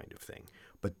that kind of thing.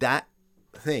 But that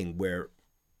thing where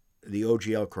the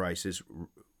OGL crisis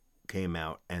came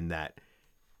out, and that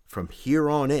from here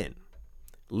on in,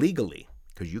 legally,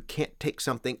 because you can't take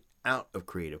something out of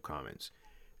Creative Commons,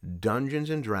 Dungeons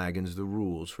and Dragons, the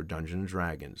rules for Dungeons and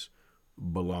Dragons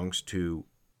belongs to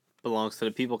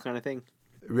the people kind of thing.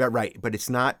 Right, but it's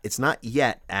not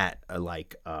yet at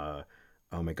oh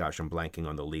my gosh, I'm blanking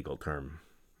on the legal term.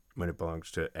 When it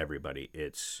belongs to everybody,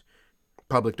 it's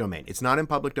public domain. It's not in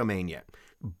public domain yet,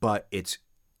 but it's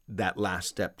that last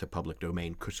step to public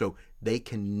domain. So they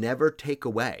can never take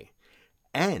away.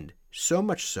 And so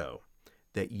much so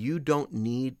that you don't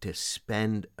need to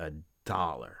spend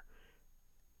 $1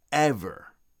 ever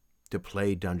to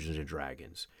play Dungeons and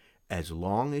Dragons. As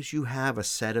long as you have a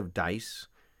set of dice,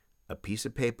 a piece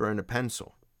of paper, and a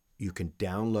pencil, you can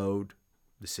download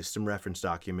the system reference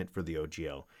document for the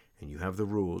OGL, and you have the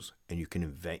rules, and you can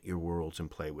invent your worlds and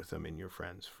play with them and your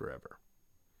friends forever.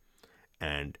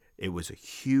 And it was a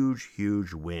huge,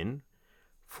 huge win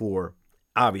for,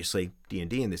 obviously,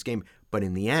 D&D in this game. But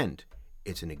in the end,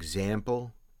 it's an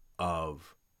example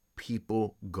of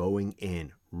people going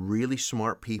in, really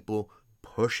smart people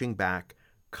pushing back,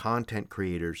 content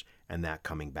creators, and that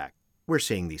coming back. We're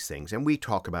seeing these things, and we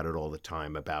talk about it all the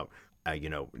time about,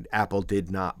 Apple did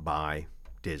not buy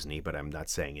Disney, but I'm not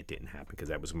saying it didn't happen, because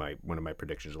that was one of my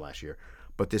predictions last year.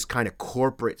 But this kind of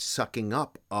corporate sucking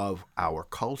up of our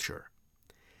culture.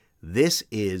 This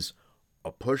is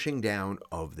a pushing down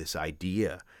of this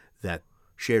idea that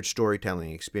shared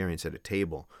storytelling experience at a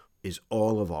table is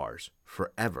all of ours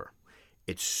forever.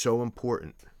 It's so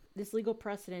important. This legal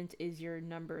precedent is your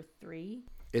number 3.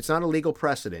 It's not a legal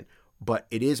precedent, but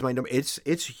it is my number. It's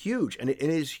huge, and it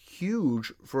is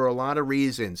huge for a lot of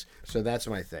reasons. So that's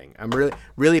my thing. I'm really,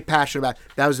 really passionate about.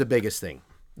 That was the biggest thing.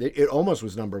 It almost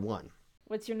was number 1.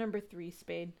 What's your number 3,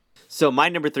 Spade? So my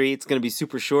number 3, it's going to be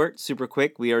super short, super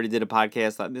quick. We already did a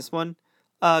podcast on this one.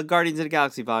 Guardians of the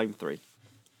Galaxy Volume 3.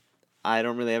 I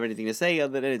don't really have anything to say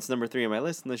other than it's number 3 on my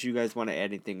list, unless you guys want to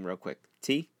add anything real quick.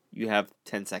 T, you have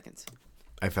 10 seconds.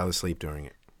 I fell asleep during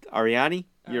it. Ariani,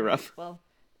 you're up. Well,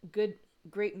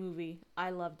 great movie. I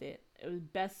loved it. It was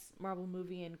best Marvel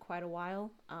movie in quite a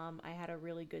while. I had a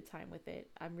really good time with it.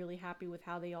 I'm really happy with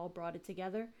how they all brought it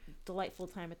together. Delightful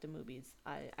time at the movies.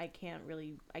 I can't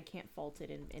fault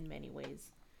it in many ways.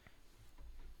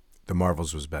 The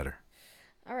Marvels was better.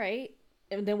 All right.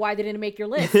 And then why didn't it make your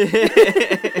list?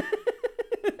 It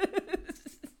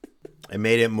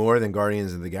made it more than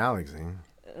Guardians of the Galaxy.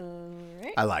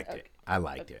 Right. I liked it. I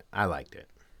liked it.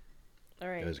 All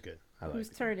right. It was good. Whose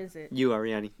turn is it? You,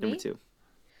 Ariani, number 2.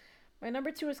 My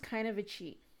number 2 is kind of a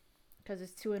cheat because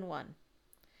it's 2 and 1,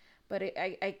 but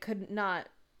I could not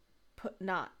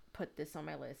put this on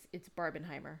my list. It's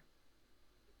Barbenheimer.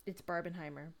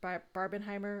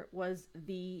 Barbenheimer was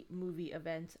the movie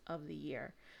event of the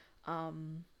year,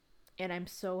 and I'm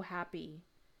so happy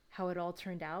how it all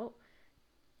turned out.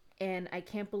 And I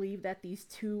can't believe that these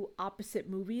two opposite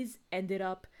movies ended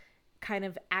up kind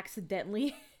of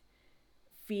accidentally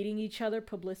feeding each other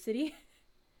publicity.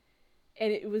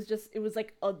 And it was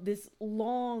like this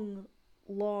long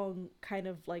kind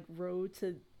of like road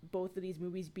to both of these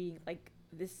movies being like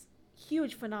this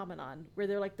huge phenomenon where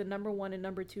they're like the number 1 and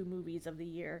number 2 movies of the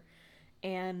year.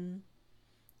 And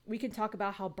we can talk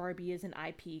about how Barbie is an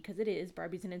IP, because it is.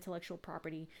 Barbie's an intellectual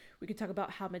property. We could talk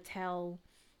about how Mattel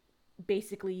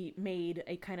basically made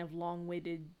a kind of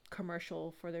long-winded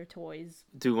commercial for their toys.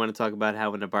 Do we want to talk about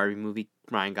how in a Barbie movie,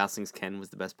 Ryan Gosling's Ken was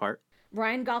the best part?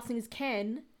 Ryan Gosling's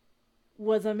Ken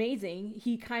was amazing.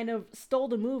 He kind of stole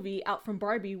the movie out from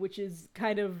Barbie, which is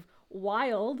kind of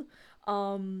wild.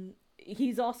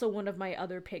 He's also one of my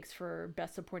other picks for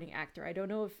Best Supporting Actor. I don't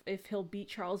know if he'll beat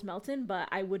Charles Melton, but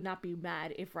I would not be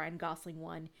mad if Ryan Gosling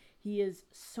won. He is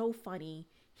so funny.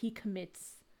 He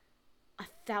commits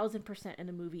 1,000% in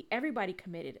the movie. Everybody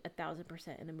committed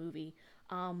 1,000% in the movie.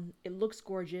 It looks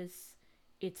gorgeous.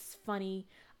 It's funny.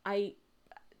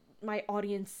 My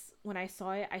audience, when I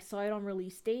saw it on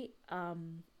release date,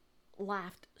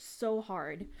 laughed so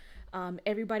hard.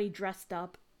 Everybody dressed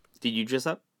up. Did you dress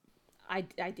up? I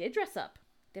did dress up.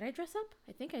 Did I dress up?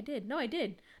 I think I did. No, I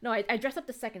did. No, I dressed up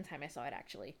the second time I saw it,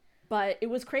 actually. But it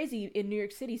was crazy in New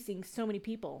York City seeing so many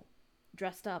people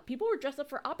dressed up. People were dressed up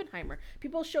for Oppenheimer.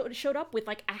 People showed up with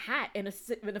like a hat and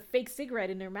a fake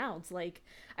cigarette in their mouths. Like,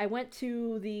 I went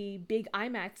to the big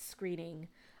IMAX screening,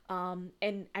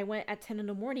 and I went at 10 in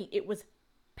the morning. It was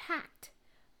packed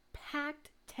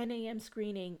 10 a.m.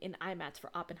 screening in IMAX for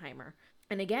Oppenheimer.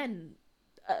 And again,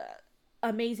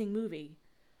 amazing movie.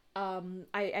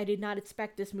 I did not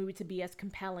expect this movie to be as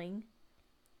compelling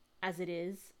as it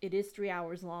is. It is 3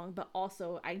 hours long, but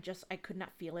also I could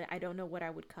not feel it. I don't know what I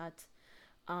would cut.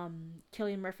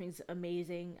 Cillian Murphy's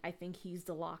amazing. I think he's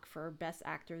the lock for Best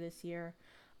Actor this year.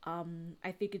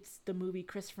 I think it's the movie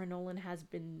Christopher Nolan has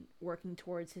been working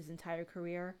towards his entire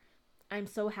career. I'm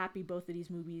so happy both of these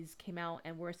movies came out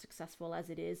and were as successful as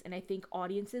it is. And I think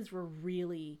audiences were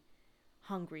really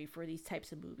hungry for these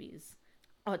types of movies.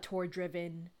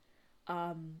 Tour-driven,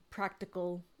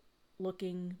 practical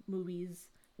looking movies,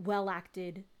 well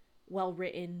acted, well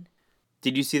written.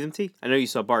 Did you see them, T? I know you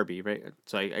saw Barbie, right?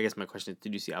 So I guess my question is,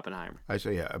 did you see Oppenheimer? I saw,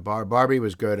 yeah. Barbie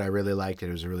was good. I really liked it.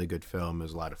 It was a really good film. It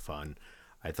was a lot of fun.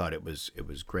 I thought it was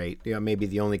great. You know, maybe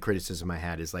the only criticism I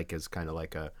had is like it's kind of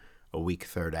like a weak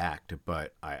third act,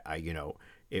 but I you know,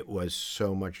 it was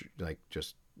so much like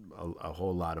just a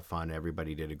whole lot of fun.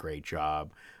 Everybody did a great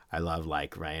job. I love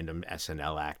like random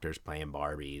SNL actors playing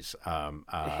Barbies.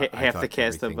 Half the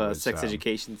cast of Sex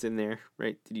Education's in there,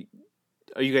 right?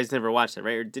 You guys never watched it,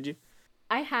 right? Or did you?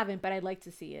 I haven't, but I'd like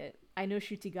to see it. I know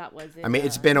Shruti Gat was in. I mean,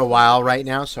 it's been a while right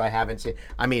now, so I haven't seen.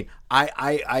 I mean,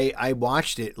 I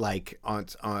watched it like on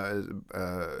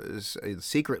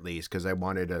secretly because I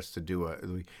wanted us to do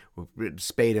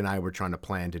Spade and I were trying to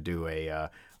plan to do a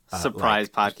surprise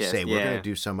podcast. Say we're going to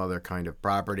do some other kind of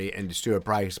property and just do a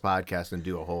price podcast and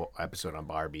do a whole episode on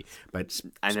Barbie. But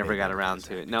I never got around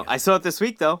to it. No, I saw it this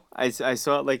week though. I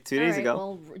saw it like 2 days ago.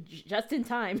 Well, just in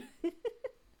time.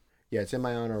 Yeah, it's in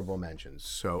my honorable mentions.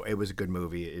 So it was a good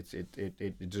movie.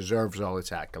 It deserves all its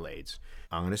accolades.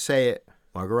 I'm going to say it.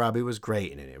 Margot Robbie was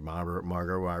great in it.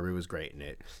 Margot Robbie was great in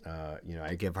it. You know,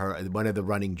 I give her one of the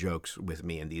running jokes with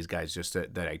me and these guys just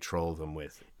that I troll them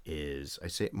with is I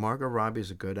say Margot Robbie is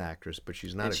a good actress, but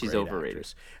she's not And a she's great overrated.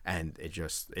 actress. And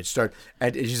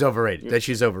she's overrated. That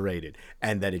she's overrated,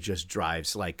 and that it just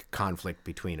drives like conflict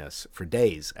between us for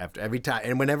days after every time.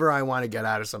 And whenever I want to get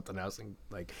out of something else and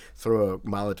like throw a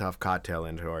Molotov cocktail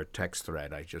into our text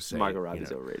thread, I just say Margot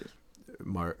Robbie's overrated.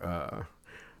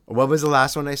 What was the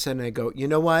last one I said? And I go, you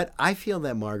know what? I feel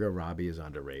that Margot Robbie is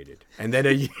underrated. And then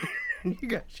you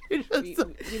guys, we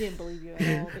didn't believe you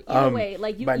at all. But either way,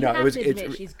 like you have to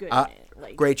admit she's good in it.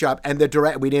 Like, great job. And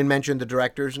we didn't mention the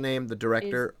director's name. The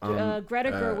director,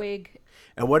 Greta Gerwig.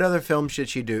 And what other films did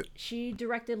she do? She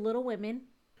directed Little Women.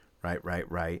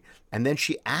 Right. And then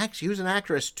she was an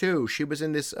actress too. She was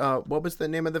in this. What was the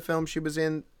name of the film she was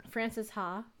in? Frances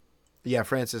Ha. Yeah,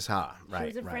 Frances Ha. Right. She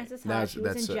was in Frances Ha. She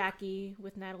was in Jackie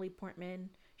with Natalie Portman.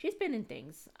 She's been in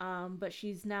things, but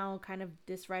she's now kind of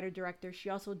this writer-director. She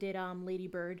also did Lady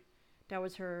Bird. That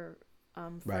was her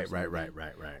first movie.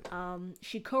 Right.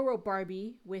 She co-wrote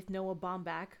Barbie with Noah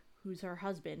Baumbach, who's her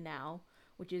husband now,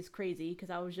 which is crazy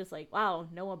because I was just like, wow,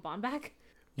 Noah Baumbach?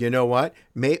 You know what?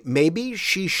 Maybe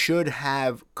she should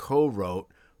have co-wrote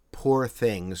Poor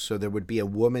Things so there would be a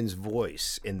woman's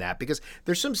voice in that, because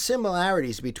there's some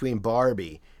similarities between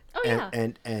Barbie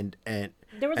and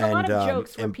there was a lot of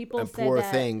jokes where people said Poor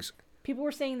that Things. People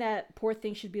were saying that Poor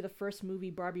Things should be the first movie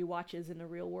Barbie watches in the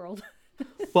real world.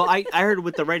 Well, I heard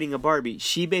with the writing of Barbie,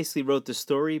 she basically wrote the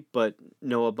story, but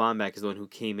Noah Baumbach is the one who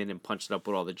came in and punched it up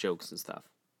with all the jokes and stuff.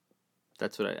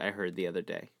 That's what I heard the other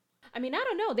day. I mean, I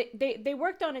don't know. They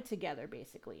worked on it together,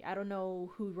 basically. I don't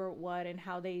know who wrote what and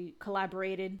how they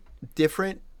collaborated.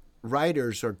 Different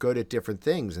writers are good at different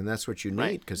things, and that's what you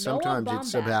need, because sometimes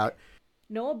it's about...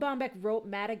 Noah Baumbach wrote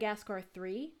Madagascar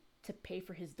 3 to pay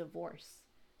for his divorce.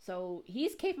 So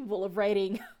he's capable of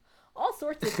writing all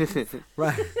sorts of things.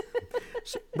 Right.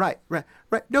 Right.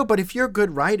 No, but if you're a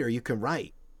good writer, you can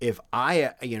write. If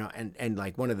I, and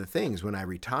like one of the things when I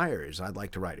retire is I'd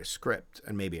like to write a script,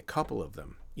 and maybe a couple of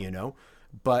them,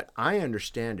 But I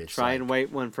understand it. Try and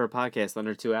write one for a podcast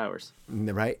under 2 hours.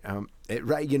 Right.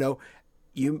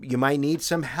 You might need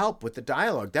some help with the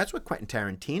dialogue. That's what Quentin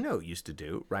Tarantino used to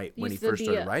do, right? When he first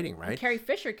started writing, right? Carrie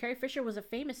Fisher was a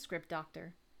famous script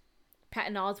doctor.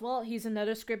 Patton Oswalt, he's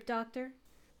another script doctor.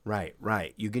 Right.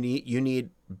 You need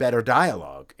better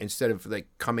dialogue instead of like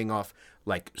coming off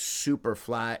like super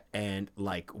flat and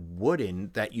like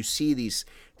wooden that you see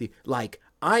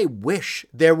I wish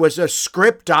there was a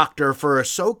script doctor for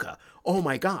Ahsoka. Oh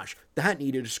my gosh, that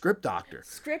needed a script doctor.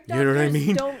 Script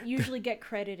doctors don't usually get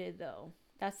credited though.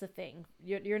 That's the thing.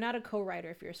 You're not a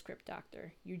co-writer if you're a script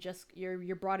doctor.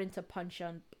 You're brought in to punch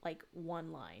on like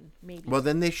one line, maybe. Well,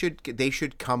 then they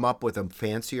should come up with a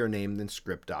fancier name than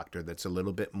script doctor. That's a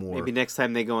little bit more. Maybe next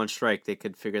time they go on strike, they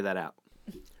could figure that out.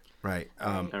 Right.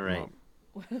 All right.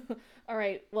 All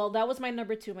right. Well, that was my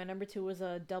number 2. My number 2 was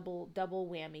a double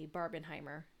whammy.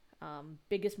 Barbenheimer.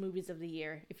 Biggest movies of the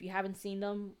year. If you haven't seen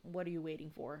them, what are you waiting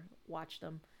for? Watch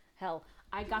them. Hell,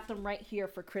 I got them right here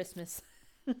for Christmas.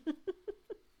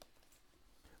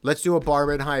 Let's do a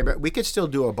Barbenheimer. We could still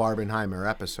do a Barbenheimer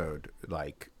episode,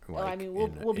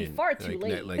 we'll be far too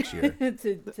late next year.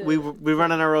 We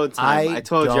run on our own time. I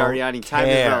told you, Ariani, time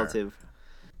is relative.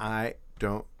 I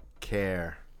don't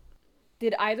care.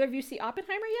 Did either of you see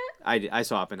Oppenheimer yet? I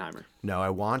saw Oppenheimer. No,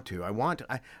 I want to.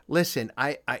 Listen.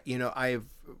 I've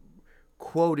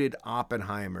quoted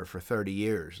Oppenheimer for 30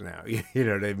 years now. You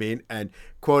know what I mean? And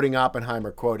quoting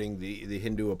Oppenheimer, quoting the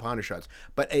Hindu Upanishads.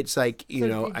 But it's like,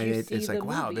 it's like,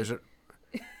 wow, movie? There's a...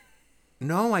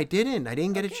 No, I didn't. I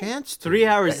didn't get a chance to. 3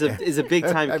 hours is a big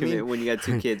time commitment when you got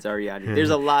 2 kids, Ariani. There's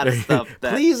a lot of stuff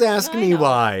that... Please ask me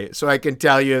why, so I can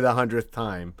tell you the 100th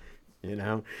time.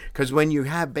 Because when you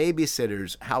have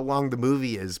babysitters, how long the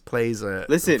movie is plays a...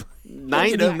 Listen,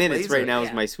 90 minutes right now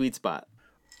is my sweet spot.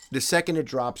 The second it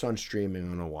drops on streaming,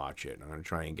 I'm going to watch it. I'm going to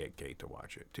try and get Kate to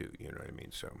watch it, too. You know what I mean?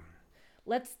 So,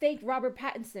 let's thank Robert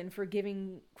Pattinson for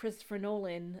giving Christopher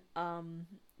Nolan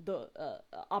the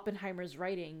Oppenheimer's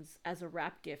writings as a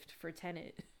wrap gift for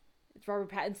Tenet. It's Robert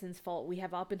Pattinson's fault we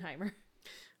have Oppenheimer.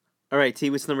 All right, T,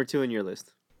 what's number 2 on your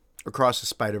list? Across the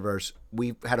Spider-Verse.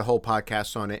 We've had a whole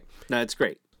podcast on it. No, it's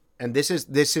great. And this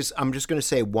is I'm just going to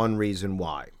say one reason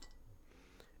why.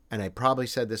 And I probably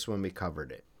said this when we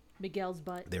covered it. Miguel's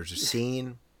butt. There's a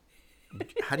scene.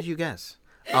 How did you guess?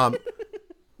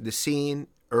 The scene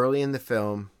early in the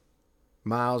film,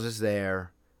 Miles is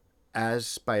there as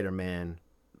Spider-Man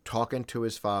talking to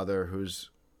his father who's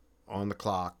on the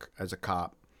clock as a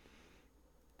cop.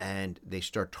 And they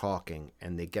start talking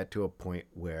and they get to a point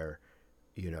where,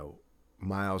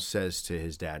 Miles says to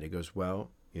his dad, he goes, well,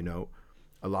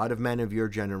 a lot of men of your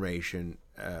generation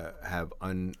have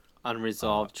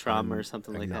Unresolved trauma or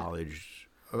something like that.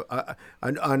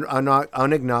 Acknowledged,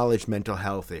 unacknowledged mental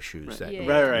health issues. That Yeah,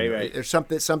 Right, yeah. right.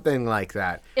 There's something like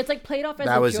that. It's like played off as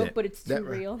That a was joke, it. but it's too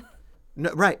real.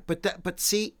 No, right, but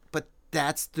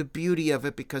that's the beauty of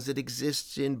it, because it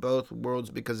exists in both worlds,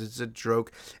 because it's a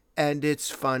joke, and it's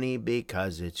funny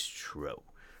because it's true,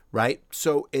 right?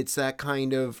 So it's that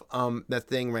kind of that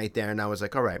thing right there, and I was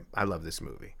like, all right, I love this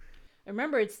movie.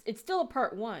 Remember, it's still a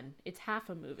part one. It's half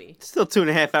a movie. Still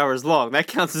 2.5 hours long. That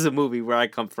counts as a movie where I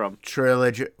come from.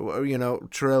 Trilogy,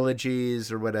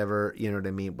 trilogies or whatever, you know what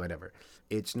I mean? Whatever.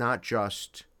 It's not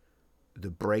just the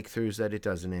breakthroughs that it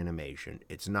does in animation.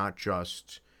 It's not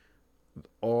just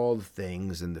all the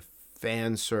things and the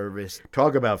fan service.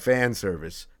 Talk about fan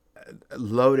service.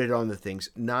 Loaded on the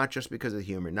things, not just because of the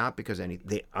humor, not because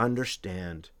they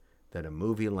understand that a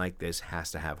movie like this has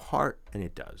to have heart, and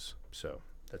it does. So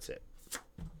that's it.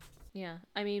 Yeah,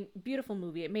 I mean, beautiful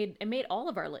movie. It made all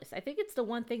of our lists. I think it's the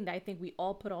one thing that I think we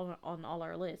all put on all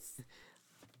our lists.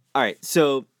 All right,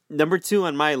 so number 2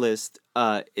 on my list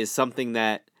is something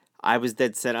that I was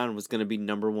dead set on was going to be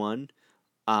number 1,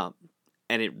 and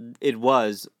it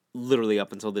was literally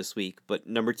up until this week. But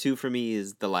number 2 for me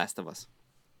is The Last of Us.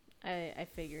 I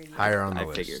figured. Yeah. Higher on the I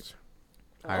list. figured.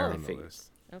 Higher Oh. on the list.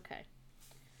 Okay.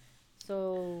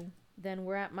 So then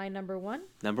we're at my number 1.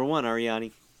 Number 1,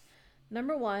 Ariani.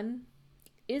 Number 1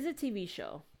 is a TV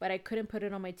show, but I couldn't put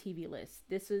it on my TV list.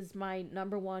 This is my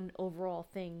number 1 overall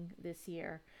thing this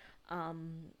year.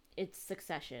 It's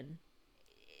Succession.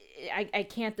 I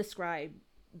can't describe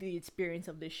the experience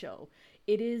of this show.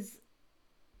 It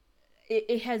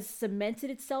has cemented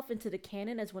itself into the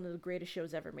canon as one of the greatest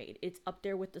shows ever made. It's up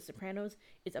there with The Sopranos.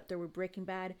 It's up there with Breaking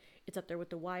Bad. It's up there with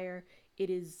The Wire.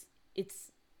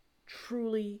 It's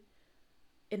truly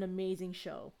an amazing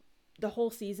show. The whole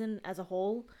season as a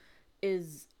whole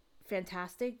is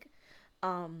fantastic.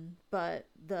 But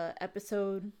the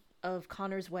episode of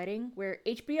Connor's wedding, where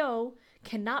HBO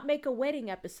cannot make a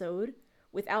wedding episode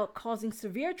without causing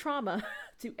severe trauma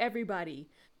to everybody.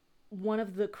 One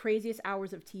of the craziest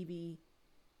hours of TV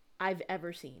I've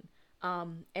ever seen.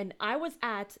 And I was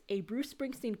at a Bruce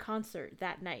Springsteen concert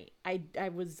that night. I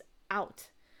was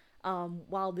out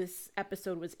while this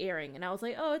episode was airing, and I was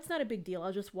like, oh, it's not a big deal.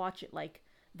 I'll just watch it like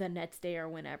the next day or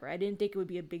whenever. I didn't think it would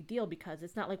be a big deal because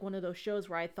it's not like one of those shows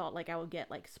where I thought like I would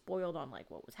get like spoiled on like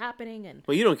what was happening. And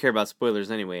Well, you don't care about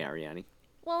spoilers anyway, Ariani.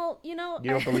 well, You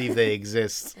don't believe they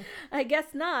exist. I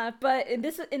guess not, but in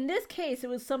this case, it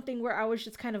was something where I was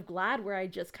just kind of glad where I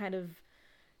just kind of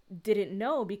didn't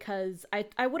know, because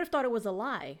I would have thought it was a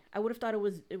lie. I would have thought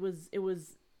it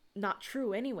was not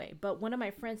true anyway. But one of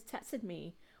my friends texted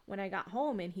me when I got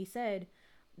home, and he said,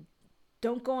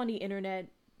 "Don't go on the internet."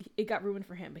 It got ruined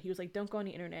for him, but he was like, "Don't go on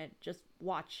the internet. Just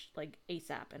watch like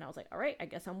ASAP." And I was like, "All right, I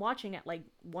guess I'm watching at like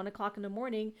 1:00 in the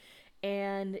morning,"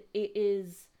 and it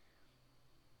is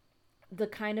the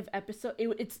kind of episode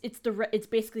it's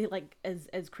basically like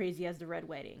as crazy as the Red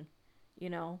Wedding,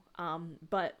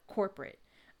 but corporate.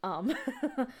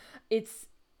 It's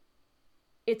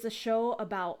a show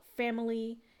about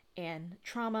family and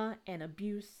trauma and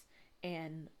abuse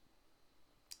and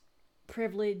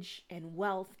privilege and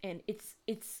wealth, and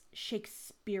it's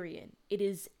Shakespearean. It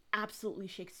is absolutely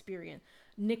Shakespearean.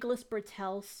 Nicholas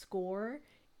Bertel's score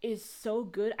is so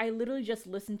good. I literally just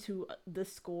listened to the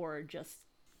score just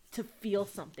to feel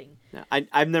something. Now,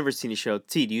 I've never seen a show.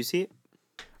 T, do you see it?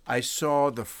 I saw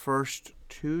the first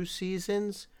 2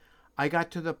 seasons. I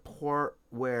got to the part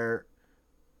where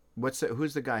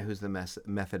who's the guy who's the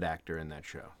method actor in that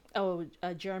show? Oh,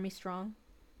 Jeremy Strong.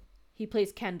 He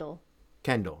plays Kendall.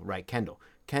 Kendall, right, Kendall.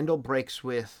 Kendall breaks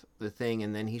with the thing,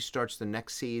 and then he starts the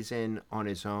next season on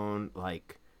his own,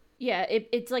 like... Yeah,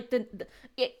 it's like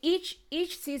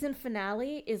each season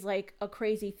finale is like a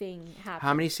crazy thing happening.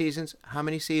 How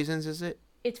many seasons is it?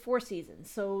 It's 4 seasons,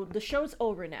 so the show's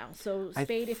over now. So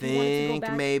Spade, I if you wanted to go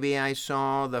back, maybe I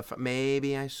saw the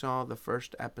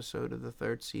first episode of the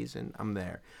 3rd season. I'm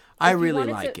there. I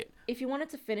really like it. If you wanted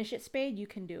to finish it, Spade, you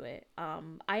can do it.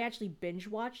 I actually binge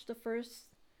watched the first,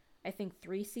 I think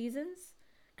 3 seasons,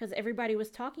 because everybody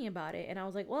was talking about it, and I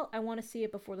was like, well, I want to see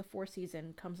it before the 4th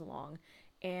season comes along,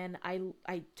 and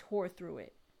I tore through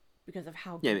it because of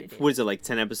how good it is. What is it, like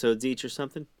 10 episodes each or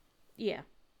something? Yeah.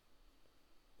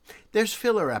 There's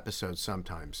filler episodes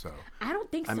sometimes, though. I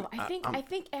don't think so. I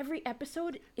think every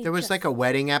episode is there was like a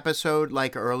wedding episode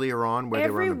like earlier on where they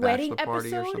were on a bachelor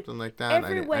party or something like that.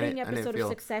 Every wedding episode of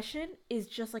Succession is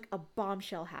just like a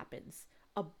bombshell happens.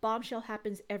 A bombshell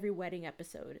happens every wedding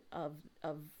episode of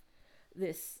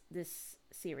this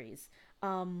series.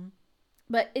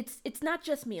 But it's not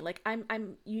just me. Like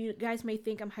I'm you guys may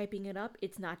think I'm hyping it up.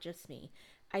 It's not just me.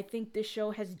 I think this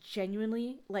show has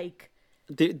genuinely like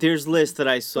There's lists that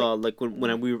I saw like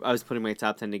when I was putting my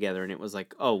top 10 together, and it was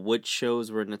like, oh, which shows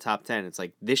were in the top 10? It's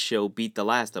like this show beat The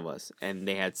Last of Us, and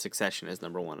they had Succession as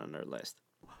number 1 on their list.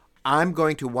 I'm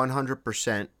going to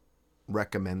 100%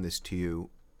 recommend this to you,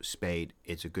 Spade.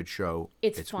 It's a good show.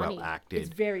 It's funny. Well acted. It's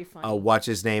very funny. What's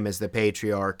his name as the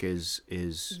patriarch is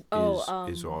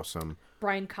awesome.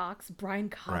 Brian Cox. Brian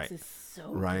Cox Right. is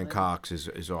so Ryan good. Cox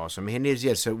is awesome.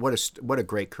 And so what a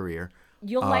great career.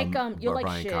 You'll like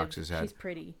Brian Shiv. Cox has had. She's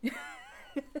pretty.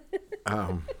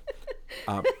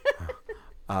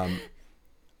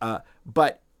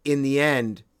 But in the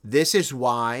end, this is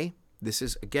why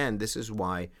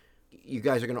you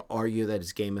guys are going to argue that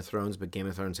it's Game of Thrones, but Game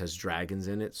of Thrones has dragons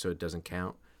in it, so it doesn't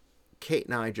count. Kate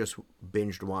and I just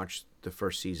binged watched the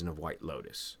first season of White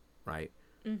Lotus, right?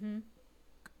 Mm-hmm.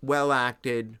 Well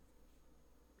acted,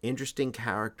 interesting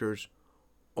characters,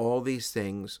 all these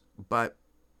things, but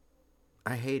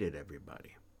I hated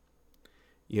everybody.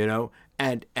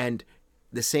 And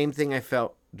the same thing I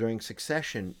felt during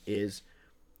Succession is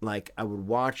like I would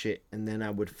watch it and then I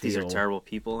would feel These are terrible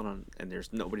people, and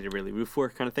there's nobody to really root for,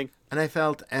 kind of thing. and I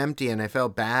felt empty and I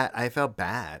felt bad. I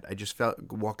just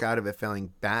walk out of it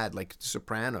feeling bad, like The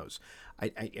Sopranos.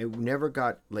 I never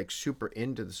got like super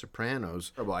into The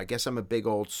Sopranos. Well, I guess I'm a big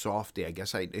old softy. I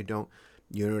guess I don't,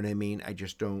 you know what I mean? I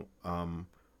just don't.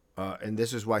 And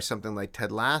this is why something like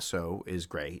Ted Lasso is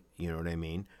great. You know what I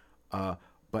mean?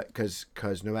 But because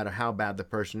no matter how bad the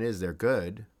person is, they're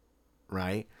good,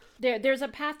 right? There's a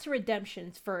path to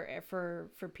redemption for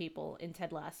people in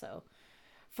Ted Lasso.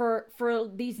 For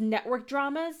these network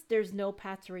dramas, there's no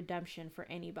path to redemption for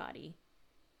anybody.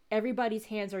 Everybody's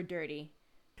hands are dirty.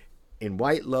 In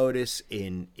White Lotus,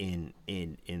 in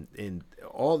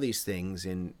all these things,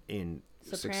 in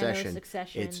Sopranos,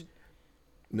 Succession. it's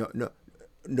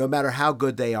no matter how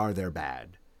good they are, they're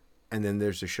bad. And then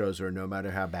there's the shows where no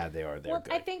matter how bad they are, they're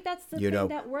good. I think that's the thing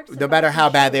that works. No matter how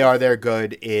bad they are, they're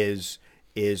good is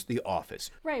The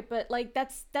Office. Right, but like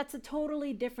that's a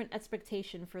totally different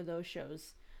expectation for those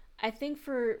shows. I think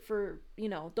for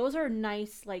those are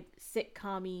nice like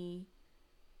sitcom-y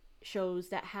shows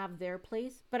that have their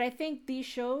place, but I think these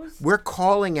shows We're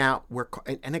calling out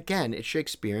and again, it's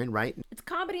Shakespearean, right? it's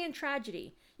comedy and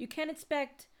tragedy. You can't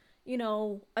expect,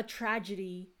 a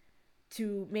tragedy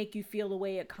to make you feel the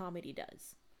way a comedy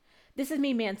does. This is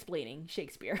me mansplaining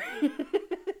Shakespeare.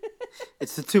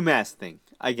 It's the two masks thing.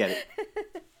 I get it.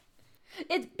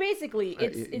 It's basically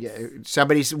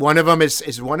it's one of them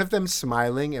is one of them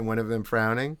smiling and one of them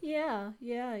frowning. yeah.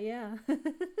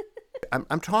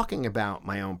 I'm talking about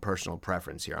my own personal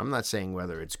preference here. I'm not saying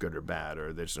whether it's good or bad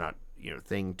or there's not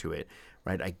thing to it,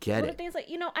 right? I get it. Things like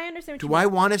I understand. Do I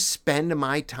want to spend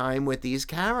my time with these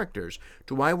characters?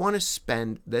 Do I want to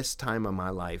spend this time of my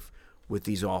life with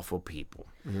these awful people?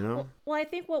 Well, I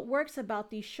think what works about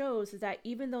these shows is that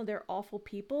even though they're awful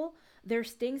people,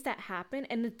 there's things that happen.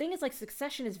 And the thing is, like,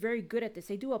 Succession is very good at this.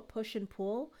 They do a push and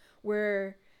pull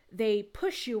where they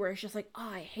push you where it's just like, oh,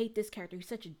 I hate this character. He's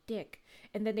such a dick.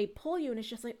 And then they pull you and it's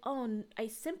just like, oh, I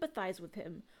sympathize with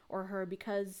him or her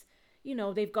because,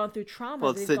 they've gone through trauma.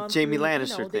 Well, it's the Jamie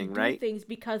Lannister thing, right? Things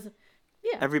because,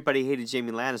 Everybody hated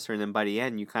Jamie Lannister, and then by the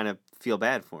end, you kind of feel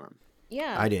bad for him.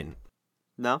 Yeah. I didn't.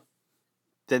 No?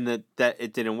 Then that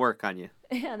it didn't work on you.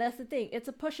 Yeah, that's the thing. It's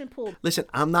a push and pull. Listen,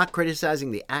 I'm not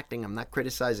criticizing the acting. I'm not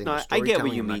criticizing the I storytelling. get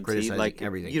what you I'm mean, not criticizing like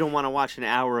everything. You don't want to watch an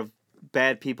hour of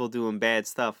bad people doing bad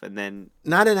stuff and then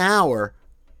Not an hour,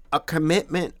 a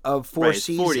commitment of 4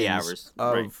 seasons 40 hours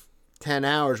of right. 10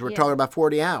 hours. We're talking about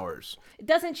 40 hours. It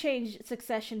doesn't change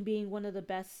Succession being one of the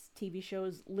best TV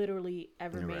shows literally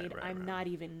ever made. I'm not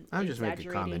even I'm just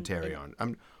making commentary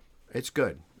on. It's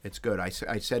good. It's good. I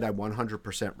said I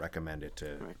 100% recommend it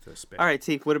to Spade. All right,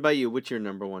 Teef, what about you? What's your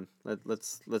number one?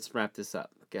 Let's wrap this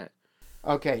up. Okay.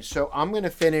 Okay, so I'm going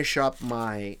to finish up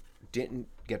my didn't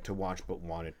get to watch but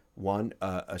wanted one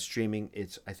a streaming.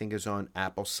 I think it's on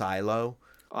Apple Silo.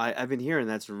 I've been hearing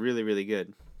that's really, really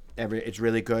good. It's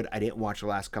really good. I didn't watch the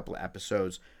last couple of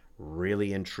episodes.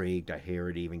 Really intrigued. I hear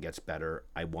it even gets better.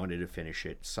 I wanted to finish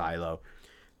it. Silo.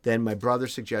 Then my brother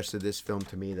suggested this film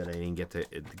to me that I didn't get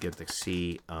to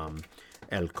see.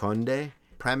 El Conde.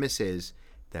 Premise is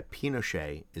that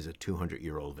Pinochet is a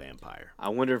 200-year-old vampire. I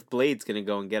wonder if Blade's gonna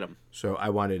go and get him. So I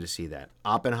wanted to see that.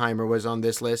 Oppenheimer was on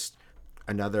this list.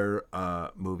 Another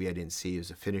movie I didn't see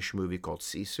is a Finnish movie called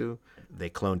Sisu.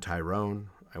 They cloned Tyrone.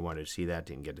 I wanted to see that.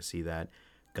 Didn't get to see that.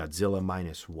 Godzilla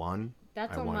 -1.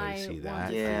 That's I on wanted my to see one.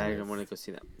 that. Yeah, I want to go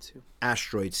see that one too.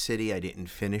 Asteroid City. I didn't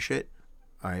finish it.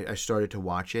 I started to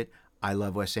watch it. I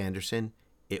love Wes Anderson.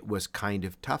 It was kind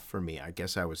of tough for me. I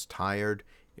guess I was tired.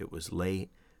 It was late.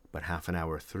 but half an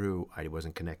hour through, I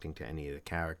wasn't connecting to any of the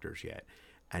characters yet.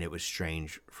 And it was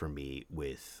strange for me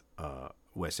with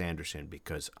Wes Anderson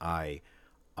because I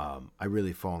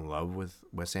really fall in love with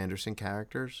Wes Anderson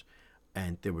characters,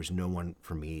 and there was no one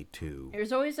for me to.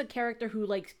 There's always a character who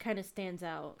like kind of stands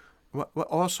out. Well,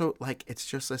 also like it's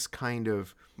just this kind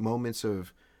of moments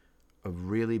of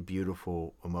really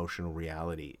beautiful emotional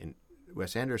reality in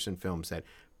Wes Anderson films that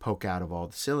poke out of all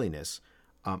the silliness.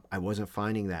 I wasn't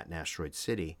finding that in Asteroid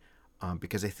City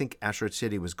because I think Asteroid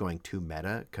City was going too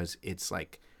meta because it's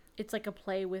like a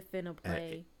play within a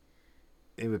play.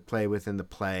 It would play within the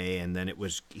play, and then I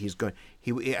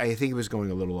think he was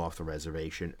going a little off the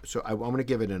reservation. So I'm going to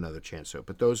give it another chance. So,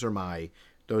 but those are my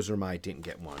didn't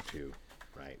get want to,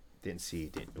 right? Didn't see,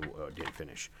 didn't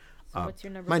finish. So what's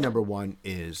your number? My one? number one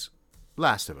is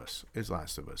Last of Us.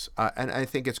 And I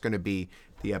think it's going to be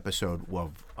the episode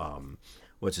of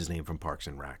what's his name from Parks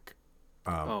and Rec.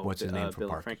 What's his name from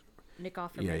Parks? Nick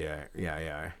Offerman.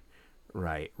 Yeah.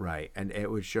 Right. And it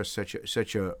was just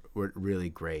such a really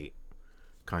great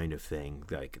kind of thing,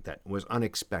 like that was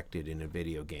unexpected in a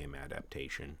video game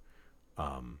adaptation,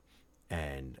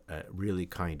 and really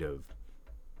kind of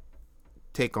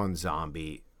take on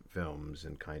zombie films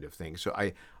and kind of thing. So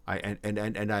I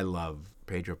love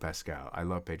Pedro Pascal.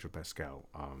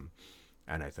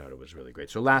 And I thought it was really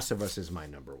great. So Last of Us is my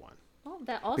number one. Oh,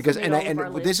 that also because made all of our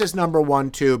this list. is number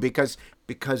one too because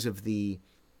of the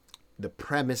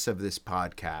premise of this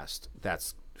podcast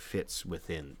that fits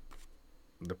within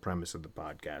the premise of the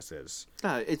podcast is.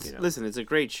 Listen, it's a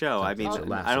great show. I mean,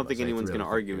 I don't think anyone's going to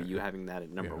really argue with you having that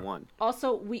at number one.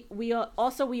 Also, we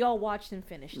all watched and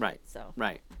finished it. So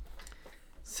right.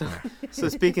 So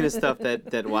speaking of stuff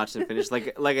that watched and finished,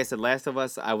 like I said, Last of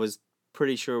Us, I was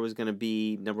pretty sure was going to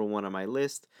be number one on my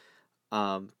list.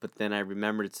 But then I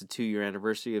remembered it's a 2-year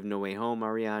anniversary of No Way Home,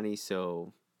 Ariani.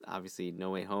 So obviously,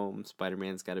 No Way Home,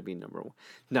 Spider-Man's got to be number one.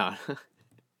 No.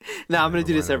 No, I'm going to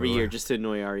do this every year just to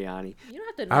annoy Ariani. You don't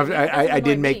have to annoy me. I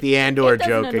did make the Andor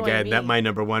joke annoy again. me. That my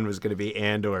number one was going to be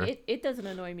Andor. It doesn't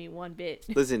annoy me one bit.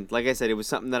 Listen, like I said, it was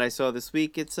something that I saw this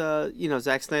week. It's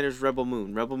Zack Snyder's Rebel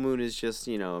Moon. Rebel Moon is just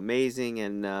amazing,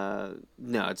 and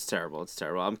no, it's terrible. It's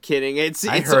terrible. I'm kidding. It's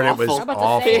I heard awful. it was I'm about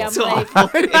awful. to say, It's I'm like,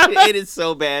 awful. It is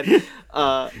so bad.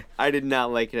 I did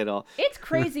not like it at all. it's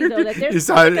crazy though that there's You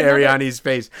saw like another- Ariani's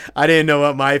face. I didn't know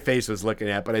what my face was looking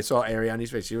at, but I saw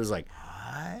Ariani's face. She was like,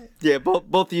 "What?" Yeah,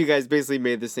 both of you guys basically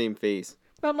made the same face.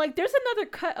 But I'm like, there's another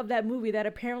cut of that movie that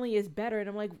apparently is better, and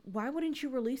I'm like, why wouldn't you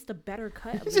release the better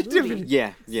cut of the movie?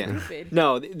 Yeah. Stupid.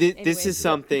 No, this Anyway, is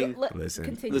something.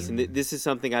 Continue. Listen, this is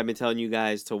something I've been telling you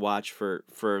guys to watch for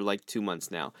like 2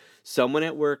 months now. Someone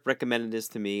at work recommended this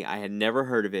to me. I had never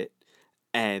heard of it,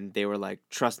 and they were like,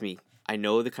 "Trust me, I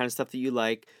know the kind of stuff that you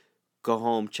like. Go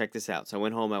home, check this out." So I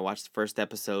went home, I watched the first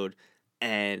episode,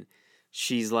 and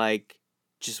she's like,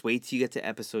 "Just wait till you get to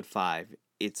episode 5.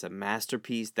 It's a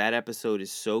masterpiece. That episode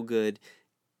is so good.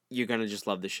 You're gonna just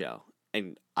love the show."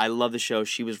 And I love the show.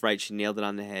 She was right. She nailed it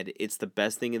on the head. It's the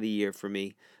best thing of the year for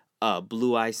me.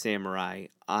 Blue Eye Samurai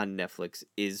on Netflix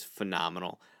is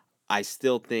phenomenal. I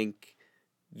still think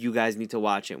you guys need to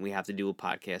watch it, and we have to do a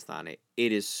podcast on it.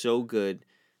 It is so good.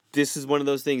 This is one of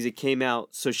those things. It came out.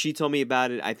 So she told me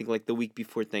about it, I think, like the week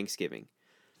before Thanksgiving.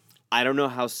 I don't know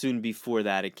how soon before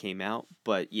that it came out,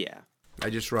 but yeah.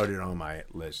 I just wrote it on my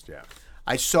list, yeah.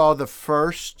 I saw the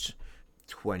first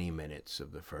 20 minutes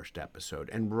of the first episode,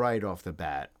 and right off the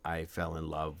bat, I fell in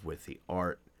love with the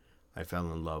art. I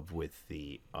fell in love with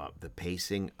the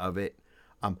pacing of it.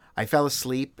 I fell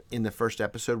asleep in the first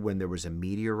episode when there was a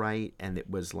meteorite, and it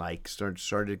was like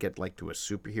started to get like to a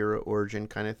superhero origin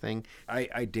kind of thing.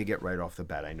 I dig it right off the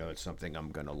bat. I know it's something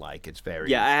I'm gonna like. It's very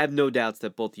Yeah, I have no doubts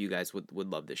that both of you guys would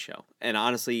love this show. And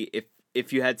honestly,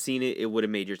 if you had seen it, it would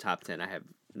have made your top 10. I have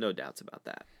no doubts about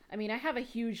that. I mean, I have a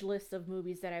huge list of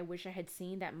movies that I wish I had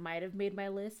seen that might have made my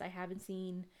list. I haven't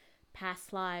seen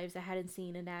Past Lives. I hadn't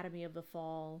seen Anatomy of the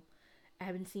Fall. I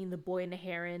haven't seen The Boy and the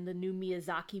Heron, the new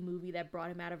Miyazaki movie that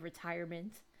brought him out of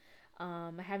retirement.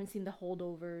 I haven't seen The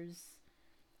Holdovers.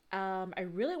 I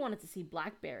really wanted to see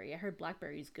Blackberry. I heard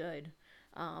Blackberry's good.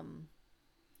 And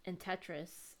Tetris.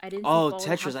 I didn't. Oh, see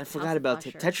Tetris! I forgot about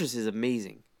Tetris. Is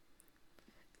amazing.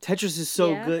 Tetris is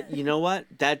so good. You know what?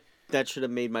 That should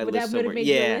have made my list that somewhere. Made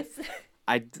Yeah, your list?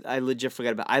 I legit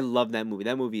forgot about. I love that movie.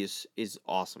 That movie is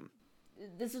awesome.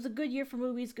 This was a good year for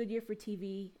movies. Good year for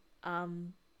TV.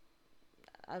 I'm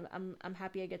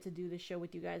happy I get to do this show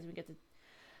with you guys. We get to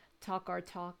talk our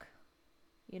talk.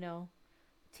 You know,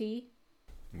 T.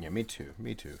 Yeah, me too.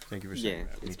 Thank you for saying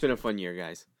that. It's been a fun year,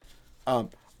 guys.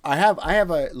 I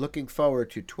have a looking forward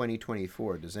to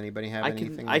 2024. Does anybody have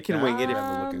anything? I can wing it if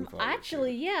have a looking forward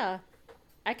Actually, to? yeah.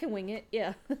 I can wing it.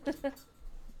 Yeah.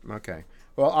 Okay.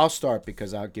 Well, I'll start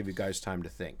because I'll give you guys time to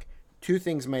think. Two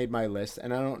things made my list,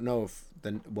 and I don't know if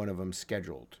one of them's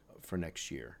scheduled for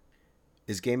next year.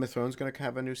 Is Game of Thrones going to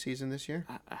have a new season this year?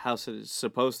 How's it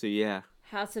supposed to? Yeah.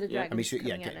 House of the Yeah. Dragon I mean, is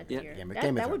coming out next year. Game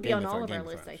of That would be Game on of all of Game our of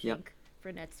lists, I Thrones. think,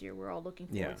 for next year. We're all looking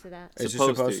forward to that. Is it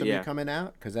Supposed supposed to, to yeah. be coming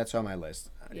out? Because that's on my list.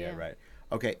 Yeah, Yeah. right.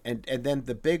 Okay, and then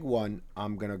the big one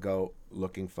I'm going to go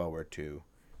looking forward to,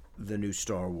 the new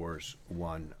Star Wars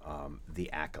one,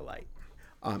 The Acolyte,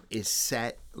 is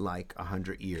set like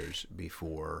 100 years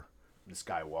before the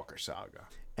Skywalker saga.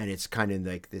 And it's kind of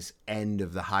like this end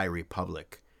of the High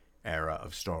Republic era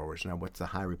of Star Wars. Now, what's the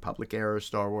High Republic era of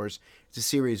Star Wars? It's a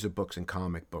series of books and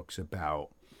comic books about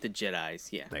The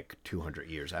Jedi's, yeah. like 200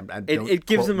 years. It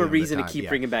gives them a reason to time. keep Yeah.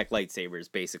 bringing back lightsabers,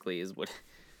 basically, is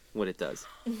what it does.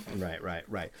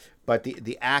 Right. But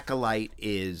the Acolyte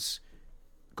is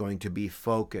going to be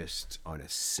focused on a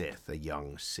Sith, a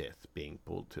young Sith being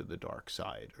pulled to the dark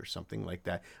side or something like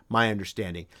that. My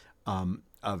understanding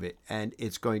of it, and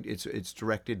it's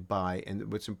directed by,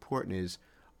 and what's important is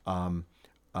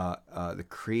the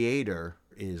creator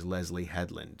is Leslie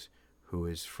Headland, who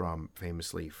is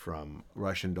famously from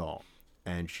Russian Doll.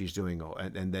 And she's doing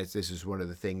and this is one of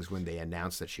the things when they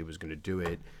announced that she was going to do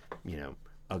it,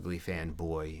 ugly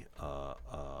fanboy,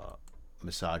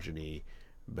 misogyny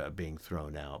being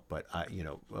thrown out. But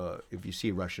if you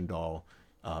see Russian Doll,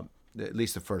 at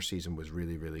least the first season was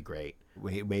really, really great.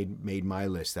 It made my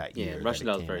list that year. Yeah, Russian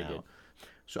Doll's very good.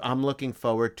 So I'm looking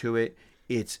forward to it.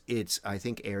 It's I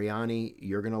think Ariani,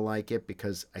 you're gonna like it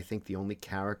because I think the only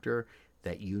character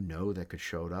that that could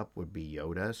show up would be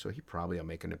Yoda. So he probably will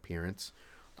make an appearance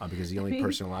because the only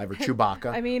person alive, or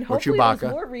Chewbacca. I mean, or hopefully Chewbacca.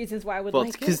 there's more reasons why I would Well,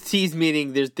 like because it. T's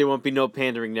meaning there won't be no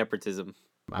pandering nepotism.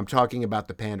 I'm talking about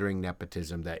the pandering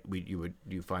nepotism that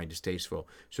you find distasteful.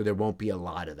 So there won't be a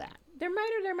lot of that. There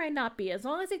might or there might not be. As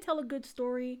long as they tell a good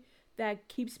story that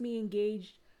keeps me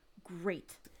engaged,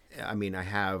 great. I mean, I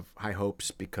have high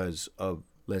hopes because of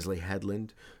Leslie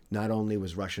Headland. Not only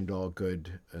was Russian Doll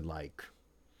good, like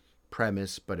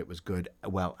premise, but it was good,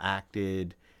 well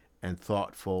acted, and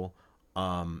thoughtful.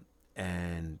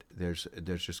 And there's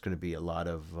just going to be a lot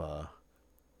of.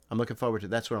 I'm looking forward to.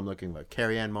 That's what I'm looking for.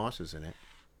 Carrie Ann Moss is in it.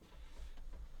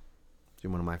 She's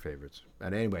one of my favorites.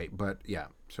 But anyway, but yeah.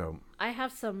 So I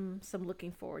have some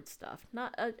looking forward stuff.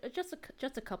 Not just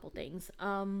a couple things.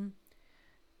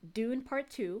 Dune Part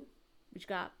 2, which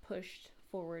got pushed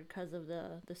forward because of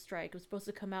the strike. It was supposed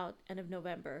to come out end of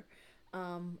November.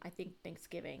 I think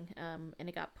Thanksgiving. And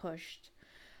it got pushed.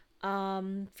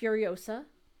 Furiosa,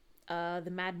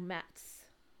 the Mad Max,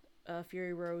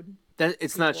 Fury Road.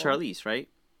 It's not sequel. Charlize, right?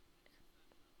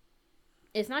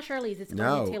 It's not Charlize. It's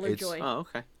No, Anya Taylor-Joy. Oh,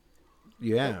 okay.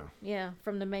 yeah. Yeah,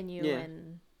 from The Menu Yeah.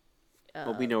 and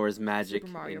Well, we know her as Magic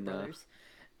Super Mario in Brothers.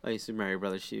 Super Mario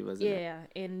Brothers. She was in it. Yeah,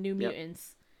 in New Yep.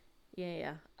 Mutants.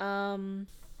 Yeah. And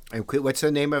what's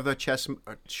the name of the chess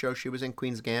show she was in?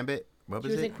 Queen's Gambit. What She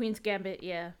was was it? in Queen's Gambit.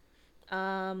 Yeah.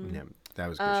 Yeah, that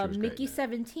was good. She was Mickey great.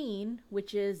 17,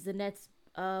 which is the next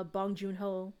Bong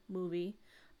Joon-ho movie.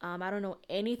 I don't know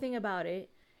anything about it.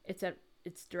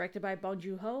 It's directed by Bong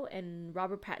Joon-ho and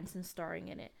Robert Pattinson starring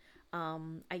in it.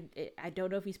 I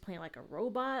don't know if he's playing like a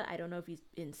robot. I don't know if he's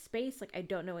in space. Like, I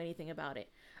don't know anything about it.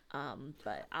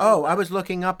 But I was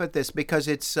looking up at this because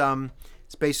it's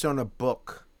based on a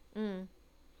book.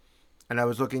 And I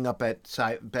was looking up at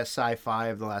best sci-fi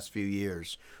of the last few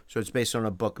years. So it's based on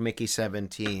a book, Mickey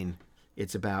 17.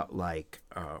 It's about like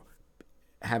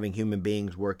having human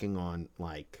beings working on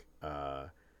like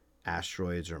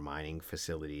asteroids or mining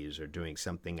facilities or doing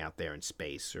something out there in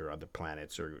space or other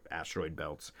planets or asteroid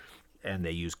belts, and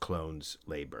they use clone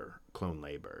labor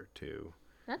to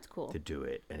that's cool. to do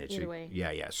it. And it's Either way.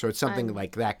 yeah. So it's something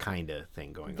like that kind of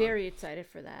thing going on. Very excited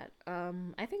for that.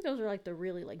 I think those are like the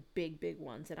really like big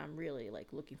ones that I'm really like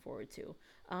looking forward to.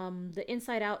 The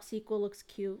Inside Out sequel looks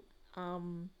cute.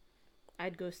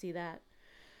 I'd go see that.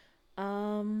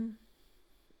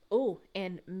 Oh,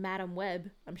 and Madam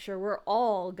Web. I'm sure we're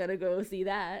all gonna go see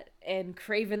that. And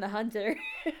Craven the Hunter.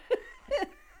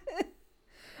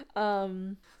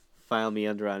 File me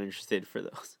under uninterested for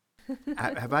those.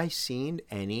 Have I seen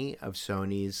any of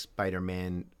Sony's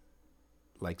Spider-Man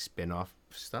like spin-off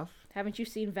stuff? Haven't you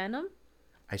seen Venom?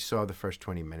 I saw the first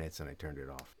 20 minutes and I turned it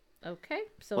off. Okay,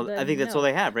 so Well, then I think that's no. all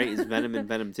they have, right? Is Venom and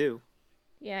Venom 2.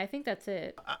 Yeah, I think that's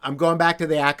it. I'm going back to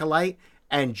the Acolyte,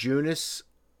 and Junice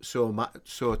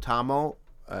Suotamo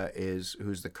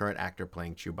who's the current actor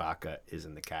playing Chewbacca, is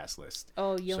in the cast list.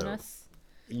 Oh, Jonas.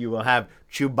 You will have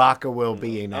Chewbacca will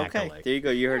be an Okay, Acolyte. there you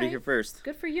go. You heard it Alright. here first.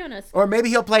 Good for Jonas. Or maybe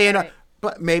he'll play in Alright.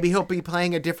 But maybe he'll be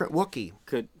playing a different Wookiee.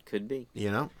 Could be.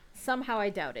 You know. Somehow I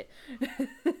doubt it.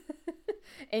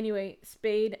 Anyway,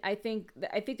 Spade, I think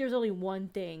there's only one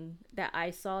thing that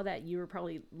I saw that you were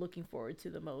probably looking forward to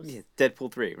the most. Yeah,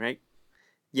 Deadpool 3, right?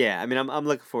 Yeah, I mean, I'm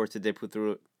looking forward to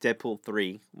Deadpool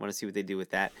 3. Want to see what they do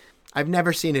with that. I've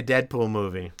never seen a Deadpool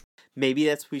movie. Maybe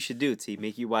that's what we should do, T.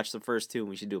 Make you watch the first two, and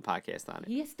we should do a podcast on it.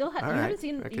 You still All you right, haven't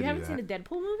seen the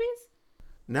Deadpool movies?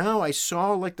 No, I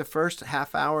saw like the first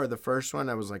half hour of the first one.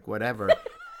 I was like, whatever.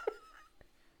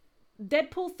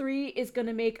 Deadpool 3 is going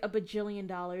to make a bajillion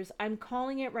dollars. I'm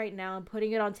calling it right now. I'm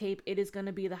putting it on tape. It is going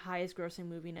to be the highest grossing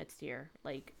movie next year.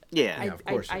 Like, Yeah. Of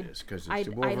course it is, because it's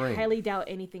I Wolverine. highly doubt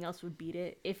anything else would beat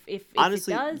it. If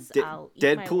Honestly, it does, I'll eat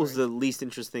my Deadpool's the words. least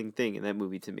interesting thing in that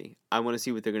movie to me. I want to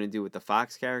see what they're going to do with the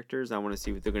Fox characters. I want to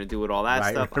see what they're going to do with all that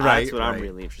stuff. That's what I'm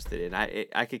really interested in.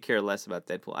 I could care less about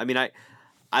Deadpool. I mean,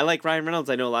 I like Ryan Reynolds.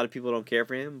 I know a lot of people don't care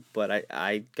for him, but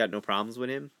I got no problems with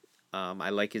him.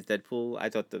 I like his Deadpool. I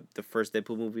thought the first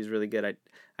Deadpool movie was really good.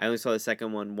 I only saw the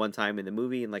second one time in the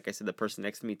movie, and like I said, the person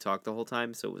next to me talked the whole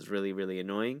time, so it was really, really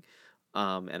annoying.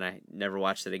 And I never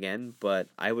watched it again. But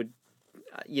I would,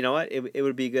 you know what? It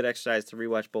would be a good exercise to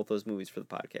rewatch both those movies for the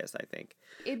podcast, I think.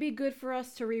 It'd be good for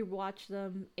us to rewatch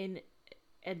them in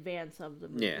advance of the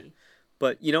movie. Yeah.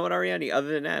 But you know what, Ariane? Other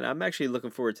than that, I'm actually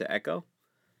looking forward to Echo.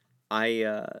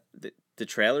 The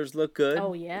trailers look good.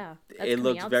 Oh yeah, it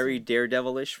looks very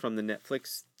Daredevilish from the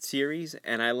Netflix series,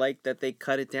 and I like that they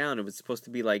cut it down. It was supposed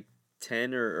to be like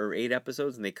 10 or 8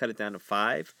 episodes, and they cut it down to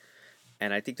 5.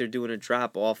 And I think they're doing a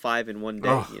drop all 5 in one day.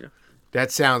 Oh, you know,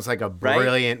 that sounds like a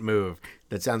brilliant move.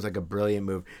 That sounds like a brilliant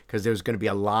move, because there's going to be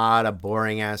a lot of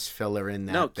boring ass filler in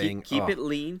that thing. Keep it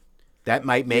lean. That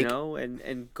might make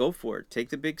and go for it. Take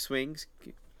the big swings.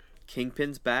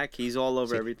 Kingpin's back. He's all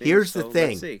over everything. Here's the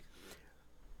thing. Let's see.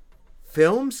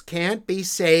 Films can't be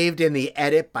saved in the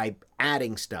edit by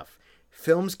adding stuff.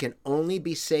 Films can only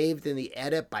be saved in the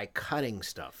edit by cutting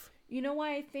stuff. You know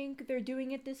why I think they're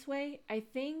doing it this way? I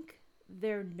think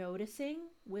they're noticing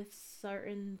with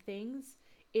certain things,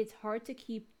 it's hard to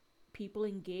keep people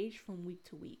engaged from week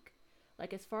to week.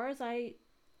 Like, as far as I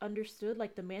understood,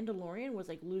 like, The Mandalorian was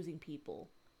like losing people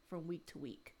from week to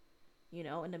week, you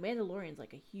know, and The Mandalorian's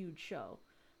like a huge show.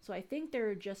 So I think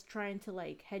they're just trying to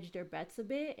like hedge their bets a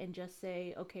bit and just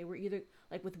say, okay, we're either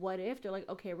like with What If, they're like,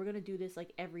 okay, we're going to do this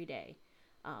like every day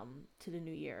to the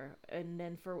new year. And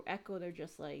then for Echo, they're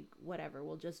just like, whatever,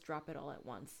 we'll just drop it all at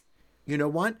once. You know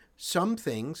what? Some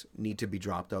things need to be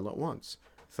dropped all at once.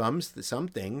 Some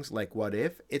things, like What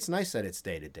If, it's nice that it's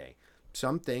day to day.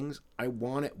 Some things, I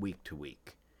want it week to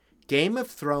week. Game of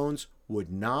Thrones would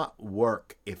not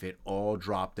work if it all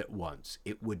dropped at once.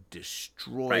 It would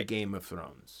destroy Game of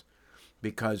Thrones,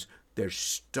 because there's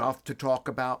stuff to talk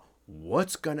about.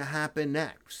 What's going to happen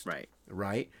next?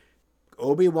 Right?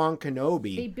 Obi-Wan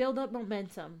Kenobi. They build up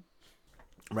momentum.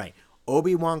 Right.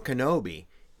 Obi-Wan Kenobi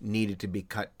needed to be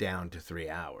cut down to 3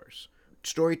 hours.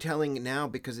 Storytelling now,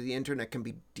 because of the internet, can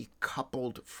be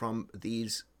decoupled from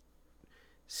these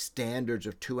standards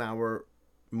of 2-hour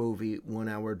movie,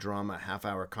 1-hour drama,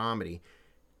 half-hour comedy.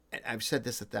 I've said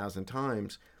this 1,000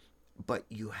 times, but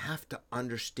you have to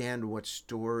understand what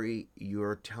story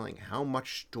you're telling. How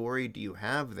much story do you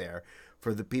have there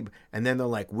for the people? And then they're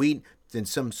like, then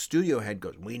some studio head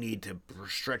goes, we need to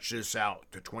stretch this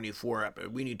out to 24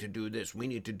 episodes. We need to do this. We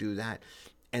need to do that.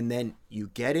 And then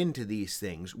you get into these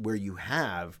things where you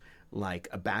have like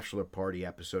a bachelor party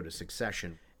episode of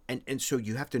Succession. And so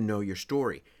you have to know your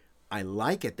story. I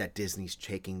like it that Disney's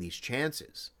taking these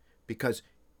chances, because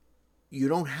you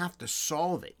don't have to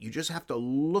solve it. You just have to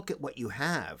look at what you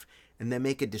have and then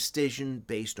make a decision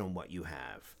based on what you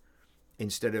have,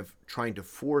 instead of trying to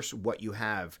force what you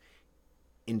have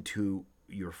into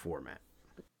your format.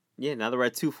 Yeah, now that we're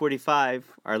at 2:45,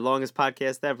 our longest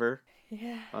podcast ever.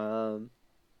 Yeah.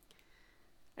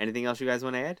 Anything else you guys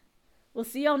want to add? We'll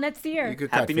see y'all next year. You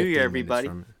could Happy cut New Year, 15 everybody.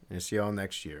 minutes from it. And see y'all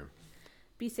next year.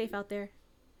 Be safe out there.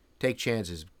 Take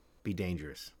chances. Be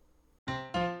dangerous.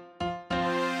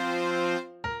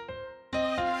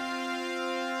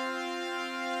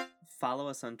 Follow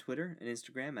us on Twitter and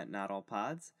Instagram at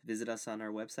NotAllPods. Visit us on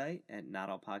our website at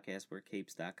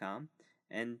notallpodcastwearcapes.com.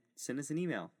 And send us an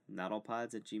email,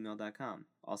 notallpods@gmail.com.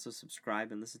 Also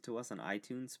subscribe and listen to us on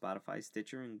iTunes, Spotify,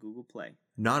 Stitcher, and Google Play.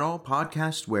 Not All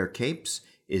Podcasts Wear Capes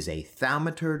is a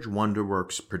Thaumaturge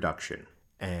Wonderworks production.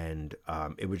 And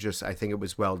it was just, I think it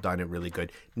was well done and really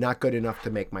good. Not good enough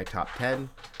to make my top 10,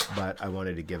 but I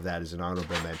wanted to give that as an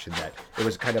honorable mention, that it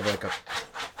was kind of like a...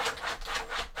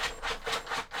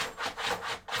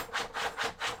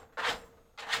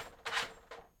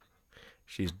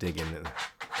 She's digging it.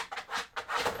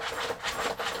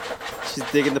 She's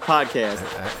digging the podcast.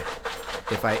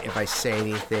 If I say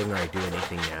anything or I do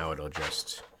anything now, it'll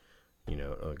just,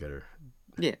 it'll get her.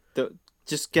 Yeah,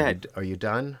 just go ahead. Are you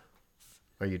done?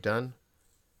 Are you done?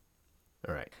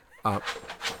 All right.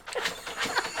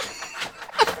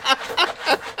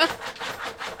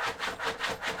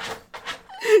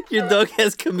 Your dog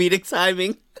has comedic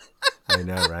timing. I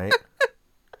know, right?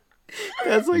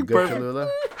 That's like You good, perfect. Tallulah?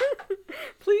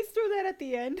 Please throw that at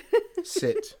the end.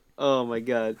 Sit. Oh my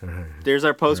god. There's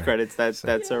our post credits. That's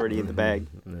already in the bag.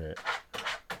 All right.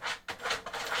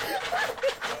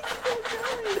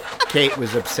 Kate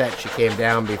was upset she came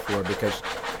down before because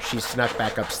she snuck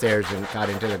back upstairs and got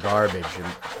into the garbage and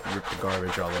ripped the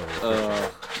garbage all over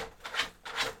the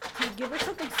kitchen. Give her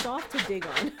something soft to dig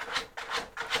on.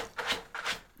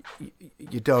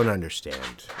 You don't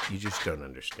understand. You just don't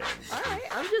understand. All right,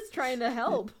 I'm just trying to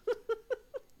help.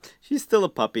 She's still a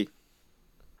puppy.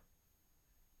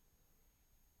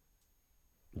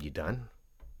 You done?